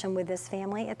mapping session with this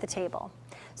family at the table.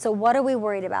 So what are we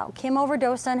worried about? Kim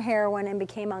overdosed on heroin and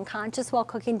became unconscious while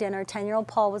cooking dinner. 10-year-old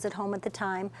Paul was at home at the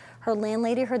time. Her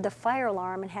landlady heard the fire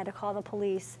alarm and had to call the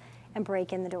police and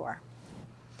break in the door.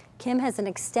 Kim has an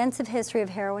extensive history of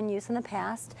heroin use in the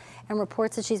past and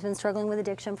reports that she's been struggling with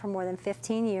addiction for more than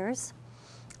 15 years.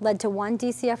 Led to one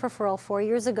DCF referral 4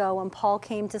 years ago when Paul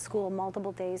came to school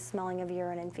multiple days smelling of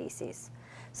urine and feces.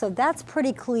 So that's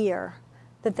pretty clear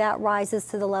that rises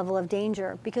to the level of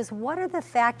danger. Because what are the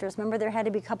factors? Remember, there had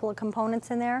to be a couple of components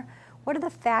in there. What are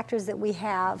the factors that we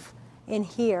have in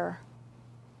here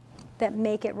that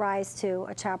make it rise to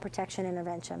a child protection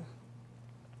intervention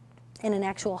in an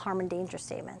actual harm and danger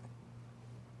statement?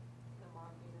 The mom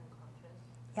being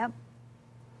unconscious.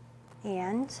 Yep.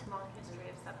 And? Long history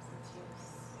of substance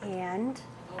use. And?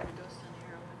 Overdosed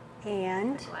on heroin.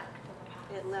 And? Neglect of the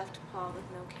past. It left Paul with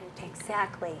no caretaker.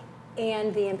 Exactly.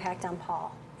 And the impact on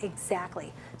Paul.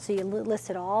 Exactly. So you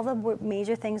listed all the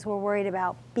major things we're worried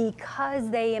about. Because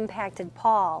they impacted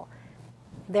Paul,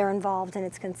 they're involved and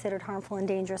it's considered harmful and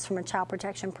dangerous from a child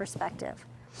protection perspective.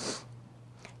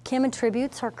 Kim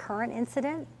attributes her current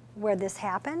incident where this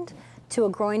happened to a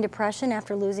growing depression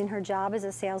after losing her job as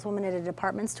a saleswoman at a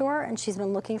department store, and she's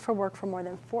been looking for work for more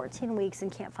than 14 weeks and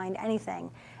can't find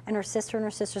anything. And her sister and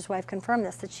her sister's wife confirmed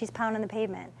this, that she's pounding the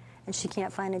pavement and she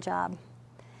can't find a job.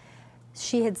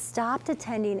 She had stopped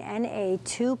attending NA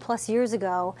 2+ years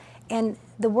ago, and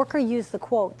the worker used the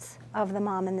quotes of the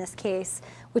mom in this case,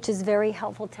 which is very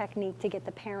helpful technique to get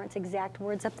the parents' exact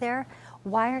words up there.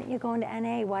 Why aren't you going to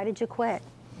NA? Why did you quit?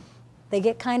 They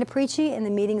get kind of preachy, and the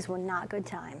meetings were not good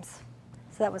times.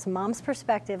 So that was mom's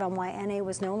perspective on why NA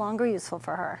was no longer useful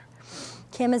for her.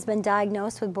 Kim has been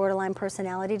diagnosed with borderline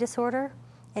personality disorder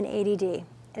and ADD.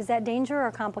 Is that danger or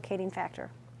a complicating factor?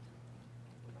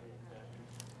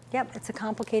 Yep, it's a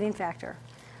complicating factor,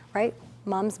 right?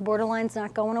 Mom's borderline's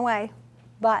not going away,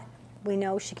 but we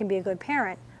know she can be a good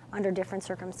parent under different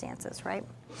circumstances, right?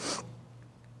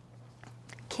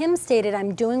 Kim stated,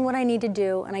 I'm doing what I need to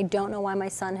do, and I don't know why my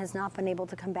son has not been able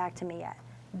to come back to me yet.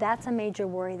 That's a major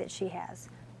worry that she has.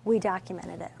 We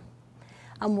documented it.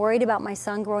 I'm worried about my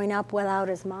son growing up without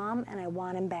his mom, and I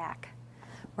want him back,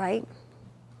 right?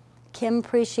 Kim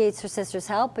appreciates her sister's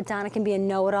help, but Donna can be a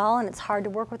know-it-all, and it's hard to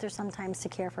work with her sometimes to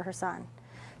care for her son.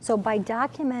 So by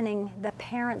documenting the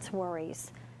parents'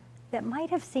 worries that might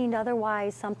have seemed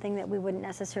otherwise something that we wouldn't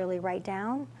necessarily write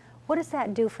down, what does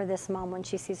that do for this mom when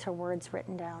she sees her words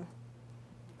written down?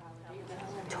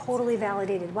 Totally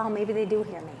validated. Well, maybe they do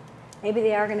hear me. Maybe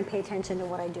they are going to pay attention to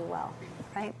what I do well,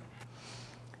 right?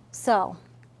 So,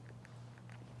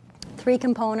 3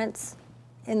 components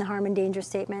in the harm and danger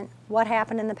statement. What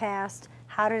happened in the past?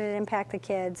 How did it impact the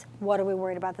kids? What are we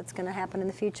worried about that's going to happen in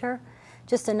the future?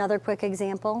 Just another quick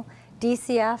example.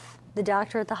 DCF, the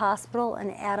doctor at the hospital,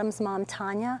 and Adam's mom,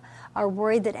 Tanya, are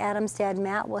worried that Adam's dad,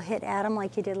 Matt, will hit Adam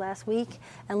like he did last week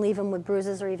and leave him with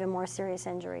bruises or even more serious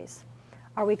injuries.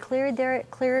 Are we clear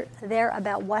there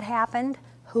about what happened,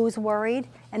 who's worried,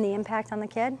 and the impact on the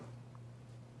kid.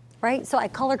 Right? So I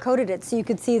color-coded it so you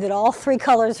could see that all 3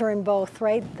 colors are in both,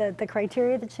 right? The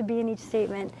criteria that should be in each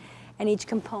statement and each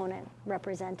component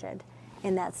represented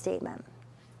in that statement.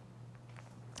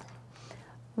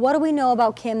 What do we know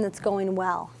about Kim that's going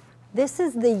well? This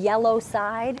is the yellow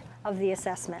side of the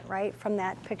assessment, right, from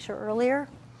that picture earlier.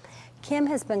 Kim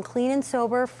has been clean and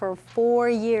sober for 4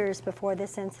 years before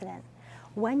this incident.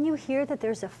 When you hear that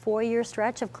there's a 4-year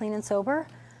stretch of clean and sober,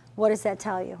 what does that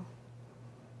tell you?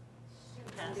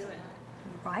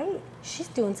 Right? She's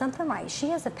doing something right. She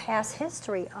has a past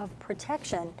history of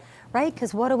protection, right?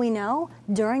 Because what do we know?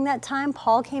 During that time,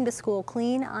 Paul came to school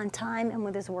clean, on time, and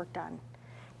with his work done.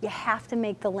 You have to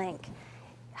make the link.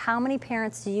 How many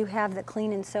parents do you have that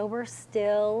clean and sober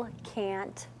still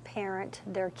can't parent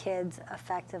their kids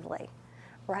effectively,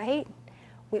 right?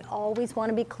 We always want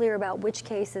to be clear about which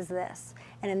case is this.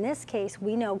 And in this case,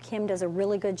 we know Kim does a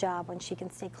really good job when she can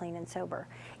stay clean and sober.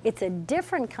 It's a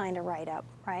different kind of write-up,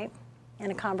 right, in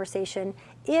a conversation.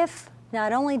 If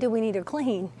not only do we need her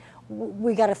clean,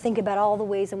 we got to think about all the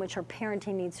ways in which her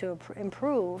parenting needs to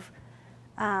improve,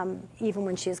 even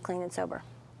when she is clean and sober.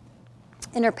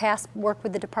 In her past work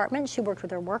with the department, she worked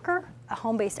with her worker, a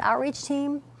home-based outreach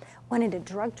team, went into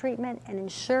drug treatment, and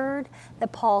ensured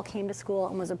that Paul came to school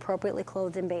and was appropriately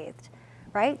clothed and bathed,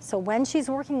 right? So when she's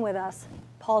working with us,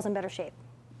 Paul's in better shape.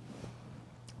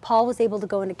 Paul was able to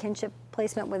go into kinship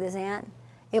placement with his aunt,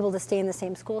 able to stay in the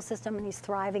same school system, and he's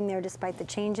thriving there despite the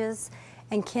changes.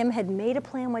 And Kim had made a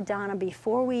plan with Donna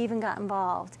before we even got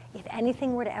involved. If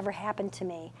anything were to ever happen to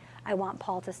me, I want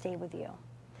Paul to stay with you.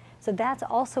 So that's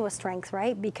also a strength,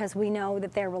 right? Because we know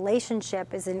that their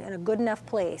relationship is in a good enough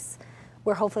place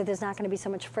where hopefully there's not going to be so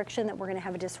much friction that we're going to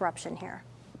have a disruption here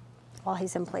while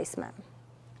he's in placement.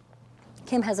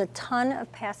 Kim has a ton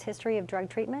of past history of drug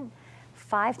treatment.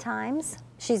 5 times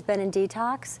she's been in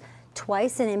detox,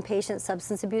 twice in inpatient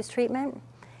substance abuse treatment,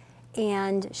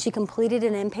 and she completed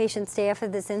an inpatient stay after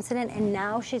this incident, and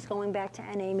now she's going back to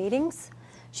NA meetings.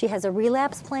 She has a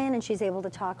relapse plan, and she's able to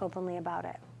talk openly about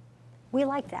it. We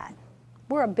like that.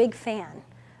 We're a big fan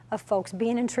of folks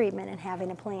being in treatment and having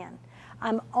a plan.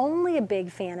 I'm only a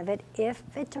big fan of it if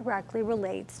it directly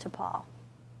relates to Paul,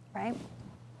 right?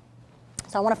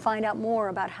 So I want to find out more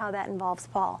about how that involves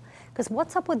Paul. Because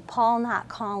what's up with Paul not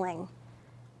calling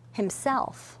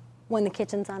himself when the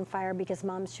kitchen's on fire because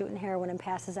mom's shooting heroin and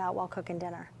passes out while cooking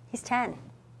dinner? He's 10.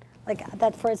 Like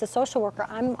that, for as a social worker,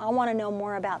 I want to know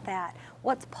more about that.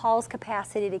 What's Paul's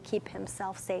capacity to keep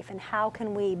himself safe, and how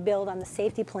can we build on the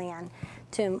safety plan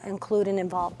to include and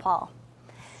involve Paul?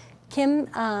 Kim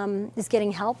is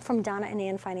getting help from Donna and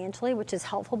Ann financially, which is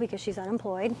helpful because she's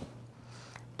unemployed.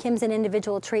 Kim's in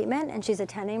individual treatment, and she's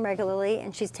attending regularly,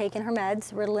 and she's taking her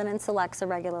meds, Ritalin and Celexa,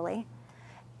 regularly.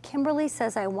 Kimberly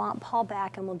says, I want Paul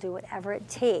back and will do whatever it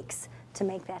takes to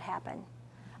make that happen.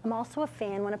 I'm also a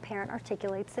fan when a parent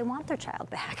articulates they want their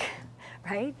child back,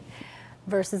 right?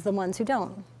 Versus the ones who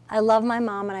don't. I love my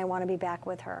mom and I want to be back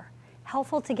with her.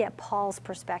 Helpful to get Paul's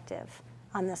perspective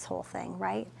on this whole thing,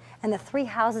 right? And the 3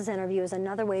 houses interview is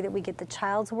another way that we get the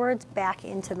child's words back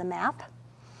into the map.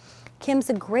 Kim's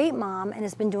a great mom and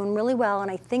has been doing really well, and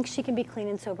I think she can be clean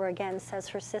and sober again, says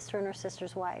her sister and her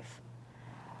sister's wife.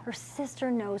 Her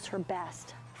sister knows her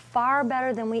best, far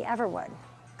better than we ever would.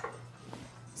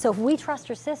 So if we trust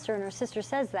her sister and her sister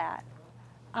says that,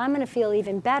 I'm going to feel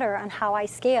even better on how I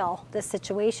scale this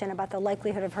situation about the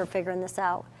likelihood of her figuring this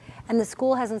out. And the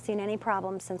school hasn't seen any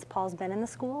problems since Paul's been in the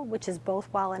school, which is both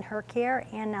while in her care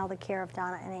and now the care of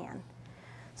Donna and Ann.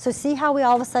 So see how we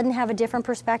all of a sudden have a different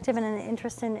perspective and an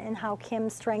interest in how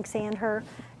Kim's strengths and her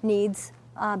needs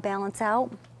balance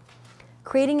out?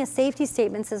 Creating a safety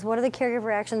statement says what are the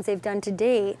caregiver actions they've done to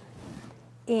date,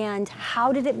 and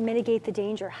how did it mitigate the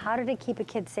danger? How did it keep a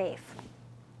kid safe?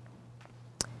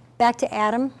 Back to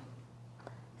Adam.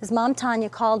 His mom, Tanya,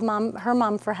 called her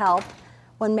mom for help.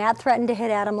 When Matt threatened to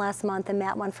hit Adam last month and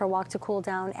Matt went for a walk to cool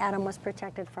down, Adam was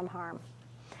protected from harm.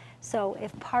 So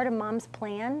if part of mom's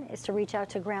plan is to reach out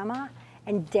to grandma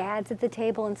and dad's at the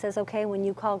table and says, okay, when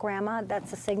you call grandma,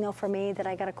 that's a signal for me that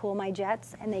I got to cool my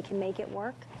jets and they can make it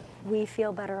work, we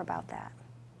feel better about that.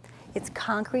 It's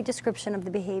concrete description of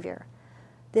the behavior.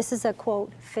 This is a,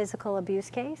 quote, physical abuse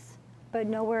case, but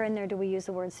nowhere in there do we use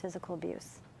the words physical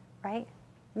abuse, right?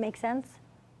 Make sense?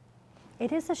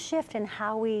 It is a shift in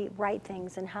how we write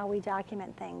things and how we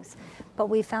document things, but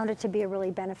we found it to be a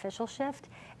really beneficial shift.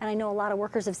 And I know a lot of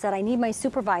workers have said, I need my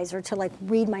supervisor to like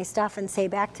read my stuff and say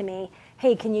back to me,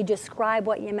 hey, can you describe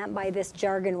what you meant by this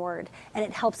jargon word? And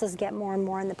it helps us get more and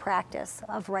more in the practice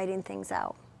of writing things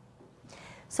out.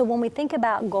 So when we think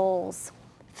about goals,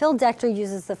 Phil Dector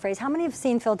uses the phrase, how many have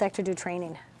seen Phil Dector do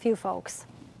training? Few folks.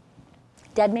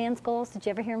 Dead man's goals, did you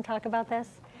ever hear him talk about this?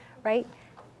 Right?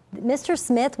 Mr.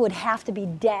 Smith would have to be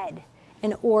dead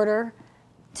in order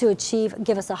to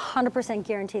give us 100%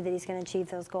 guarantee that he's going to achieve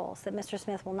those goals, that Mr.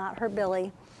 Smith will not hurt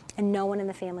Billy and no one in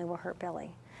the family will hurt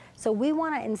Billy. So we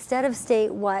want to, instead of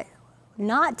state what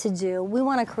not to do, we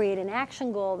want to create an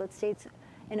action goal that states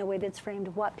in a way that's framed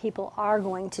what people are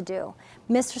going to do.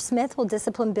 Mr. Smith will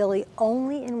discipline Billy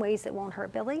only in ways that won't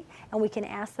hurt Billy, and we can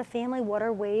ask the family what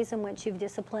are ways in which you've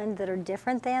disciplined that are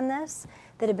different than this,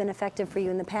 that have been effective for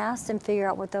you in the past, and figure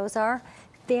out what those are.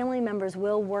 Family members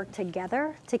will work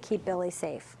together to keep Billy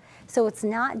safe. So it's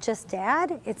not just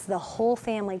dad, it's the whole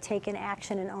family taking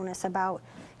action and onus about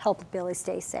helping Billy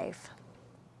stay safe.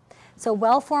 So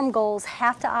well-formed goals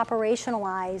have to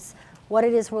operationalize what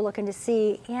it is we're looking to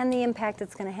see and the impact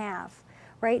it's going to have,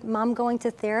 right? Mom going to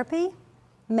therapy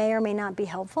may or may not be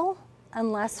helpful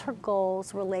unless her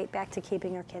goals relate back to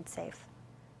keeping her kids safe.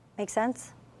 Make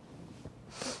sense?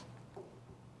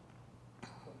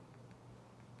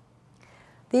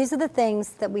 These are the things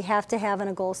that we have to have in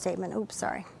a goal statement. Oops,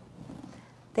 sorry.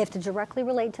 They have to directly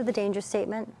relate to the danger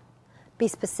statement, be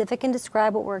specific and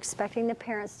describe what we're expecting the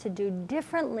parents to do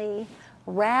differently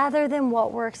rather than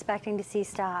what we're expecting to see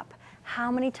stop.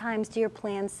 How many times do your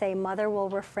plans say mother will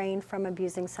refrain from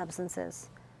abusing substances?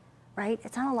 Right?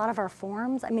 It's on a lot of our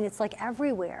forms. I mean, it's like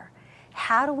everywhere.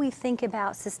 How do we think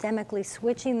about systemically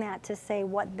switching that to say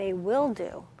what they will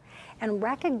do and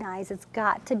recognize it's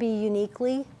got to be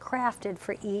uniquely crafted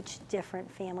for each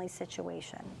different family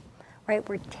situation, right?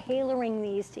 We're tailoring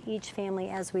these to each family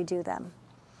as we do them.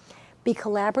 Be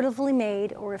collaboratively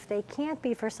made, or if they can't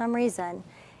be for some reason,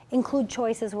 include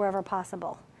choices wherever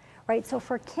possible. Right, so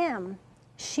for Kim,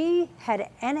 she had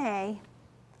NA,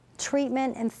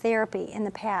 treatment, and therapy in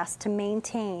the past to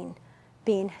maintain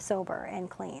being sober and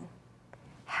clean.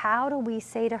 How do we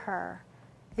say to her,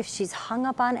 if she's hung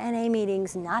up on NA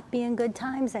meetings, not being good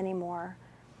times anymore,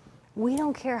 we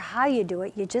don't care how you do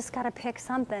it, you just got to pick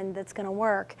something that's going to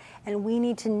work, and we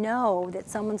need to know that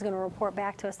someone's going to report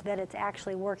back to us that it's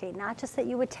actually working, not just that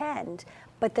you attend,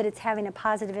 but that it's having a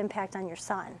positive impact on your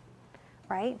son,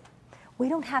 right? We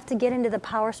don't have to get into the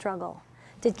power struggle.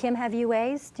 Did Kim have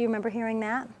UAs? Do you remember hearing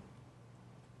that?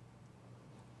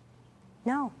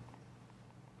 No.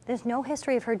 There's no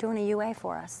history of her doing a UA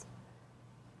for us.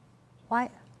 Why?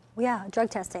 Yeah,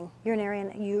 drug testing,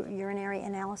 urinary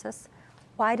analysis.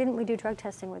 Why didn't we do drug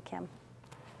testing with Kim?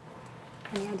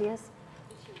 Any ideas?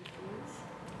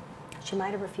 She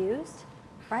might have refused,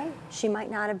 right? She might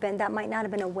not have been, that might not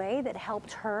have been a way that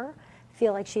helped her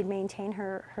feel like she'd maintain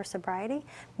her sobriety.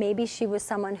 Maybe she was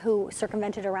someone who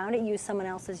circumvented around it, used someone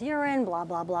else's urine, blah,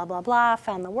 blah, blah, blah, blah,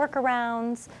 found the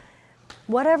workarounds.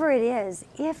 Whatever it is,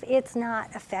 if it's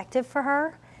not effective for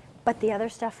her, but the other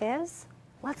stuff is,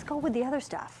 let's go with the other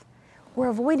stuff. We're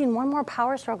avoiding one more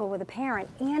power struggle with a parent,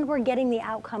 and we're getting the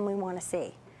outcome we want to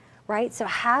see, right? So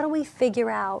how do we figure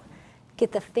out,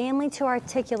 get the family to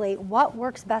articulate what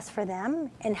works best for them,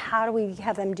 and how do we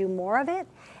have them do more of it,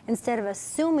 instead of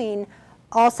assuming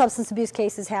all substance abuse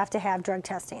cases have to have drug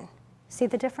testing. See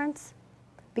the difference?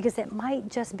 Because it might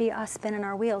just be us spinning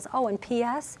our wheels. Oh, and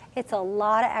P.S., it's a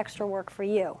lot of extra work for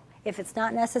you. If it's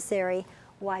not necessary,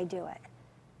 why do it?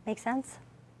 Make sense?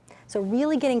 So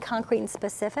really getting concrete and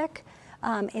specific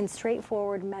in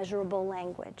straightforward, measurable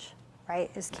language, right,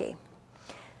 is key.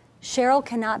 Cheryl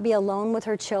cannot be alone with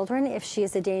her children if she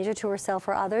is a danger to herself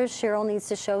or others. Cheryl needs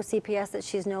to show CPS that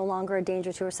she's no longer a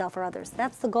danger to herself or others.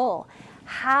 That's the goal.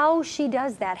 How she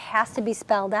does that has to be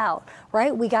spelled out,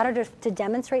 right? We got her to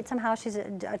demonstrate somehow she's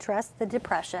addressed the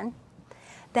depression,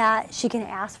 that she can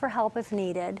ask for help if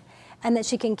needed, and that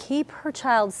she can keep her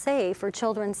child safe or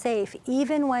children safe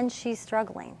even when she's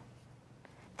struggling.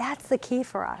 That's the key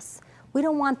for us. We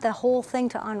don't want the whole thing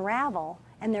to unravel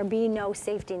and there be no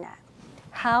safety net.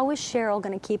 How is Cheryl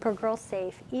going to keep her girls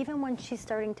safe even when she's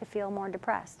starting to feel more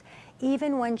depressed,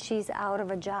 even when she's out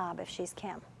of a job if she's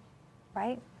Kim,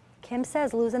 right? Kim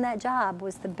says losing that job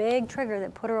was the big trigger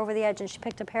that put her over the edge and she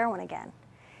picked up heroin again.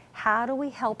 How do we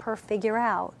help her figure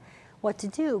out what to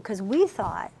do? Because we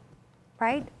thought,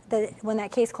 right, that when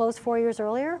that case closed 4 years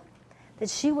earlier, that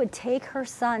she would take her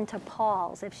son to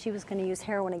Paul's if she was going to use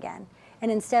heroin again. And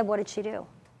instead, what did she do?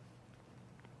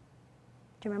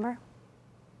 Do you remember?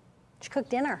 She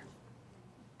cooked dinner.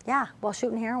 Yeah, while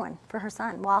shooting heroin for her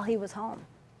son while he was home.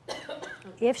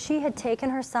 If she had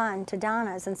taken her son to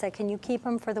Donna's and said, can you keep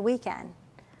him for the weekend,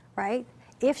 right?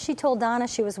 If she told Donna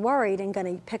she was worried and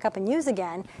going to pick up and use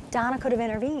again, Donna could have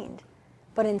intervened.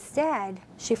 But instead,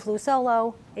 she flew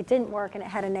solo, it didn't work, and it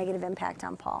had a negative impact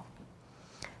on Paul.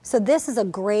 So this is a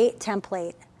great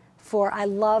template for, I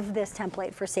love this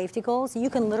template for safety goals. You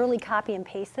can literally copy and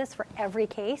paste this for every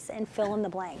case and fill in the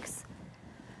blanks.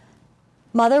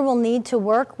 Mother will need to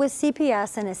work with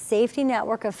CPS and a safety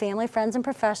network of family, friends, and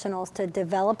professionals to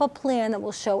develop a plan that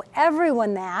will show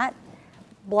everyone that,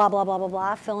 blah, blah, blah, blah,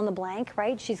 blah, fill in the blank,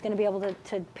 right? She's going to be able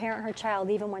to parent her child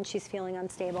even when she's feeling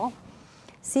unstable.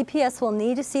 CPS will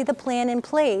need to see the plan in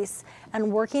place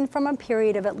and working from a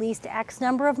period of at least X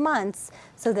number of months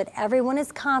so that everyone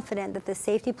is confident that the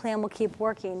safety plan will keep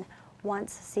working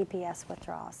once CPS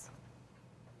withdraws.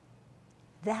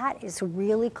 That is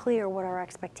really clear what our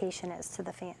expectation is to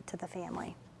the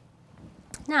family.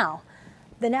 Now,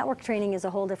 the network training is a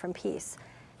whole different piece.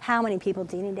 How many people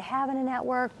do you need to have in a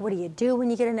network? What do you do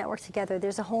when you get a network together?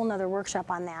 There's a whole nother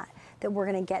workshop on that we're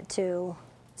going to get to.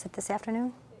 Is it this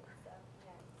afternoon?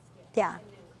 Yeah.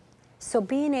 So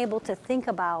being able to think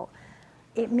about,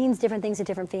 it means different things to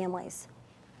different families.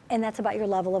 And that's about your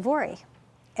level of worry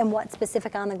and what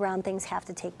specific on the ground things have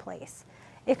to take place.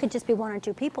 It could just be 1 or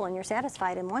 2 people and you're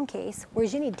satisfied in one case,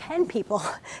 whereas you need 10 people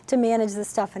to manage this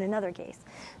stuff in another case.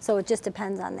 So it just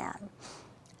depends on that.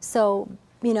 So,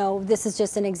 you know, this is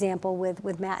just an example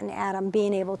with Matt and Adam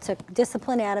being able to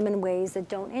discipline Adam in ways that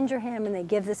don't injure him, and they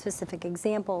give the specific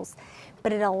examples.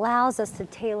 But it allows us to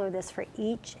tailor this for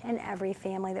each and every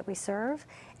family that we serve,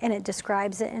 and it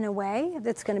describes it in a way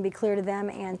that's going to be clear to them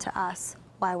and to us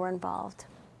why we're involved.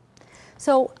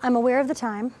 So I'm aware of the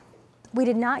time. We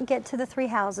did not get to the 3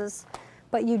 houses,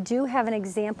 but you do have an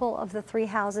example of the 3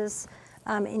 houses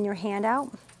in your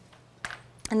handout,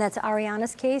 and that's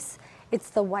Ariana's case. It's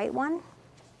the white one.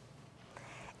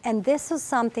 And this is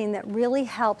something that really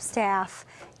helps staff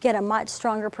get a much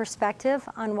stronger perspective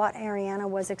on what Ariana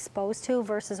was exposed to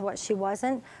versus what she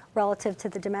wasn't relative to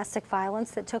the domestic violence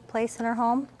that took place in her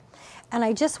home. And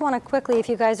I just want to quickly, if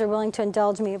you guys are willing to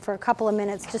indulge me for a couple of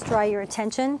minutes, just draw your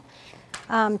attention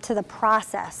to the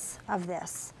process of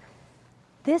this.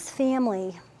 This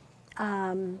family,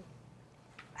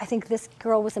 I think this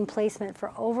girl was in placement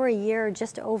for over a year,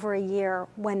 just over a year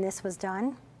when this was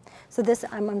done. So this,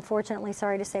 I'm unfortunately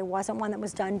sorry to say, wasn't one that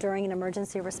was done during an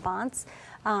emergency response.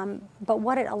 But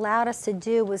what it allowed us to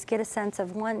do was get a sense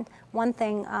of one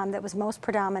thing that was most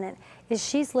predominant is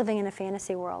she's living in a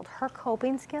fantasy world. Her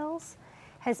coping skills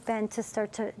has been to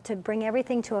start to bring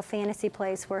everything to a fantasy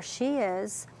place where she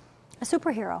is a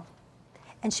superhero.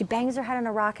 And she bangs her head on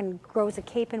a rock and grows a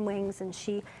cape and wings, and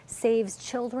she saves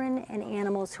children and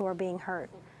animals who are being hurt,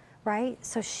 right?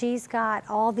 So she's got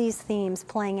all these themes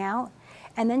playing out.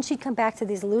 And then she'd come back to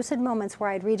these lucid moments where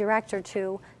I'd redirect her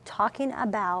to talking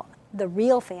about the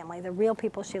real family, the real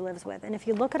people she lives with. And if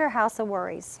you look at her house of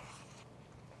worries,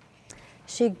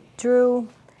 she drew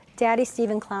Daddy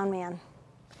Stephen Clown Man.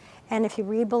 And if you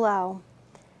read below,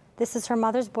 this is her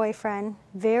mother's boyfriend,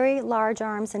 very large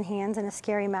arms and hands and a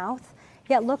scary mouth.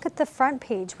 Yet look at the front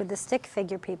page with the stick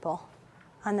figure people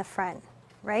on the front,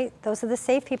 right? Those are the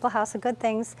safe people, House of Good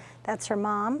Things. That's her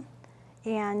mom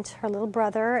and her little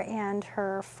brother and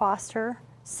her foster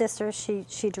sister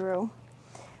she drew.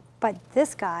 But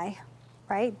this guy,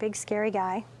 right, big scary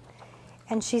guy,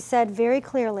 and she said very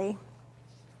clearly,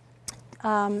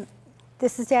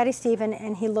 this is Daddy Stephen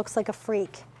and he looks like a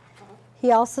freak.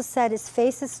 He also said his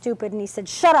face is stupid and he said,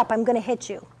 shut up, I'm gonna hit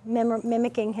you,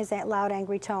 mimicking his loud,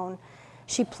 angry tone.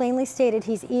 She plainly stated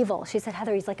he's evil. She said,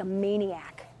 Heather, he's like a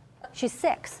maniac. She's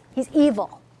 6, he's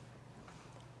evil.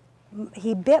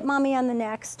 He bit mommy on the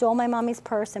neck, stole my mommy's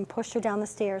purse, and pushed her down the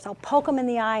stairs. I'll poke him in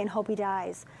the eye and hope he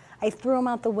dies. I threw him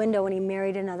out the window and he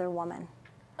married another woman.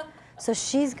 So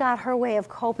she's got her way of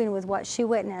coping with what she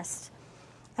witnessed.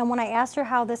 And when I asked her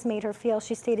how this made her feel,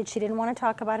 she stated she didn't want to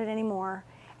talk about it anymore.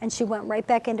 And she went right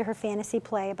back into her fantasy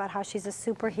play about how she's a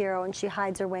superhero and she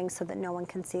hides her wings so that no one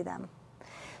can see them.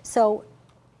 So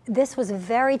this was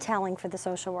very telling for the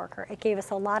social worker. It gave us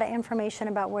a lot of information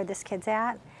about where this kid's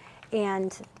at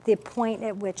and the point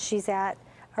at which she's at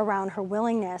around her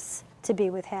willingness to be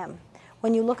with him.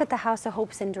 When you look at the House of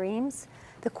Hopes and Dreams,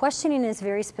 the questioning is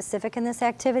very specific in this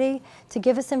activity to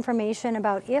give us information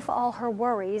about if all her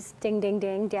worries, ding, ding,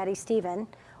 ding, Daddy Stephen,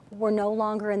 were no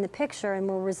longer in the picture and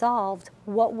were resolved,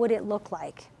 what would it look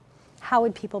like? How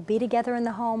would people be together in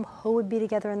the home? Who would be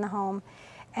together in the home?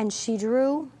 And she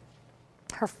drew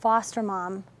her foster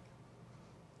mom,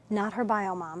 not her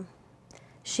bio mom.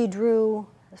 She drew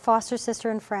foster sister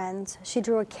and friends. She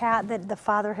drew a cat that the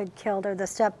father had killed, or the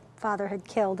stepfather had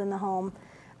killed in the home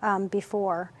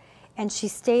before. And she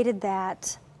stated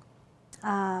that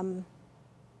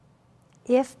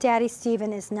if Daddy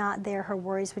Stephen is not there, her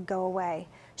worries would go away.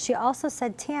 She also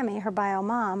said Tammy, her bio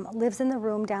mom, lives in the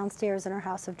room downstairs in her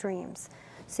house of dreams.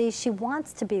 See, she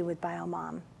wants to be with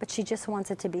BioMom, but she just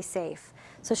wants it to be safe.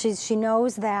 So she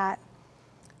knows that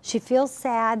she feels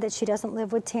sad that she doesn't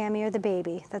live with Tammy or the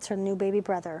baby. That's her new baby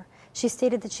brother. She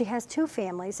stated that she has 2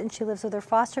 families and she lives with her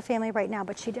foster family right now,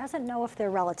 but she doesn't know if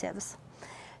they're relatives.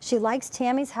 She likes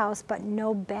Tammy's house, but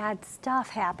no bad stuff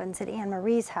happens at Anne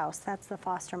Marie's house. That's the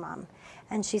foster mom.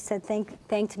 And she said,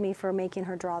 thanked me for making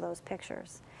her draw those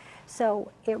pictures.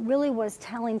 So it really was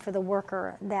telling for the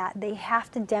worker that they have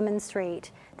to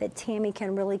demonstrate that Tammy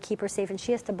can really keep her safe, and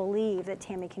she has to believe that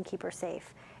Tammy can keep her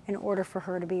safe in order for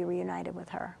her to be reunited with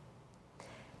her.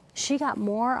 She got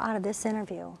more out of this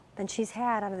interview than she's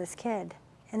had out of this kid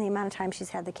in the amount of time she's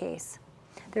had the case.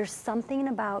 There's something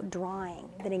about drawing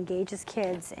that engages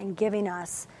kids and giving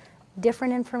us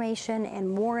different information and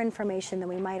more information than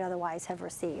we might otherwise have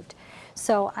received.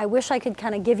 So I wish I could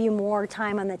kind of give you more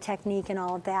time on the technique and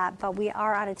all of that, but we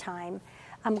are out of time.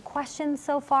 Questions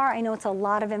so far? I know it's a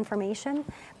lot of information,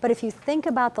 but if you think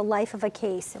about the life of a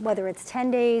case, whether it's 10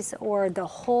 days or the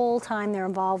whole time they're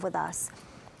involved with us,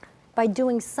 by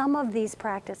doing some of these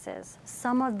practices,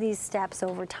 some of these steps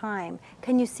over time,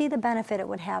 can you see the benefit it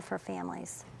would have for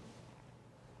families?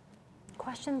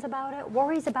 Questions about it?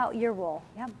 Worries about your role?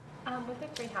 Yep. With the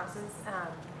 3 houses,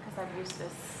 because I've used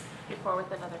this before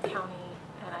with another county,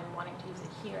 and I'm wanting to use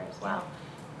it here as well.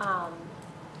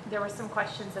 There were some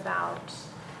questions about,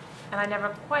 and I never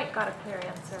quite got a clear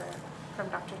answer from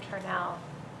Dr. Turnell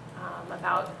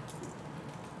about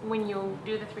when you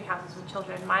do the 3 houses with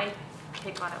children. My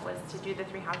take on it was to do the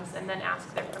 3 houses and then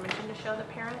ask their permission to show the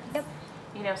parents. Yep.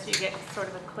 You know, so you get sort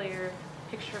of a clear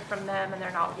picture from them, and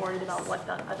they're not worried about what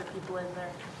the other people in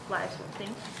their lives would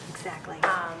think. Exactly.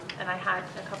 And I had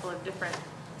a couple of different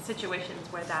situations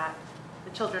where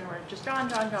the children were just drawn,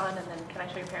 and then can I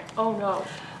show your parents? Oh no.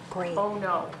 Great. Oh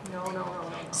no.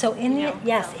 No. So in You the, know,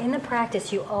 yes, so- in the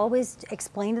practice, you always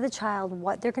explain to the child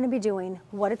what they're going to be doing,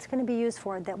 what it's going to be used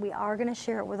for, that we are going to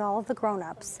share it with all of the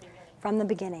grown-ups from the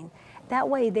beginning. That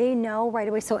way they know right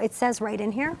away. So it says right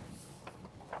in here,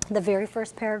 the very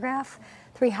first paragraph,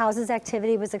 3 houses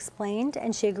activity was explained,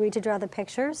 and she agreed to draw the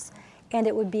pictures, and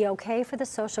it would be okay for the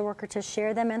social worker to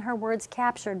share them in her words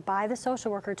captured by the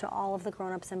social worker to all of the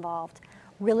grown-ups involved.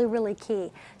 Really, really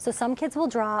key. So some kids will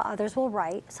draw, others will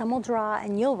write. Some will draw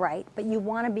and you'll write, but you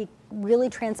want to be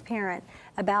really transparent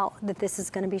about that this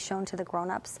is going to be shown to the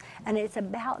grown-ups. And it's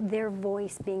about their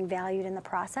voice being valued in the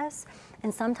process.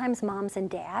 And sometimes moms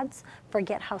and dads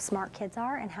forget how smart kids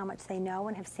are and how much they know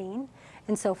and have seen.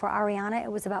 And so for Ariana,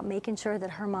 it was about making sure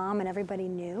that her mom and everybody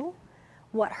knew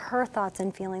what her thoughts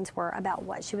and feelings were about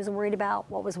what she was worried about,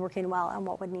 what was working well, and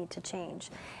what would need to change.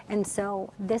 And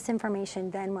so this information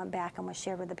then went back and was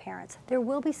shared with the parents. There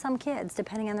will be some kids,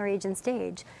 depending on their age and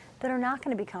stage, that are not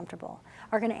going to be comfortable,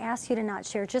 are going to ask you to not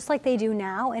share, just like they do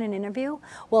now in an interview.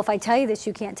 Well, if I tell you this,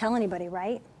 you can't tell anybody,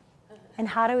 right? And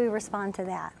how do we respond to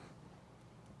that?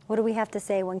 What do we have to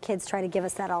say when kids try to give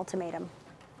us that ultimatum?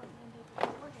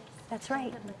 That's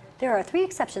right. There are 3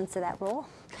 exceptions to that rule,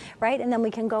 right? And then we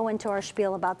can go into our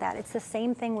spiel about that. It's the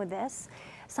same thing with this.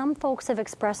 Some folks have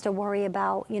expressed a worry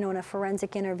about, in a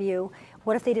forensic interview,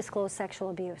 what if they disclose sexual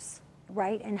abuse,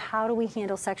 right? And how do we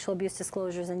handle sexual abuse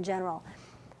disclosures in general?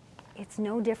 It's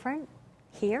no different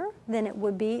here than it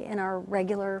would be in our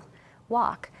regular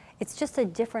walk. It's just a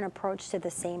different approach to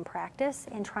the same practice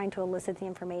in trying to elicit the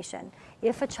information.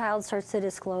 If a child starts to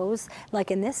disclose, like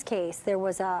in this case, there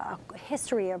was a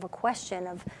history of a question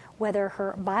of whether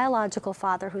her biological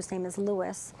father, whose name is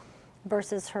Lewis,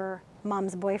 versus her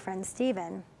mom's boyfriend,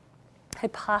 Stephen,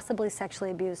 had possibly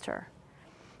sexually abused her.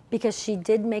 Because she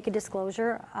did make a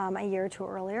disclosure a year or 2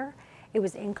 earlier. It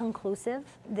was inconclusive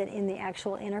that in the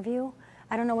actual interview,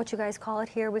 I don't know what you guys call it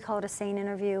here, we call it a SANE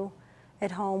interview at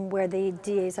home, where the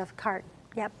DA's of CART,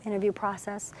 interview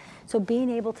process. So being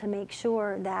able to make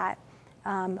sure that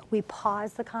we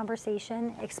pause the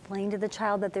conversation, explain to the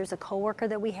child that there's a coworker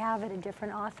that we have at a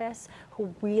different office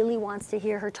who really wants to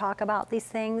hear her talk about these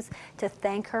things, to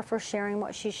thank her for sharing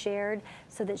what she shared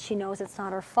so that she knows it's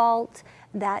not her fault,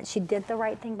 that she did the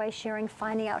right thing by sharing,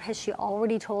 finding out has she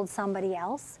already told somebody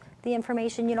else the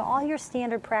information. All your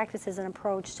standard practices and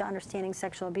approach to understanding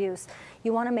sexual abuse,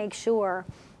 you want to make sure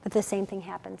that the same thing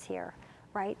happens here,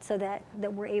 right? So that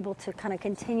we're able to kind of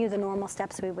continue the normal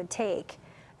steps we would take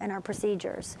in our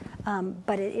procedures.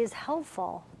 But it is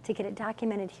helpful to get it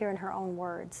documented here in her own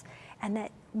words. And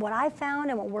that what I've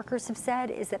found and what workers have said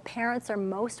is that parents are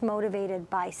most motivated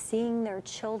by seeing their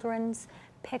children's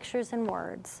pictures and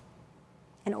words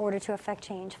in order to affect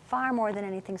change, far more than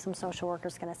anything some social worker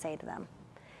is going to say to them.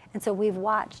 And so we've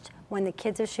watched when the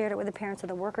kids have shared it with the parents or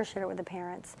the workers shared it with the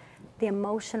parents, the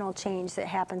emotional change that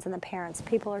happens in the parents.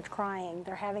 People are crying.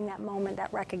 They're having that moment,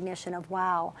 that recognition of,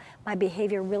 wow, my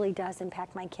behavior really does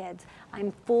impact my kids.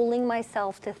 I'm fooling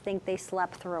myself to think they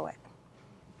slept through it,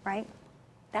 right?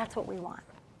 That's what we want.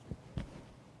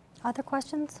 Other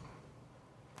questions?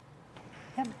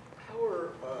 Yep. How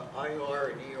are IR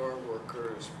and ER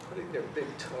workers putting their big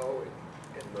toe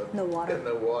in The water. in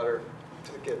the water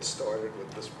to get started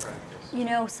with this practice? You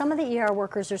know, some of the ER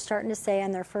workers are starting to say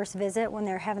on their first visit when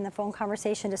they're having the phone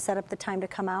conversation to set up the time to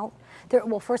come out.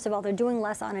 Well, first of all, they're doing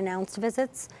less unannounced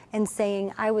visits and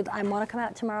saying, I want to come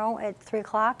out tomorrow at 3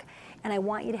 o'clock, and I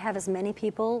want you to have as many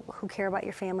people who care about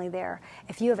your family there.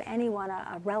 If you have anyone,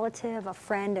 a relative, a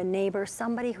friend, a neighbor,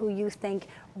 somebody who you think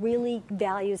really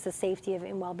values the safety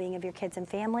and well-being of your kids and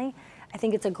family, I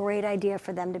think it's a great idea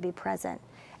for them to be present.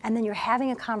 And then you're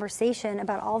having a conversation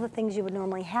about all the things you would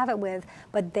normally have it with,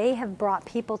 but they have brought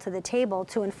people to the table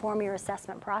to inform your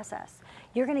assessment process.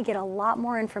 You're going to get a lot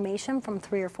more information from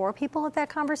 3 or 4 people at that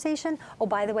conversation. Oh,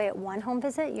 by the way, at one home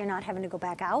visit, you're not having to go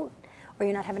back out, or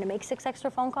you're not having to make 6 extra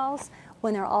phone calls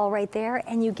when they're all right there,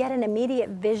 and you get an immediate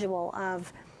visual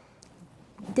of,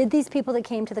 did these people that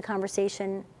came to the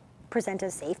conversation present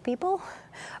as safe people?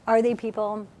 Are they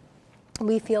people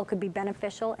we feel could be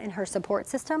beneficial in her support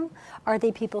system? Are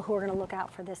they people who are going to look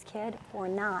out for this kid or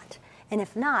not? And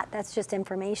if not, that's just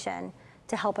information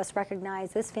to help us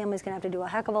recognize this family's going to have to do a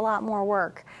heck of a lot more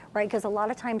work, right? Because a lot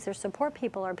of times their support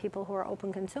people are people who are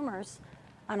open consumers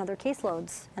on other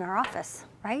caseloads in our office,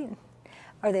 right?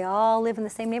 Or they all live in the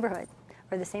same neighborhood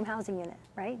or the same housing unit,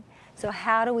 right? So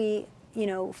how do we,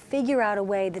 figure out a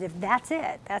way that if that's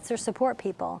it, that's their support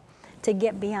people, to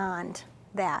get beyond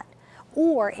that?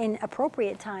 Or in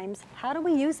appropriate times, how do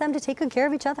we use them to take good care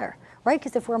of each other, right?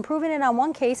 Because if we're improving it on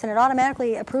one case and it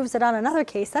automatically approves it on another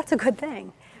case, that's a good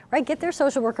thing, right? Get their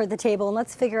social worker at the table and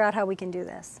let's figure out how we can do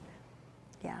this.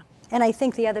 Yeah, and I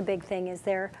think the other big thing is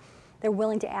they're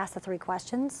willing to ask the 3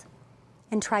 questions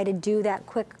and try to do that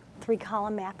quick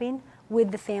 3-column mapping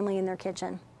with the family in their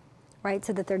kitchen, right?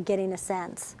 So that they're getting a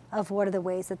sense of what are the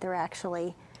ways that they're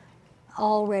actually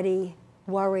already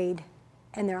worried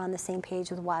and they're on the same page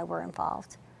with why we're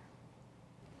involved.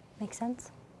 Make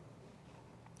sense?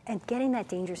 And getting that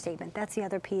danger statement, that's the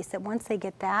other piece, that once they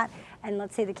get that, and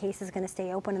let's say the case is going to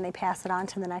stay open and they pass it on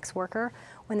to the next worker,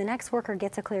 when the next worker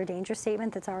gets a clear danger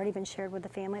statement that's already been shared with the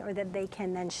family or that they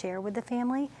can then share with the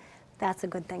family, that's a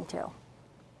good thing too.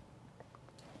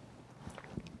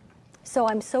 So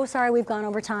I'm so sorry we've gone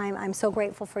over time. I'm so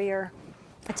grateful for your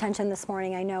attention this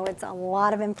morning. I know it's a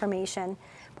lot of information,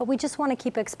 but we just want to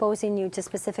keep exposing you to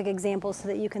specific examples so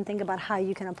that you can think about how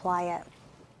you can apply it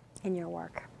in your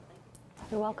work.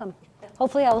 You're welcome.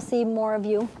 Hopefully I will see more of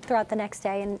you throughout the next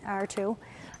day or 2.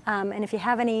 And if you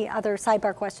have any other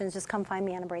sidebar questions, just come find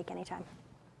me on a break anytime.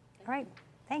 All right,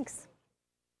 thanks.